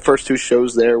times, and our first 2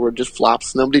 shows there were just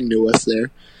flops. Nobody knew us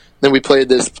there. Then we played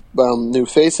this New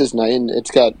Faces Night, and it's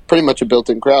got pretty much a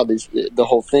built-in crowd. The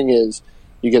whole thing is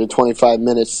you get a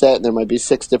 25-minute set, and there might be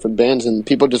 6 different bands, and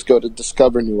people just go to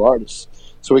discover new artists.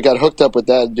 So we got hooked up with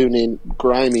that dude named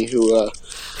Grimy, who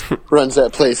runs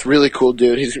that place. Really cool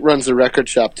dude. He runs the record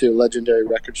shop, too, a legendary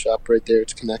record shop right there.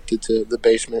 It's connected to the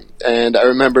basement. And I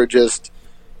remember just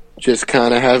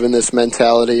kind of having this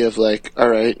mentality of like, all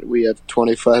right, we have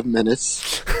 25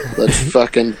 minutes. Let's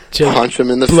fucking punch them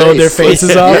in the face. Blow their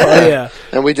faces off? Oh, yeah.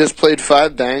 And we just played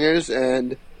 5 bangers,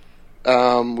 and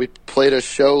we played a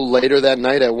show later that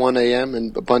night at 1 a.m.,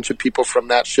 and a bunch of people from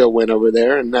that show went over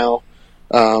there, and now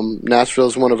Nashville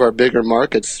is one of our bigger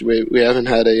markets. We haven't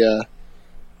had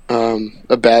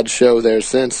a bad show there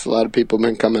since. A lot of people have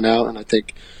been coming out, and I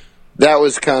think that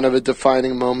was kind of a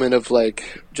defining moment of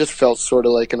like, just felt sort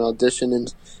of like an audition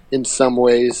in some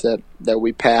ways that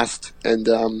we passed, and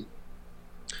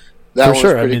that For one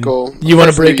sure. was pretty cool. You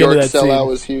want to break New York into that sellout scene?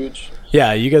 was huge.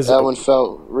 Yeah, you guys. That one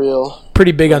felt real.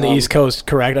 Pretty big on the East Coast,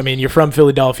 correct? I mean, you're from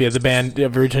Philadelphia. The band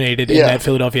originated in that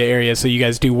Philadelphia area, so you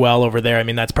guys do well over there. I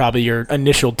mean, that's probably your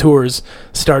initial tours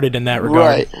started in that regard.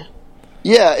 Right.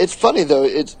 Yeah, it's funny though.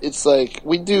 It's like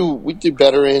we do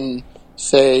better in,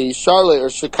 say, Charlotte or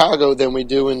Chicago than we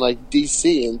do in like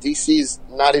DC, and DC's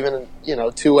not even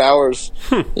 2 hours.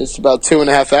 It's about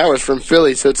 2.5 hours from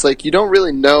Philly, so it's like you don't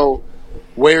really know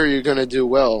where you're going to do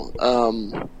well.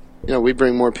 We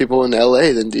bring more people in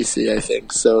LA than DC, I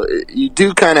think. So you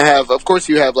do kind of have, of course,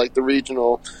 you have like the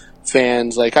regional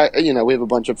fans. Like we have a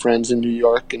bunch of friends in New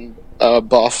York and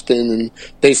Boston, and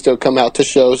they still come out to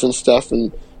shows and stuff,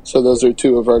 and so those are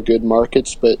two of our good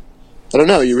markets. But I don't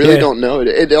know. You really don't know.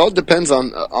 It all depends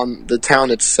on the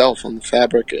town itself, on the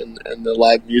fabric and the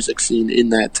live music scene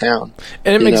in that town.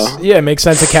 And it makes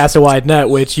sense to cast a wide net,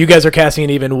 which you guys are casting an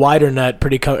even wider net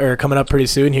coming up pretty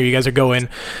soon here. You guys are going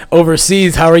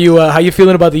overseas. How are you? How you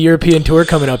feeling about the European tour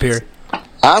coming up here?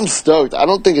 I'm stoked. I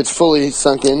don't think it's fully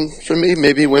sunk in for me.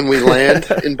 Maybe when we land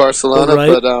in Barcelona,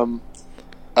 right.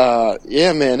 But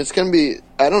yeah, man, it's gonna be.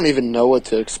 I don't even know what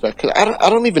to expect. 'Cause I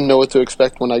don't even know what to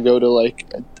expect when I go to like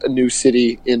a new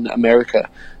city in America.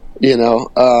 You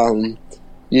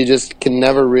just can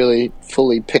never really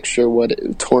fully picture what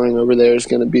touring over there is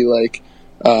going to be like.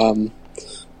 I'm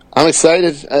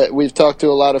excited. We've talked to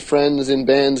a lot of friends in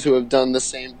bands who have done the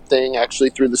same thing, actually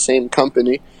through the same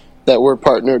company that we're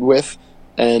partnered with,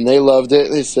 and they loved it.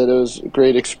 They said it was a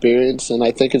great experience, and I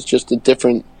think it's just a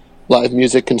different live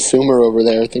music consumer over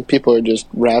there. I think people are just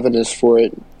ravenous for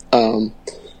it, and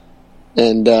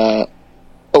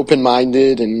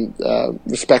open-minded and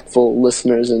respectful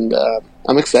listeners, and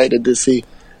I'm excited to see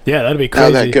Yeah, that'd be crazy.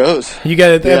 how that goes. You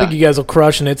guys, I think you guys will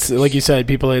crush, and it's like you said,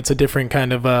 people. It's a different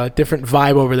kind of different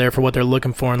vibe over there for what they're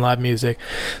looking for in live music.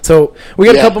 So we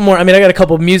got a couple more. I mean, I got a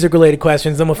couple of music-related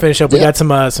questions. Then we'll finish up. We got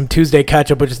some Tuesday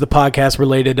catch-up, which is the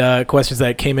podcast-related questions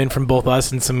that came in from both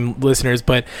us and some listeners.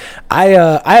 But I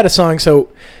had a song,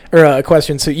 a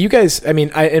question. So you guys, I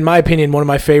mean, in my opinion, one of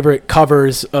my favorite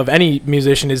covers of any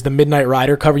musician is the Midnight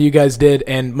Rider cover you guys did.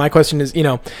 And my question is,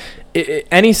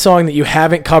 any song that you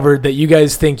haven't covered that you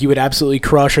guys think you would absolutely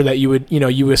crush, or that you would,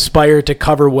 you aspire to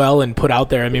cover well and put out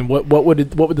there? I mean, what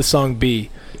would the song be?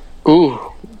 Ooh,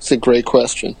 it's a great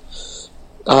question.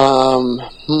 Wow.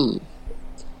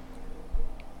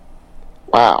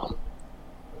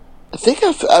 I think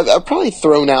I've probably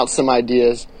thrown out some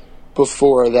ideas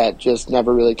before that just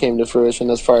never really came to fruition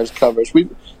as far as covers. The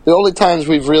only times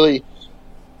we've really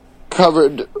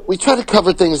covered, we try to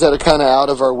cover things that are kind of out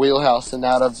of our wheelhouse and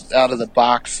out of the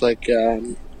box. Like,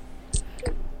 for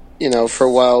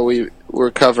a while we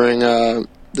were covering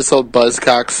this old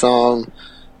Buzzcocks song.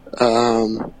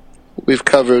 We've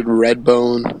covered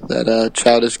Redbone, that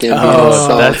Childish Gambino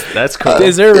song. That's cool.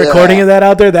 Is there a recording of that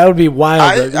out there? That would be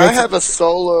wild. I have a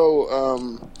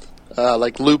solo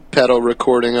like loop pedal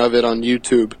recording of it on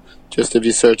YouTube, just if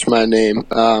you search my name,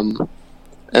 and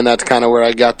that's kind of where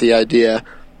I got the idea.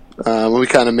 We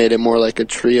kind of made it more like a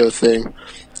trio thing.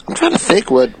 I'm trying to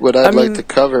think what I'd like to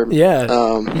cover.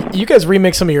 Yeah, you guys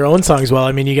remix some of your own songs well.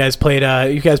 I mean, you guys played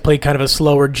kind of a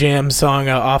slower jam song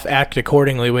off Act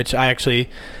Accordingly, which I actually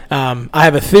I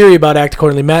have a theory about Act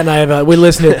Accordingly. Matt and I we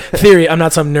listen to theory. I'm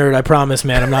not some nerd, I promise,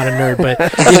 man. I'm not a nerd, but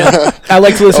I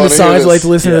like to listen to songs. I like to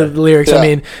listen to the lyrics. Yeah. I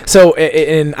mean, so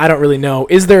and I don't really know.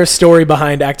 Is there a story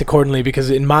behind Act Accordingly?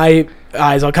 Because in my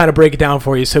eyes, I'll kind of break it down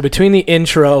for you. So between the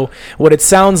intro, what it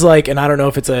sounds like, and I don't know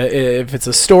if it's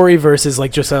a story versus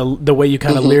like just the way you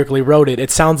kind of lyrically wrote it. It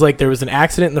sounds like there was an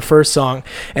accident in the first song,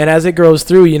 and as it goes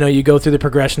through, you go through the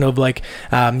progression of like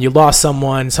you lost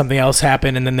someone, something else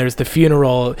happened, and then there's the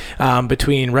funeral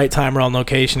between Right Time, Wrong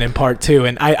Location and part 2.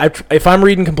 And I if I'm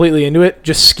reading completely into it,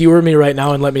 just skewer me right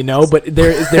now and let me know. But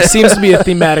there seems to be a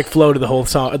thematic flow to the whole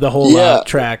song, the whole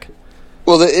track.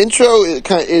 Well, the intro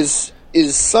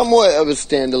is somewhat of a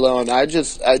standalone. I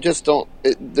just don't.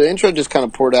 The intro just kind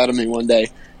of poured out of me one day,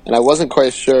 and I wasn't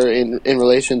quite sure in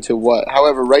relation to what.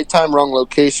 However, Right Time, Wrong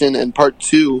Location and Part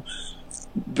 2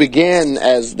 began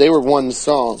as they were one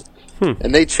song,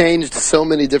 and they changed so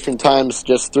many different times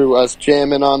just through us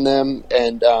jamming on them,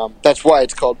 and that's why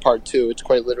it's called Part 2. It's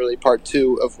quite literally Part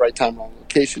 2 of Right Time, Wrong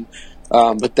Location.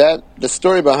 But the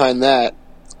story behind that,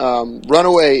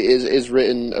 Runaway is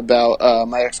written about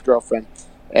my ex-girlfriend.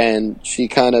 And she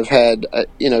kind of had,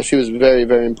 she was a very,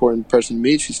 very important person to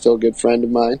me. She's still a good friend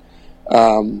of mine.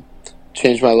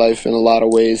 changed my life in a lot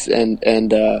of ways.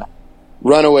 And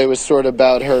Runaway was sort of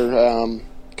about her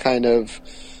kind of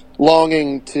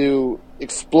longing to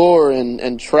explore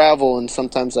and travel, and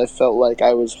sometimes I felt like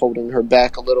I was holding her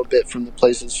back a little bit from the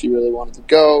places she really wanted to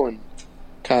go, and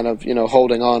kind of,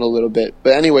 holding on a little bit.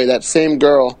 But anyway, that same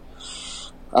girl,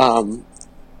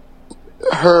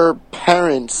 her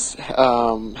parents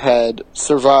had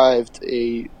survived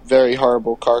a very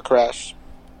horrible car crash.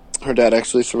 Her dad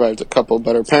actually survived a couple,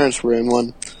 but her parents were in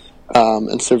one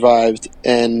and survived.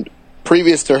 And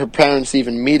previous to her parents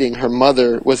even meeting, her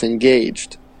mother was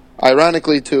engaged,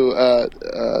 ironically, to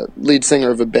a lead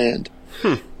singer of a band.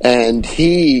 And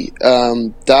he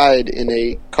died in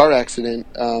a car accident.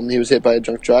 He was hit by a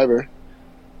drunk driver.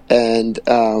 And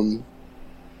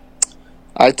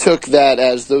I took that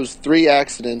as those 3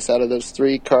 accidents, out of those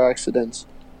 3 car accidents,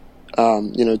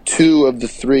 2 of the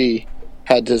 3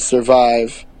 had to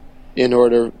survive in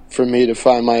order for me to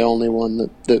find my only one.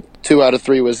 The 2 out of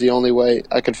 3 was the only way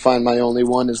I could find my only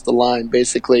one, is the line.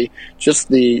 Basically, just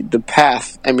the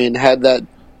path. I mean, had that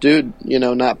dude,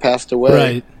 not passed away,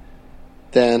 Right.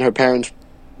 then her parents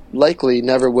likely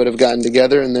never would have gotten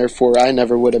together, and therefore I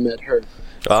never would have met her.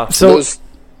 So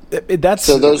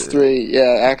Those 3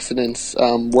 accidents,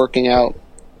 working out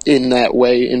in that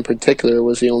way in particular,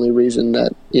 was the only reason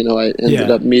that I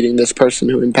ended up meeting this person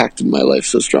who impacted my life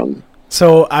so strongly.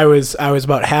 So I was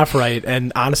about half right,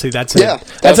 and honestly, that's an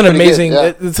pretty amazing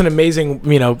good, it's an amazing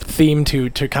theme to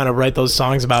kind of write those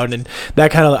songs about. And that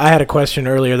kind of, I had a question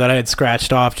earlier that I had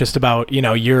scratched off just about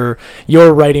your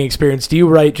writing experience. Do you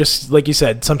write, just like you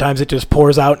said, sometimes it just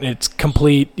pours out and it's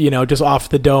complete, just off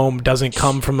the dome, doesn't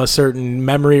come from a certain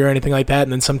memory or anything like that,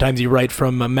 and then sometimes you write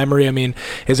from a memory? I mean,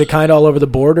 is it kind of all over the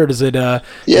board, or does it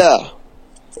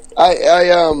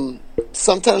I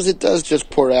sometimes it does just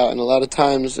pour out, and a lot of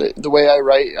times the way I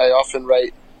write, I often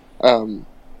write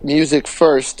music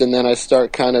first, and then I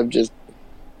start kind of just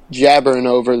jabbering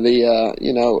over the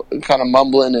kind of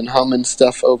mumbling and humming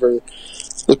stuff over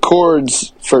the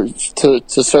chords to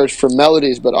search for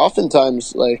melodies. But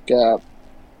oftentimes I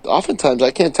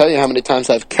can't tell you how many times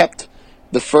I've kept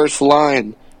the first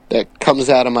line that comes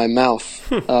out of my mouth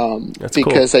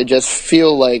because I just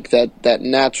feel like that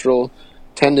natural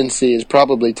tendency is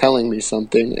probably telling me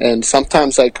something, and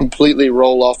sometimes I completely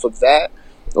roll off of that,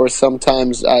 or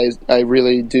sometimes I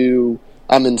really do.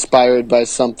 I'm inspired by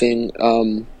something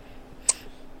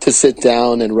to sit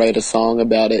down and write a song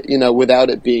about it, without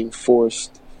it being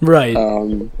forced. Right.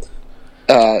 You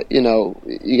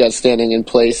got Standing in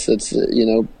Place. That's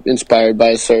inspired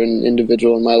by a certain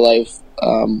individual in my life.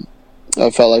 I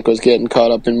felt like I was getting caught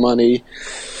up in money,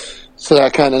 so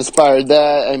that kind of inspired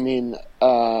that. I mean,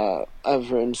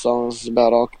 I've written songs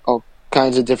about all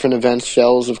kinds of different events.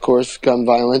 Shells, of course, gun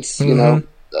violence. That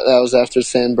was after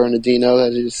San Bernardino.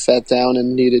 That I just sat down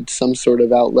and needed some sort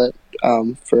of outlet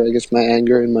for, I guess, my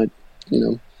anger and my,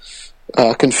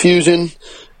 confusion.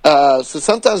 So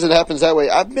sometimes it happens that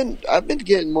way. I've been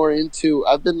getting more into.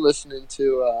 I've been listening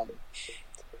to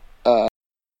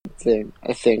thing,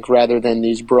 I think, rather than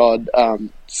these broad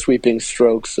sweeping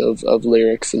strokes of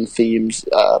lyrics and themes,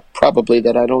 probably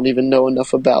that I don't even know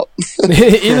enough about.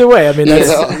 Either way, I mean,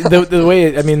 that's the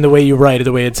way. I mean, the way you write it,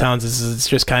 the way it sounds is it's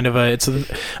just kind of it's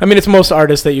most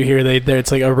artists that you hear,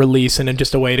 it's like a release and then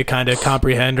just a way to kind of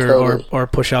comprehend or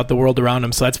push out the world around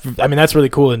them. So that's really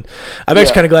cool, and I'm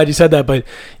actually kind of glad you said that. But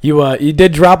you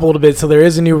did drop a little bit, so there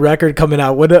is a new record coming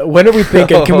out. When are we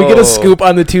thinking? Can we get a scoop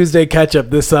on the Tuesday Catch Up?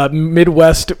 This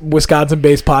Midwest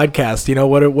Wisconsin-based podcast.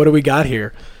 What do we got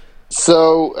here?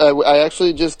 So I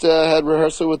actually just had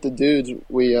rehearsal with the dudes.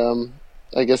 We,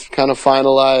 I guess, kind of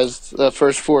finalized the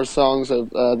first 4 songs of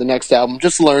the next album,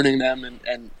 just learning them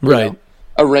and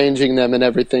arranging them and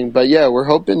everything. But yeah, we're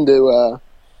hoping to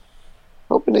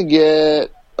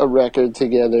get a record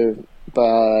together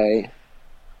by,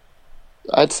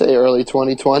 I'd say, early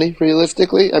 2020.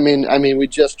 Realistically, I mean, we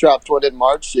just dropped one in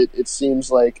March. It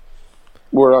seems like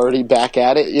we're already back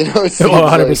at it. It seems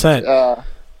 100%.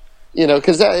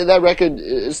 Because that record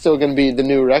is still going to be the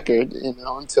new record,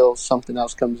 until something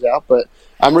else comes out. But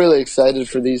I'm really excited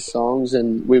for these songs,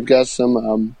 and we've got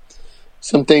some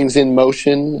things in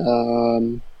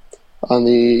motion on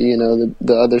the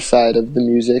other side of the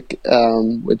music,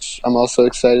 which I'm also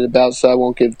excited about. So I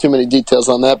won't give too many details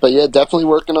on that. But yeah, definitely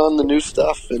working on the new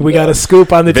stuff. And, we got a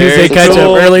scoop on the Tuesday Catch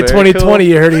Up, early 2020. Cool.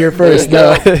 You heard it here first.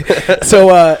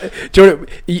 So, Jordan,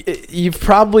 you've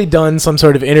probably done some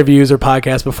sort of interviews or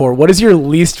podcasts before. What is your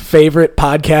least favorite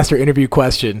podcast or interview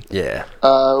question? Yeah.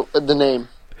 The name.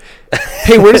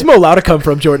 Hey, where does Mo Lauda come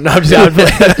from, Jordan? No, I'm just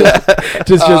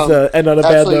end on a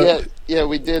bad note. Yeah,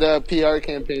 we did a PR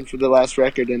campaign for the last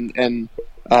record, and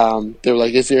they were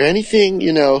like, "Is there anything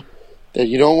that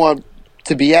you don't want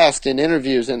to be asked in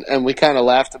interviews?" And we kind of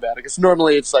laughed about it because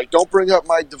normally it's like, "Don't bring up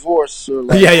my divorce," or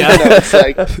like, it's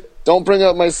like, "Don't bring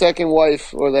up my second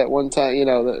wife," or that one time,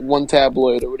 that one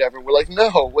tabloid or whatever. We're like,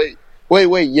 "No, wait,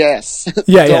 yes,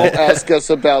 don't ask us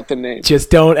about the name. Just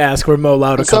don't ask where Mo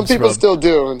Lauda comes from." Some people still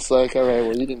do, and it's like, all right,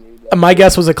 well, you didn't read that. My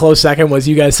guess was a close second. Was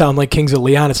you guys sound like Kings of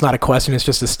Leon? It's not a question; it's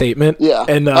just a statement. Yeah,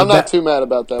 and I'm not too mad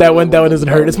about that. That one doesn't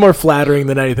hurt. It's more flattering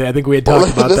than anything. I think we had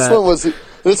talked about that.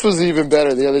 This was even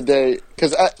better the other day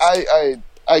because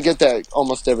I get that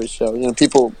almost every show.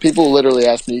 People literally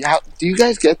ask me, "Do you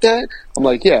guys get that?" I'm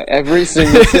like, "Yeah, every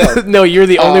single show." No, you're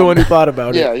the only one who thought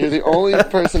about it. Yeah, you're the only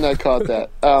person that caught that.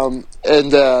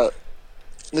 And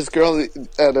this girl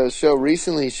at a show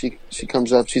recently, she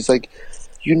comes up. She's like,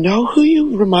 "You know who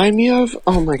you remind me of?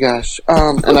 Oh my gosh!"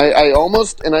 And I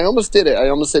almost did it. I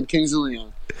almost said Kings of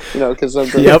Leon. Because I'm.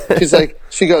 Yep.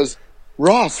 She goes,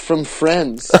 "Ross from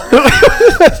Friends."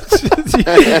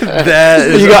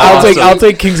 I'll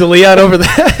take Kings of Leon over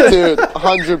that. Dude,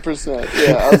 100%.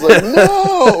 Yeah, I was like,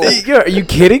 no. Are you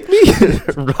kidding me?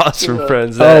 Ross from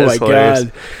Friends. Oh my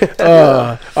god.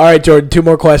 All right, Jordan. 2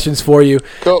 more questions for you.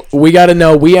 Cool. We got to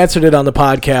know. We answered it on the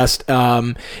podcast.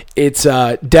 It's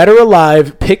dead or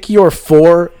alive. Pick your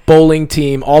 4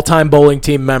 all-time bowling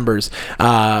team members.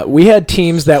 We had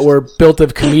teams that were built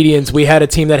of comedians. We had a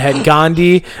team that had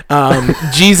Gandhi.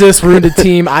 Jesus ruined a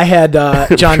team. I had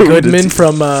John Goodman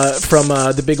from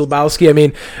The Big Lebowski. I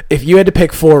mean, if you had to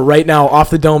pick 4 right now off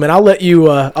the dome, and I'll let you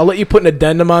put an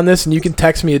addendum on this, and you can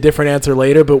text me a different answer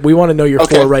later. But we want to know your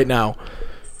 4 right now.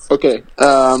 Okay.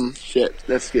 Shit.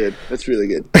 That's good. That's really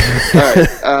good. All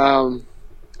right.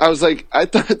 I was like, I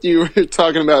thought you were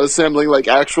talking about assembling like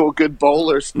actual good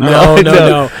bowlers. No. I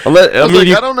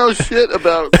don't know shit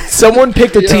about. Someone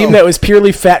picked a team that was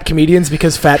purely fat comedians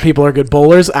because fat people are good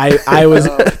bowlers. I was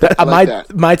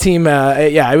my team.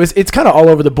 It's kind of all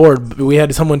over the board. We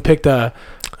had someone picked I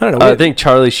don't know. I think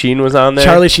Charlie Sheen was on there.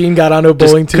 Charlie Sheen got onto a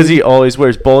bowling team because he always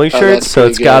wears bowling shirts, so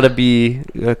it's got to be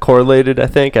correlated. I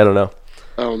think. I don't know.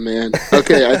 Oh man.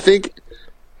 Okay, I think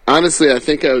honestly, I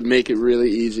would make it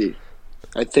really easy.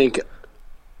 I think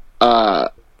I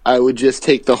would just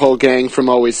take the whole gang from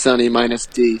Always Sunny minus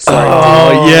D.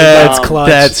 Sorry, that's clutch.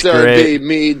 That's so great. It'd be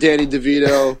me, Danny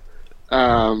DeVito,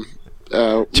 Rob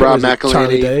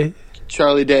McElhaney,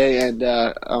 Charlie Day, and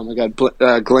oh my God,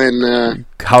 Glenn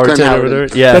Howerton over there.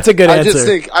 Yeah, that's a good answer.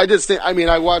 I just think. I mean,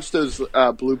 I watch those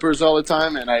bloopers all the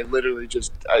time, and I literally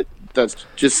that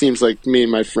just seems like me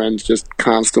and my friends just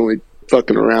constantly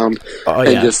fucking around,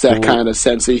 just that kind of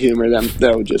sense of humor.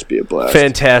 That would just be a blast.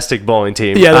 Fantastic bowling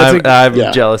team. Yeah, I'm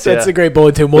jealous. That's a great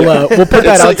bowling team. We'll put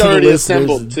that out to the listeners.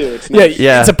 Assembled too.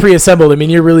 It's a pre-assembled. I mean,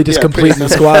 you're really just completing the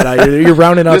squad. You're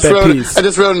rounding out that piece. I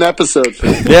just wrote an episode.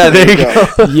 Yeah, there you go.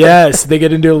 Yes, they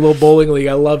get into a little bowling league.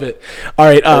 I love it. All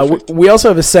right, we also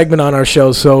have a segment on our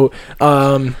show. So,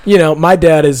 my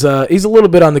dad is he's a little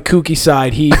bit on the kooky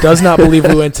side. He does not believe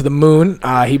we went to the moon.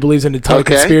 He believes in a ton of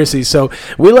conspiracies. So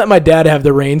we let my dad have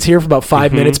the reins here for about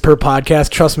 5 minutes per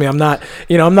podcast. Trust me, I'm not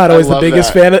always the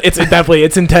biggest fan. It's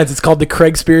intense. It's called the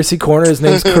Craigspiracy Corner. His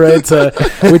name's Craig.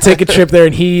 We take a trip there,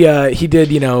 and he did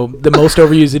the most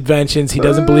overused inventions. He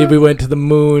doesn't believe we went to the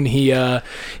moon. He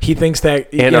thinks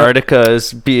that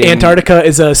Antarctica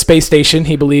is a space station.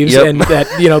 He believes, and that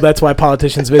that's why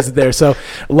politicians visit there. So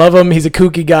love him. He's a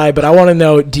kooky guy, but I want to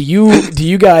know: do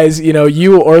you guys,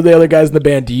 you or the other guys in the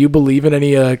band, do you believe in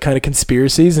any kind of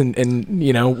conspiracies? And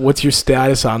what's your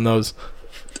status on those?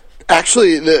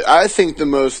 Actually, I think the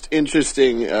most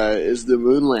interesting is the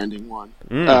moon landing one.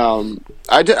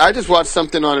 I just watched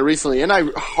something on it recently, and I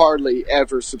hardly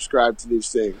ever subscribe to these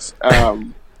things.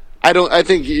 I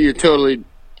think you're totally,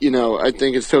 I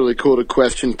think it's totally cool to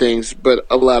question things, but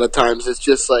a lot of times it's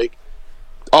just like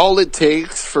all it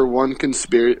takes for one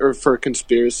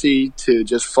conspiracy to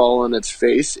just fall on its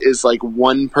face is like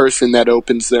one person that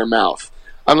opens their mouth.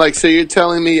 I'm like, so you're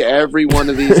telling me every one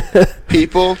of these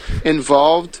people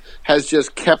involved has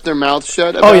just kept their mouth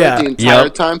shut about it the entire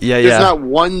time? There's not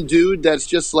one dude that's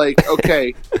just like,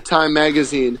 okay, Time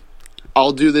Magazine,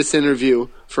 I'll do this interview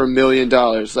for $1 million.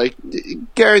 Like,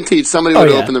 guaranteed somebody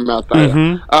would open their mouth by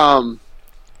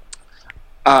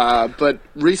that. But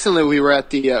recently we were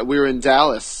we were in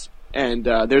Dallas, and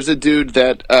there's a dude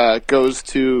that goes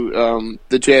to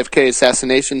the JFK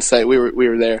assassination site. We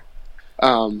were there.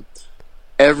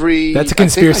 That's a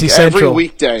conspiracy central. Every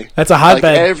weekday. That's a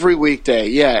hotbed. Every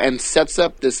weekday, and sets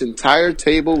up this entire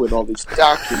table with all these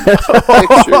documents,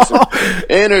 pictures, and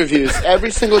interviews.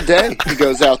 Every single day he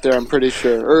goes out there, I'm pretty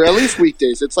sure, or at least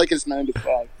weekdays. It's like his 9 to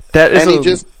 5.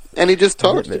 He just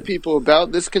talks to people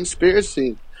about this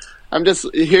conspiracy. I'm just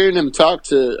hearing him talk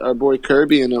to our boy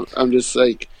Kirby, and I'm just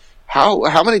like,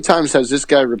 how many times has this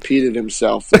guy repeated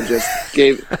himself and just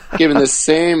given the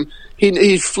same?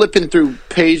 He's flipping through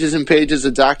pages and pages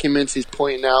of documents. He's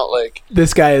pointing out like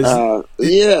this guy is.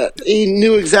 He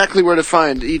knew exactly where to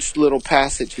find each little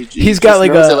passage. He's got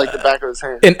like the back of his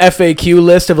hand. An FAQ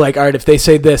list of like, all right, if they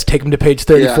say this, take them to page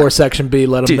 34, section B,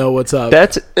 let them know what's up.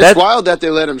 It's wild that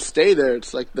they let him stay there.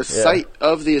 It's like the site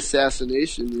of the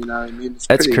assassination. You know what I mean?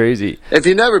 That's crazy. If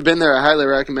you've never been there, I highly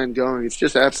recommend going. It's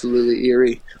just absolutely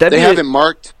eerie. They have it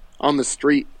marked on the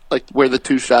street, like where the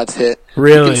two shots hit.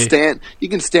 Really? You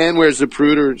can stand where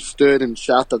Zapruder stood and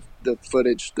shot the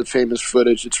footage, the famous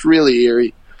footage. It's really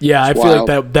eerie. Yeah, It's I feel wild.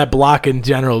 like that block in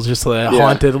general is just a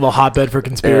haunted little hotbed for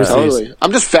conspiracies. Totally.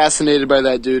 I'm just fascinated by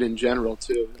that dude in general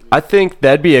too. I think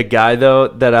that'd be a guy though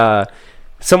that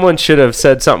someone should have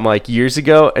said something like years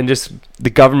ago, and just the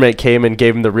government came and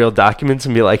gave him the real documents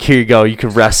and be like, "Here you go, you can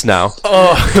rest now."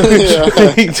 Oh,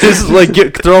 just like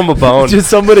throw him a bone. Just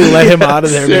somebody let him out of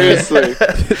there, Seriously. man.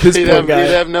 This he'd poor guy.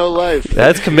 He'd have no life.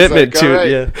 That's commitment He's like, to "All right,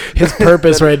 yeah. His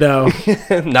purpose right now.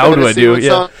 Now what do I do? What's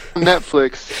Yeah. on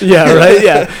Netflix. Yeah, right.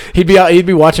 Yeah, he'd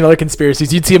be watching other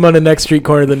conspiracies. You'd see him on the next street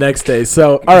corner the next day.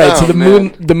 So, all right. So the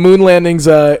moon landings,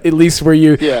 at least where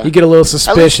you get a little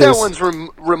suspicious. At least that one's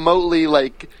remotely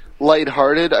like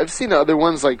lighthearted. I've seen other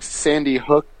ones like Sandy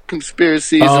Hook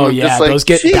conspiracies. Oh and I'm yeah, just like, those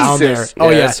get down there. Jesus Oh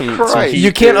yeah, Christ,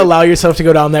 you can't allow yourself to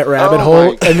go down that rabbit Oh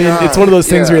hole. my I mean, it's one of those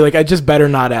things God, where you're like, I just better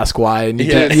not ask why. And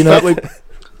you know, like.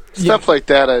 Stuff like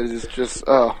that is just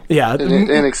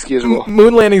inexcusable.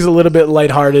 Moon landing's a little bit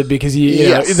lighthearted because you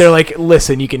know they're like,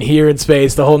 listen, you can hear in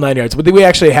space the whole 9 yards. But we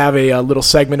actually have a little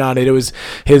segment on it. It was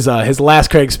his last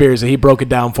Craig conspiracy. He broke it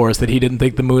down for us that he didn't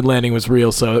think the moon landing was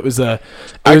real. So it was I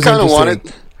kind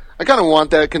of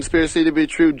want that conspiracy to be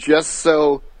true, just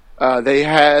so they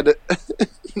had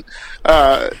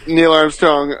Neil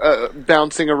Armstrong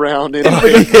bouncing around in like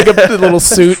a little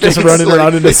suit, just running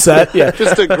around in the set. Yeah,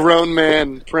 just a grown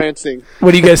man prancing.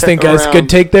 What do you guys think, guys? Good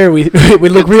take there. We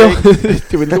look real.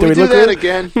 do we do look that real?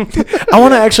 again? I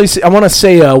want to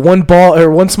say one ball or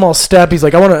one small step. He's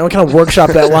like, I want to kind of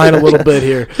workshop that line a little bit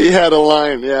here. He had a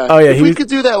line, yeah. Oh yeah, if we could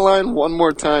do that line one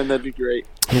more time, that'd be great.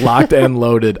 Locked and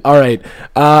loaded. All right.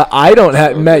 I don't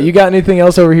have Matt. You got anything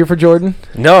else over here for Jordan?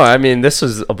 No, I mean this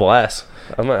was a blast.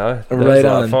 That was a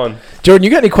lot of fun. Jordan, you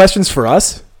got any questions for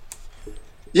us?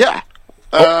 Yeah.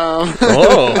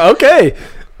 Oh, okay.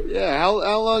 Yeah. How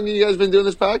long have you guys been doing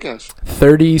this podcast?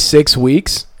 36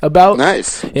 weeks. About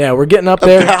nice. Yeah, we're getting up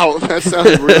there. About that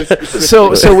sounds really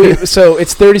specific. So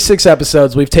it's 36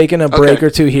 episodes. We've taken a break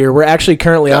or two here. We're actually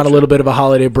currently on a little bit of a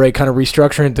holiday break, kind of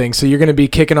restructuring things. So you're going to be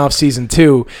kicking off season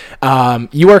 2.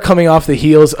 You are coming off the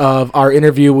heels of our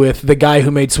interview with the guy who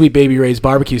made Sweet Baby Ray's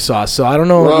barbecue sauce. So I don't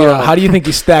know, how do you think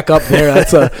you stack up there?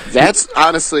 That's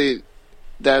honestly.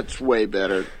 That's way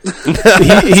better.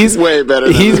 He's way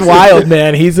better. He's wild,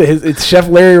 man. It's Chef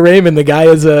Larry Raymond. The guy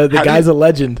is a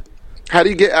legend. How do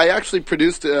you get? I actually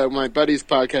produced my buddy's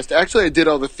podcast. Actually, I did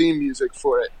all the theme music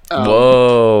for it.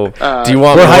 Whoa! Do you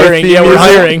want? We're hiring. Yeah, we're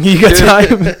hiring. You got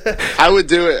time? I would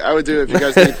do it. If you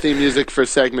guys need theme music for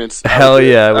segments. Hell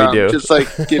yeah, we do. Just like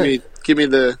give me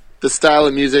the style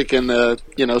of music and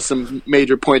some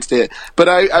major points to hit. But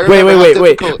I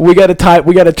wait. We got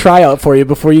to try out for you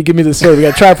before you give me the story. We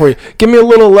got to try for you. Give me a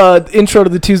little intro to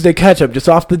the Tuesday catch up, just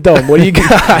off the dome. What do you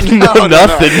got? Nothing. No. I'm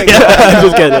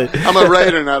just kidding. I'm a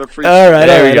writer, not a freak. All right,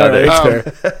 there we go.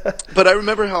 That's but I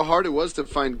remember how hard it was to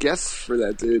find guests for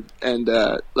that dude. And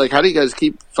how do you guys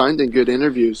keep finding good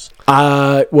interviews?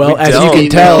 As you can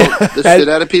tell, the shit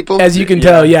out of people. As you can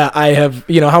tell, I have.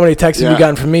 How many texts have you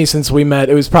gotten from me since we met?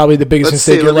 It was probably the biggest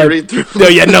mistake of your life.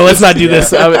 No, let's not do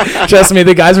this. Trust me,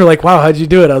 the guys were like, "Wow, how'd you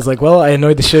do it?" I was like, "Well, I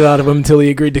annoyed the shit out of him until he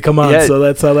agreed to come on." So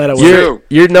that's how that went.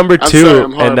 You're number 2,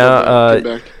 I'm and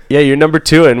now you're number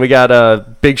 2, and we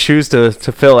got big shoes to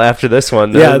fill after this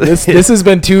one. Yeah, this has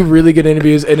been 2 really good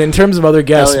interviews, and in terms of other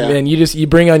guests, man, you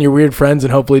bring on your weird friends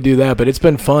and hopefully do that. But it's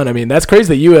been fun. I mean, that's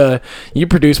crazy that you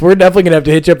produce. We're definitely gonna have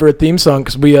to hit you up for a theme song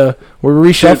because we're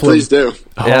reshuffling. Please do.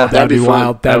 Oh, yeah, that'd be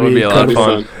wild. That would be a lot of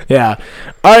fun. Yeah.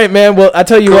 All right, man. Well, I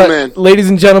tell you what, man. Ladies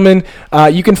and gentlemen,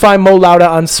 you can find Mo Lauda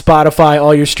on Spotify,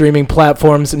 all your streaming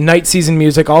platforms. Night Season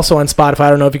Music also on Spotify. I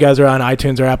don't know if you guys are on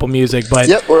iTunes or Apple Music, but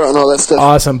yep, we're on all that stuff.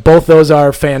 Awesome. Both those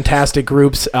are fantastic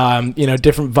groups. Different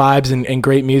vibes and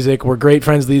great music. We're great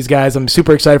friends with these guys. I'm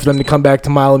super excited for them to come back to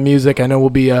Mile of Music. I know we'll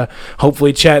be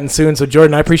hopefully chatting soon. So,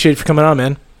 Jordan, I appreciate you for coming on,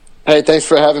 man. Hey, thanks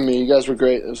for having me. You guys were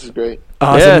great. This is great.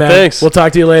 Awesome, man. Thanks. We'll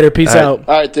talk to you later. Peace out.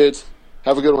 All right, dudes.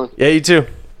 Have a good one. Yeah, you too.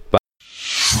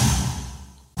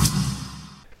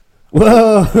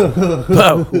 Whoa.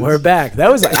 Whoa, we're back.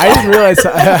 That was I didn't realize.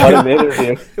 What an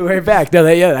interview. We're back. No,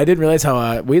 I didn't realize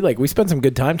how we spent some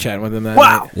good time chatting with him that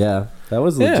Wow. night. Yeah, that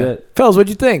was Yeah. legit. Fellas, what'd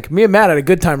you think? Me and Matt had a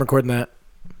good time recording that.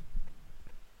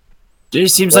 He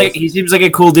seems like a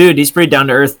cool dude. He's pretty down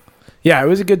to earth. Yeah, it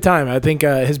was a good time. I think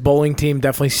his bowling team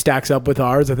definitely stacks up with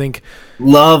ours. I think.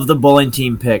 Love the bowling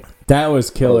team pick. That was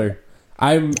killer.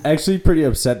 I'm actually pretty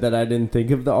upset that I didn't think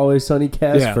of the Always Sunny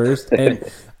cast first, and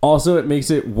also it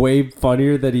makes it way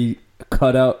funnier that he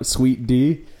cut out Sweet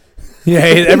D. Yeah,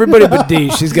 everybody but D.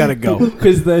 She's got to go.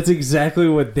 Because that's exactly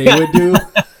what they would do.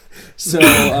 So,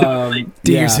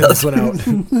 D yeah. yourselves went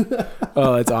out.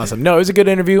 Oh, that's awesome. No, it was a good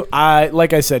interview.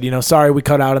 Like I said, sorry we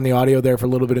cut out on the audio there for a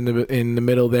little bit in the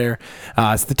middle there.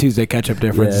 It's the Tuesday catch up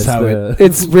difference. Yeah,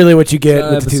 it's really what you get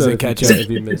with the Tuesday catch up. If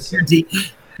you miss.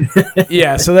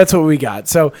 Yeah, so that's what we got.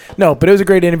 So no, but it was a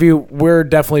great interview. We're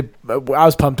definitely, I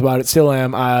was pumped about it. Still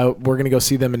am. We're gonna go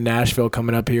see them in Nashville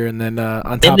coming up here, and then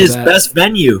on top In of his that, best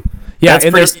venue. yeah, That's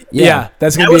in pretty- their-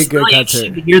 that's gonna That be was a good really concert.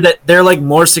 interesting to hear that they're like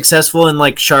more successful in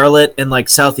like Charlotte and like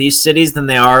Southeast cities than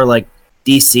they are like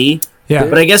DC. Yeah,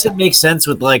 But I guess it makes sense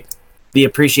with like the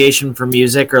appreciation for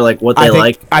music or like what they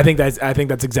like. I think that's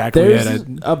exactly There's it.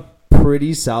 a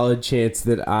pretty solid chance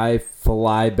that I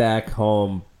fly back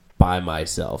home by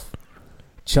myself.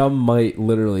 Chum might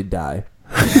literally die.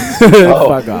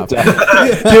 Fuck off, dude.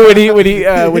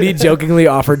 When he jokingly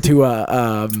offered to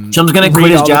Chum's gonna read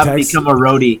quit his all the job and texts. become a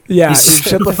roadie. Yeah, He's- dude,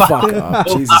 shut the fuck up.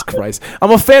 Jesus Christ.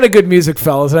 I'm a fan of good music,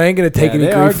 fellas. I ain't going to take any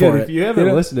they are grief good. for it. If you haven't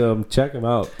know? listened to them, check them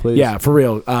out, please. Yeah, for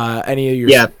real. Any of your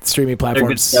Yeah, streaming good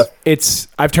platforms. stuff.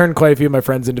 I've turned quite a few of my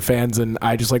friends into fans, and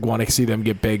I just like want to see them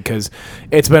get big because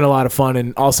it's been a lot of fun,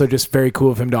 and also just very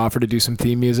cool of him to offer to do some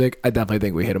theme music. I definitely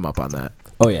think we hit him up on that.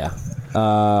 Oh yeah.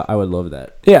 I would love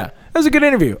that. Yeah, it was a good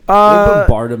interview. They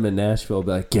bombard him in Nashville.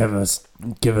 Be like, give us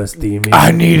theme music.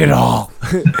 I need it all.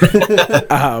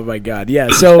 Oh my god. Yeah.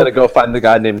 So Gotta go find the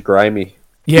guy named Grimy.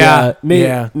 yeah, Nate,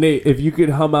 yeah. Nate, if you could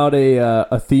hum out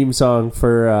a theme song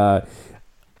for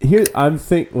here,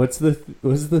 what's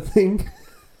the thing?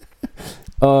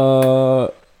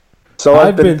 So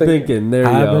I've been thinking. There you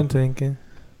I've go. been thinking.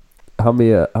 Hum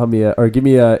me or give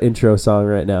me a intro song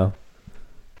right now.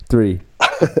 3,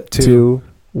 2,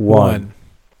 1.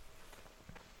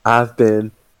 I've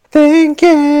been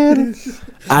thinking.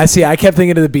 I see. I kept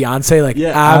thinking of the Beyonce, like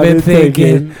Yeah, I've been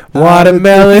thinking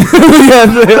watermelon.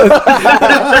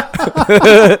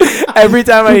 Every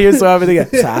time I hear so, I've been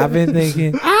thinking. So I've been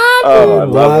thinking Oh, I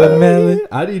love that. watermelon.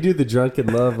 How do you do the drunken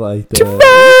love like that?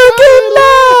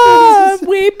 Fucking love,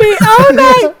 we be all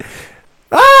night.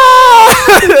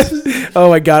 Ah! Oh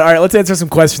my god! All right, let's answer some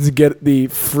questions and get the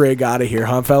frig out of here,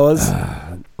 huh, fellas?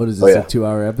 What is Oh, this? yeah. A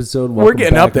 2-hour episode? We're Welcome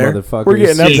getting back, up there. motherfuckers. We're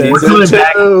getting up there. We're coming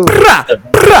back. Brah,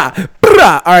 brah,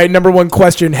 brah. All right, number one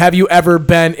question: have you ever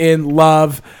been in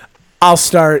love? I'll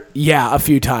start. Yeah, a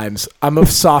few times. I'm a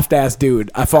soft ass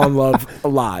dude. I fall in love a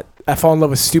lot. I fall in love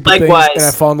with stupid Likewise. things,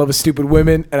 and I fall in love with stupid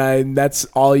women, and that's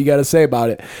all you got to say about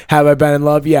it. Have I been in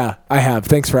love? Yeah, I have.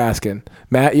 Thanks for asking,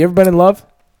 Matt. You ever been in love?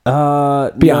 Be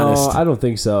no, honest. I don't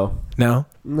think so. No.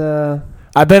 Nah.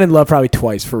 I've been in love probably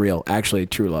twice for real. Actually,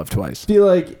 true love twice. Feel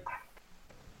like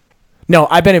No,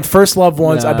 I've been in first love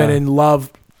once. I've been Nah. in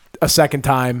love a second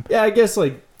time. I guess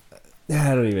like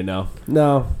I don't even know.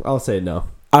 No, I'll say no.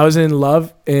 I was in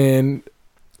love in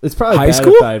It's probably High bad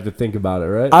school? if I have to think about it,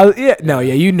 right? you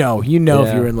know if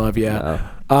Yeah. you're in love,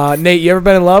 yeah. No. Nate, you ever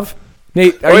been in love?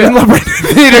 Nate, are Oh, you in yeah. love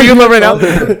right Nate, are you in love right now?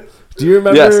 Do you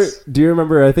remember? Yes. Do you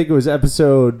remember? I think it was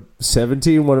episode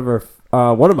 17. One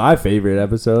of my favorite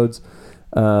episodes.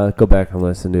 Go back and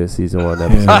listen to season 1,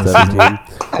 episode 17.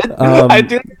 I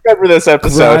do remember this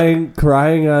episode.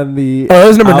 Crying on the. Oh, that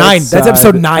was number 9. That's outside.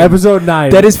 episode 9. Episode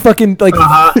 9. That is fucking like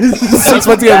 6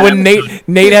 months ago when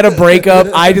Nate had a breakup.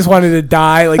 I just wanted to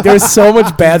die. Like there was so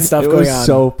much bad stuff It going was on.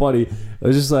 so funny. It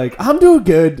was just like I'm doing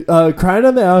good. Crying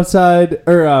on the outside,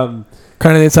 or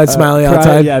Crying on the inside, smiling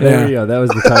outside. Yeah, there you go. That was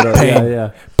the title. Pain.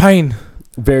 Yeah. Pain.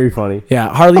 Very funny.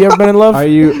 Yeah. Harley, you ever been in love? Are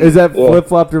you? Is that flip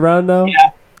flopped around now?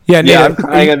 Yeah, Nate. Yeah, I'm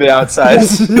crying on the outside.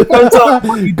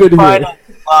 Good to Find hear.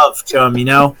 love, Chum. You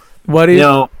know, What do you you?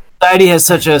 know, society has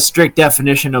such a strict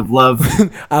definition of love.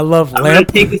 I love I'm gonna lamp.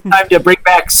 take this time to bring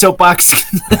back soapbox.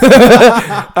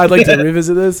 I'd like to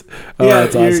revisit this. Oh, Yeah,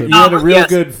 that's you awesome. had a real Yes.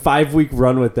 good 5-week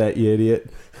run with that, you idiot.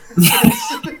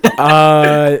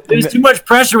 There's too much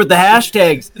pressure with the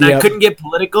hashtags, and I Yep. couldn't get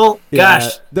political. Yeah,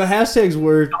 Gosh, the hashtags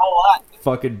were a whole lot.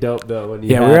 fucking dope though. When you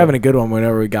Yeah, we were having a good one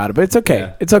whenever we got it, but it's okay.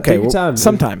 Yeah. It's okay. Take your time, dude.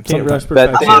 Sometime. Can't rush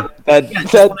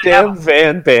That damn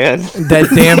Van Band.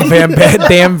 That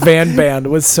damn Van Band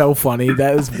was so funny.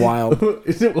 That is wild.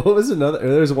 What was another?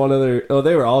 There's one other. Oh,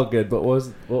 they were all good. But what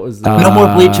was the No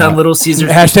more bleach on Little Caesars.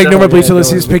 Hashtag no more bleach on Yeah, Little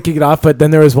Caesars picking it off. But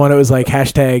then there was one that was like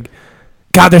hashtag.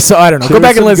 God, there's so I don't know. Go There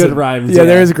back were and some listen. good rhymes, Yeah, yeah.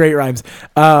 there is great rhymes.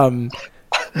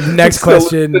 Next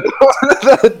question.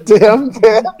 That damn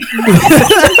Van.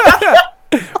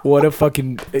 What a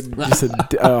fucking just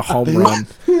a home run.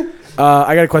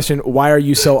 I got a question. Why are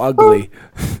you so ugly?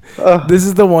 This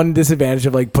is the one disadvantage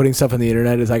of like putting stuff on the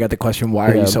internet is I got the question.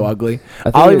 Why are you so ugly?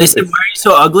 They said, "Why are you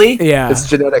so ugly?" Yeah, It's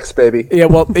genetics, baby. yeah.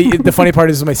 Well, the funny part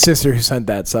is my sister who sent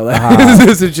that. So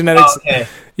this is genetics. Okay.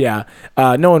 Yeah.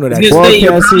 No one would I was actually. gonna say,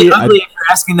 you're Cassie, probably ugly if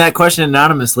you're asking that question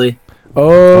anonymously.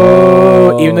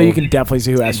 Even though you can definitely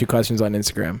see who asked you questions on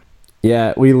Instagram.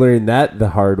 Yeah, we learned that the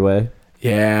hard way.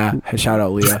 Yeah. Shout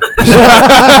out Leah.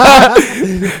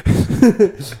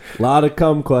 A lot of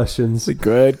cum questions.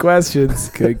 Good questions.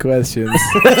 Good questions.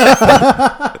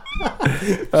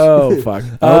 Oh fuck.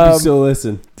 I hope you still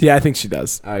listen. Yeah, I think she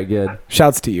does. All right, good.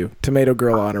 Shouts to you, Tomato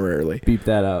Girl honorarily. Beep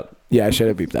that out. Yeah, I should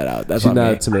have beeped that out. That's She's on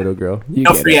not me. a tomato girl. You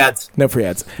No get free it. ads. No free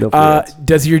ads. No free ads.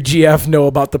 Does your GF know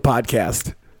about the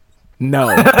podcast? No.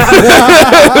 All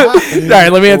right,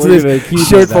 let me answer We're gonna this. keep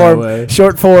Short it that form. way.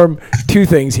 Short form. Two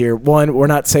things here. One, we're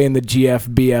not saying the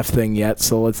GF thing yet,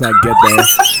 so let's not get there.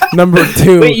 Number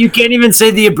two, Wait, you can't even say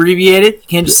the abbreviated. You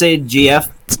can't just say GF.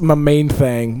 it's my main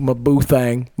thing, my boo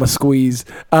thing, my squeeze.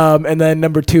 And then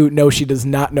number two, no, she does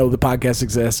not know the podcast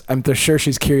exists. I'm sure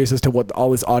she's curious as to what all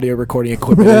this audio recording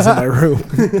equipment is in my room.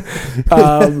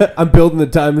 I'm building the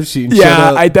time machine. Shut Yeah,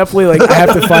 up. I definitely I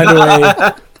have to find a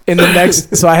way in the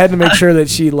next. So I had to make sure that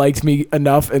she liked me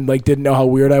enough and didn't know how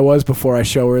weird I was before I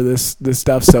show her this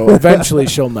stuff. So eventually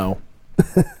she'll know.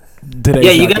 Today's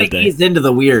Yeah, you not gotta that day. ease into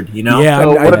the weird, you know? Yeah, So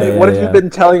what I- have you been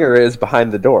telling her is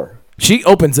behind the door? She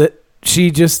opens it. She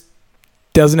just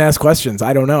doesn't ask questions.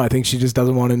 I don't know. I think she just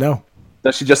doesn't want to know.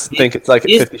 Does she just think it's like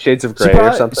 50 Shades of She Grey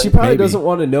or something? She probably Maybe. doesn't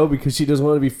want to know because she doesn't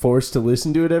want to be forced to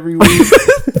listen to it every week.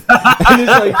 And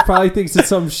it's probably thinks it's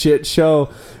some shit show.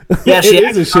 Yeah, she It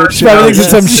is a shit She show. probably thinks it's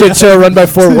some yes. shit show run by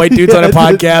four white dudes on a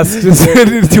podcast. Just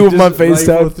two of them on Just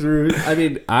rifle FaceTime. through. I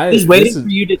mean, He's waiting for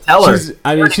you to tell her.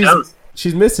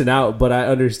 She's missing out, but I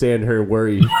understand her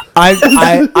worry.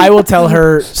 I will tell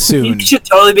her You soon. should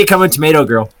totally become a tomato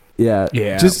girl. Yeah,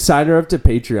 Yeah. Just sign her up to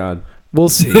Patreon. We'll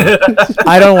see.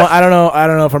 I don't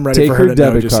know if I'm ready Take for her her to know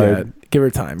debit just card. yet. Give her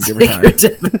time. Give her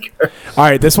time. All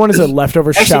right, this one is a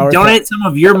leftover shower. Actually, donate some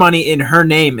of your money in her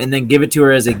name and then give it to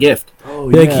her as a gift. Oh,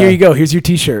 Be like, here you go. Here's your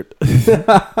T-shirt.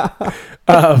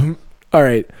 All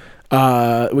right.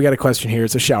 We got a question here.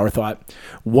 It's a shower thought.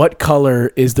 What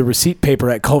color is the receipt paper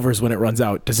at Culver's when it runs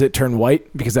out? Does it turn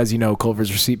white? Because as you know,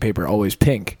 Culver's receipt paper always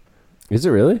pink. Is it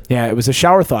really? Yeah, it was a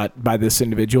shower thought by this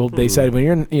individual. They said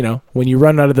when you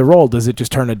run out of the roll, does it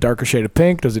just turn a darker shade of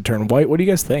pink? Does it turn white? What do you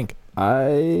guys think?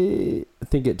 I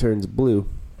think it turns blue.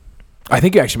 I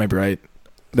think you actually might be right.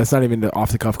 That's not even the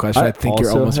off the cuff question. I think you're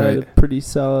also almost had right. a pretty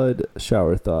solid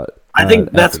shower thought. I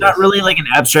think that's after not this. really like an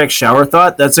abstract shower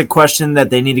thought. That's a question that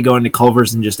they need to go into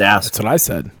Culver's and just ask. That's what I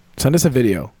said. Send us a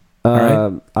video. All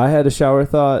right. I had a shower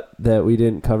thought that we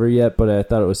didn't cover yet, but I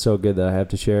thought it was so good that I have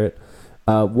to share it.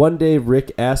 One day,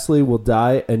 Rick Astley will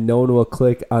die, and no one will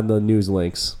click on the news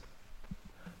links.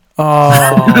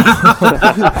 Oh,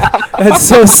 that's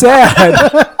so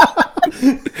sad.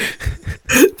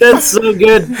 That's so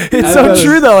good. It's so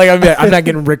true though. Like I'm not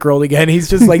getting rickrolled again. He's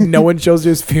just like no one shows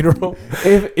his funeral.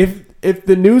 If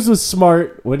the news was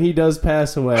smart when he does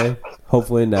pass away,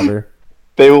 hopefully never.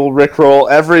 They will rickroll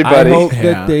everybody. I hope Yeah.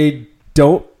 that they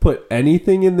don't put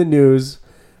anything in the news,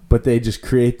 but they just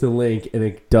create the link and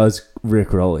it does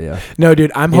rickroll you. No,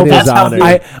 dude, I'm In hoping. his honor.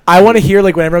 I want to hear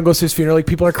like when everyone goes to his funeral, like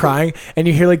people are crying, and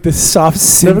you hear like this soft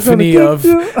symphony of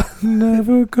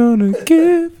 "Never gonna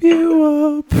give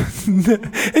you up,"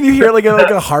 and you hear like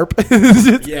a harp.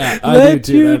 Yeah, I let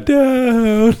do too, you man.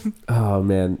 down. Oh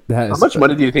man, that How is much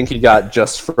money do you think he got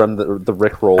just from the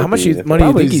rickroll? How much being- money do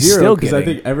you probably think he's zero, still 'cause getting? I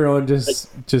think everyone just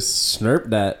snurped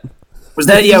that. Was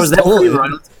that Stole free it.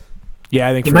 royalties? Yeah,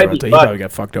 I think He for might royalty, be he fucked. probably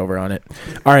got fucked over on it.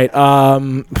 All right.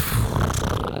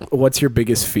 What's your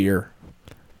biggest fear?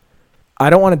 I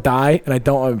don't want to die, and I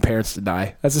don't want my parents to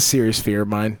die. That's a serious fear of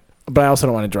mine. But I also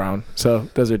don't want to drown. So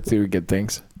those are two good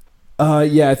things.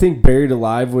 Yeah, I think buried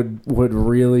alive would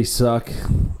really suck.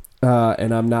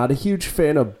 And I'm not a huge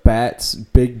fan of bats,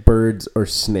 big birds, or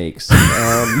snakes.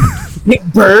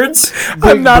 Big birds?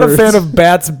 I'm not birds. a fan of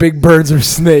bats, big birds, or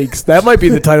snakes. That might be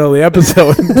the title of the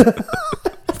episode.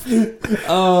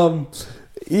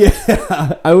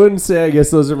 Yeah, I wouldn't say. I guess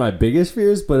those are my biggest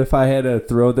fears, but if I had to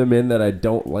throw them in that I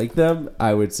don't like them,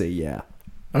 I would say yeah.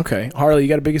 Okay, Harley, you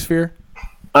got a biggest fear?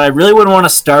 I really wouldn't want to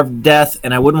starve to death,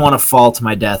 and I wouldn't want to fall to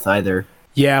my death either.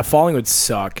 Yeah, falling would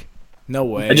suck. No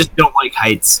way. I just don't like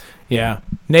heights. Yeah,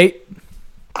 Nate.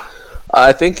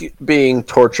 I think being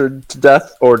tortured to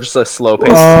death or just a slow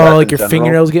pace. Oh, like your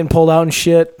fingernails getting pulled out and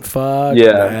shit. Fuck.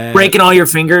 Yeah. that. Breaking all your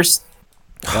fingers.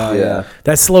 Yeah.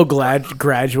 That slow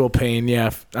gradual pain. Yeah,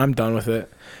 I'm done with it.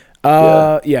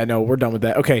 Yeah, no, we're done with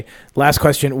that. Okay, last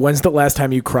question. When's the last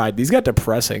time you cried? These got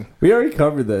depressing. We already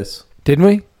covered this. Didn't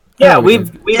we? Yeah,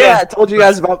 I told you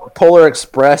guys about Polar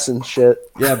Express and shit.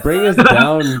 Yeah, bring us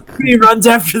down. He runs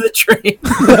after the train.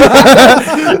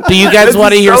 Do you guys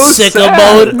want to hear so Sicko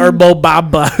sad. Mode or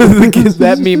Bobamba?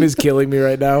 That meme is killing me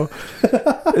right now.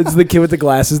 It's the kid with the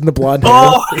glasses and the blonde hair.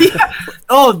 Oh, yeah.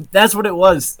 Oh, that's what it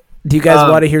was. Do you guys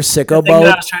want to hear Sicko The thing that I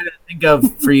Mode? was trying to think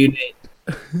of for you, Nate.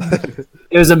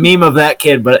 It was a meme of that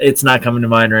kid, but it's not coming to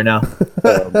mind right now.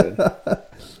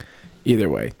 Either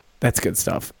way, that's good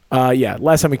stuff. Yeah,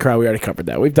 last time we cried, we already covered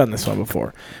that. We've done this one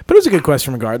before. But it was a good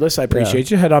question regardless. I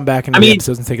appreciate you. Head on back into the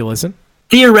episodes and take a listen.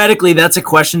 Theoretically, that's a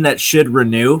question that should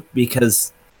renew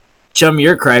because, Chum,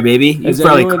 you're a crybaby. You've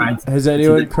probably cried. Has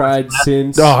anyone cried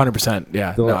since? Oh, 100%.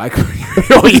 Yeah. No, I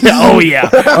Oh yeah.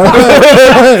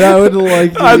 I would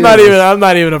like. I'm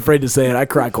not even afraid to say it. I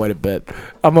cry quite a bit.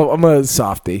 I'm a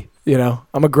softie, you know.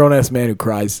 I'm a grown ass man who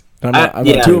cries. I'm not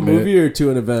to a movie or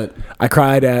to an event? I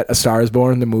cried at A Star Is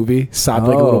Born, the movie. Sobbed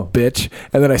like a little bitch,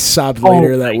 and then I sobbed Oh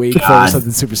later that my week God. for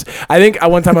something super. I think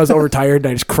one time I was overtired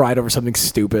and I just cried over something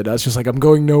stupid. I was just like, I'm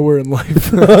going nowhere in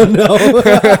life. Oh no!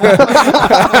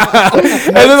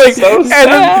 and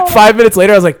then 5 minutes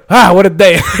later, I was like, what a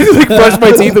day! I just like brushed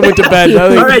my teeth and went to bed.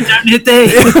 All right, time to hit the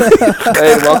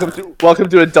Hey, welcome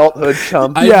to adulthood,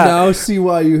 Chum. I now see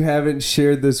why you haven't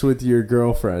shared this with your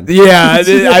girlfriend. Yeah,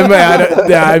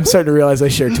 I'm starting to realize I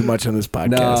share too much on this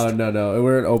podcast. No.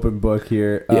 We're an open book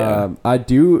here. Yeah. I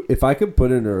do. If I could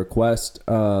put in a request,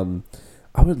 I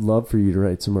would love for you to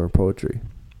write some more poetry.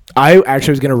 I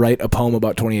actually was going to write a poem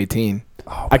about 2018.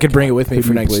 I could bring it with me Could for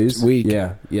you next please? week.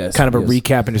 Yeah, yes. Kind of a yes.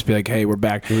 recap and just be like, hey, we're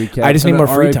back. Recap. I just need And more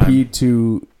an free RIP time.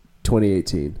 to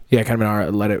 2018. Yeah, kind of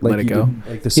an let it you go. did,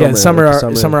 like the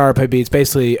summer, Summer RIP. It's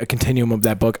basically a continuum of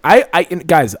that book.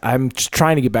 Guys, I'm just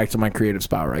trying to get back to my creative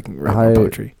spot where I can write more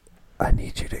poetry. I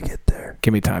need you to get there.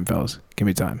 Give me time, fellas. Give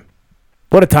me time.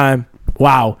 What a time.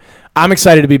 Wow. I'm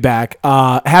excited to be back.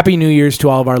 Happy New Year's to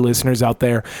all of our listeners out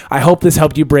there. I hope this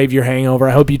helped you brave your hangover.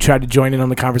 I hope you tried to join in on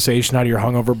the conversation out of your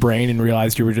hungover brain and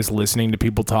realized you were just listening to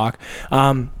people talk.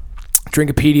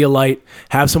 Drink a Pedialyte,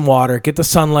 have some water, get the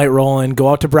sunlight rolling, go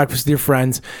out to breakfast with your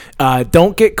friends.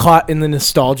 Don't get caught in the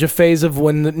nostalgia phase of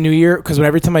when the New Year, because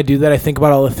every time I do that, I think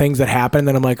about all the things that happened, and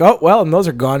then I'm like, oh, well, and those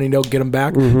are gone, and you don't get them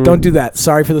back. Mm-hmm. Don't do that.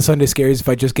 Sorry for the Sunday Scaries if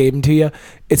I just gave them to you.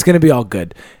 It's going to be all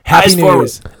good. Happy Eyes New forward.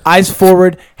 Year's. Eyes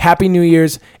forward. Happy New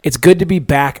Year's. It's good to be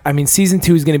back. I mean, season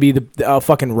 2 is going to be the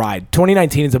fucking ride.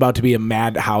 2019 is about to be a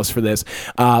madhouse for this.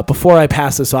 Before I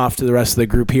pass this off to the rest of the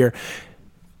group here,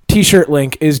 T-shirt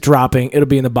link is dropping. It'll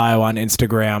be in the bio on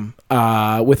Instagram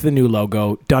with the new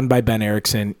logo done by Ben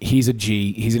Erickson. He's a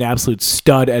G. He's an absolute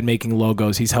stud at making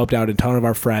logos. He's helped out a ton of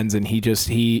our friends, and he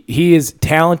is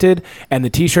talented. And the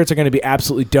T-shirts are going to be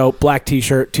absolutely dope. Black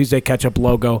T-shirt, Tuesday Ketchup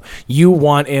logo. You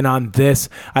want in on this?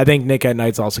 I think Nick at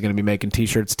Night's also going to be making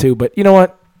T-shirts too. But you know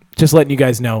what? Just letting you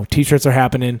guys know, T-shirts are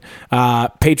happening.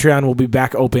 Patreon will be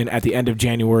back open at the end of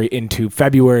January into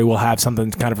February. We'll have something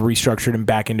kind of restructured and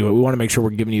back into it. We want to make sure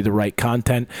we're giving you the right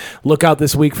content. Look out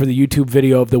this week for the YouTube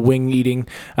video of the wing eating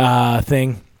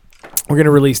thing. We're going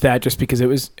to release that just because it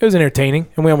was entertaining,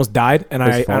 and we almost died, and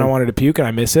I don't wanted to puke, and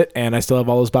I miss it, and I still have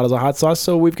all those bottles of hot sauce,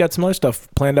 so we've got some other stuff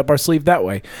planned up our sleeve that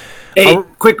way. Hey,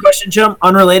 quick question, Chum.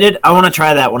 Unrelated. I want to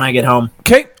try that when I get home.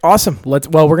 Okay, awesome. We're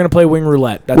going to play wing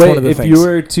roulette. That's one of the if things. you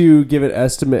were to give an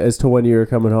estimate as to when you're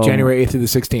coming home, January 8th through the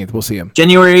 16th. We'll see him.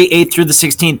 January 8th through the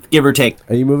 16th, give or take.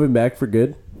 Are you moving back for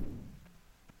good?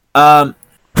 January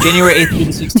 8th through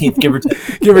the 16th, give or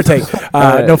take. Give or take.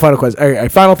 right. No final questions. All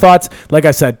right, final thoughts. Like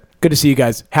I said, good to see you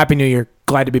guys. Happy New Year.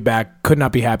 Glad to be back. Could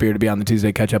not be happier to be on the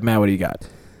Tuesday Catch-Up. Matt, what do you got?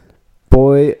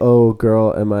 Boy, oh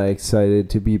girl, am I excited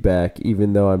to be back,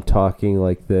 even though I'm talking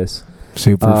like this.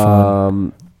 Super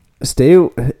fun.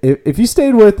 If you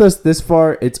stayed with us this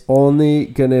far, it's only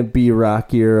gonna be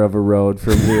rockier of a road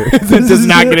from here. It does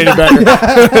not get any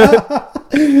better.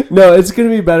 No, it's gonna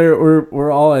be better.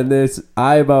 We're all in this.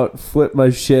 I about flipped my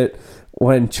shit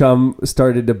when Chum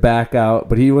started to back out,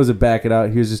 but he wasn't backing out.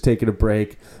 He was just taking a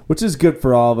break, which is good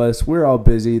for all of us. We're all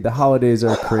busy. The holidays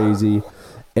are crazy.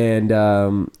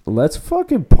 And let's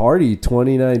fucking party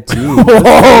 2019.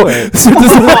 Whoa!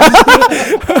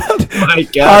 My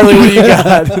God. Harley, what do you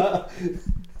got?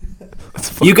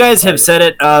 You guys have said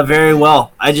it very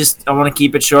well. I want to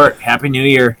keep it short. Happy New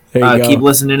Year. There you go. Keep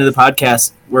listening to the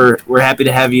podcast. We're happy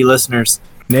to have you listeners.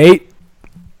 Nate?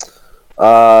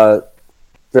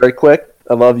 Very quick.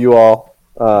 I love you all.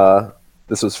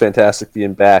 This was fantastic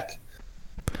being back.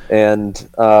 And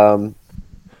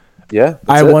yeah,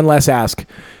 I have one last ask.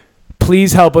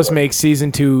 Please help us make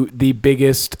season 2 the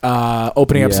biggest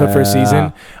opening episode for a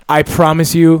season. I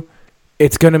promise you,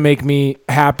 it's going to make me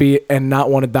happy and not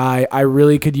want to die. I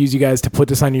really could use you guys to put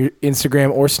this on your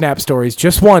Instagram or Snap stories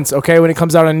just once, okay? When it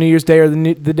comes out on New Year's Day or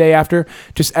the day after,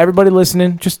 just everybody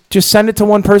listening, just send it to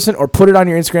one person or put it on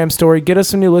your Instagram story. Get us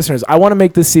some new listeners. I want to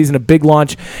make this season a big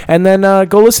launch. And then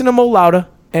go listen to Mo Lauda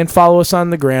and follow us on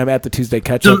the gram at the Tuesday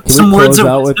Catch-Up. Can we close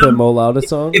out with the Mo Lauda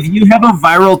song? If you have a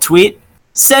viral tweet,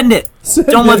 send it.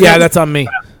 Don't let Yeah, that's on me.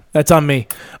 That's on me.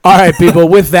 All right, people,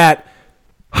 with that,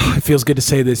 it feels good to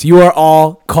say this. You are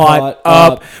all caught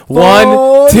up.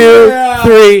 1, 2,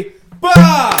 3.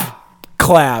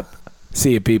 Clap.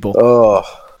 See you, people. Oh.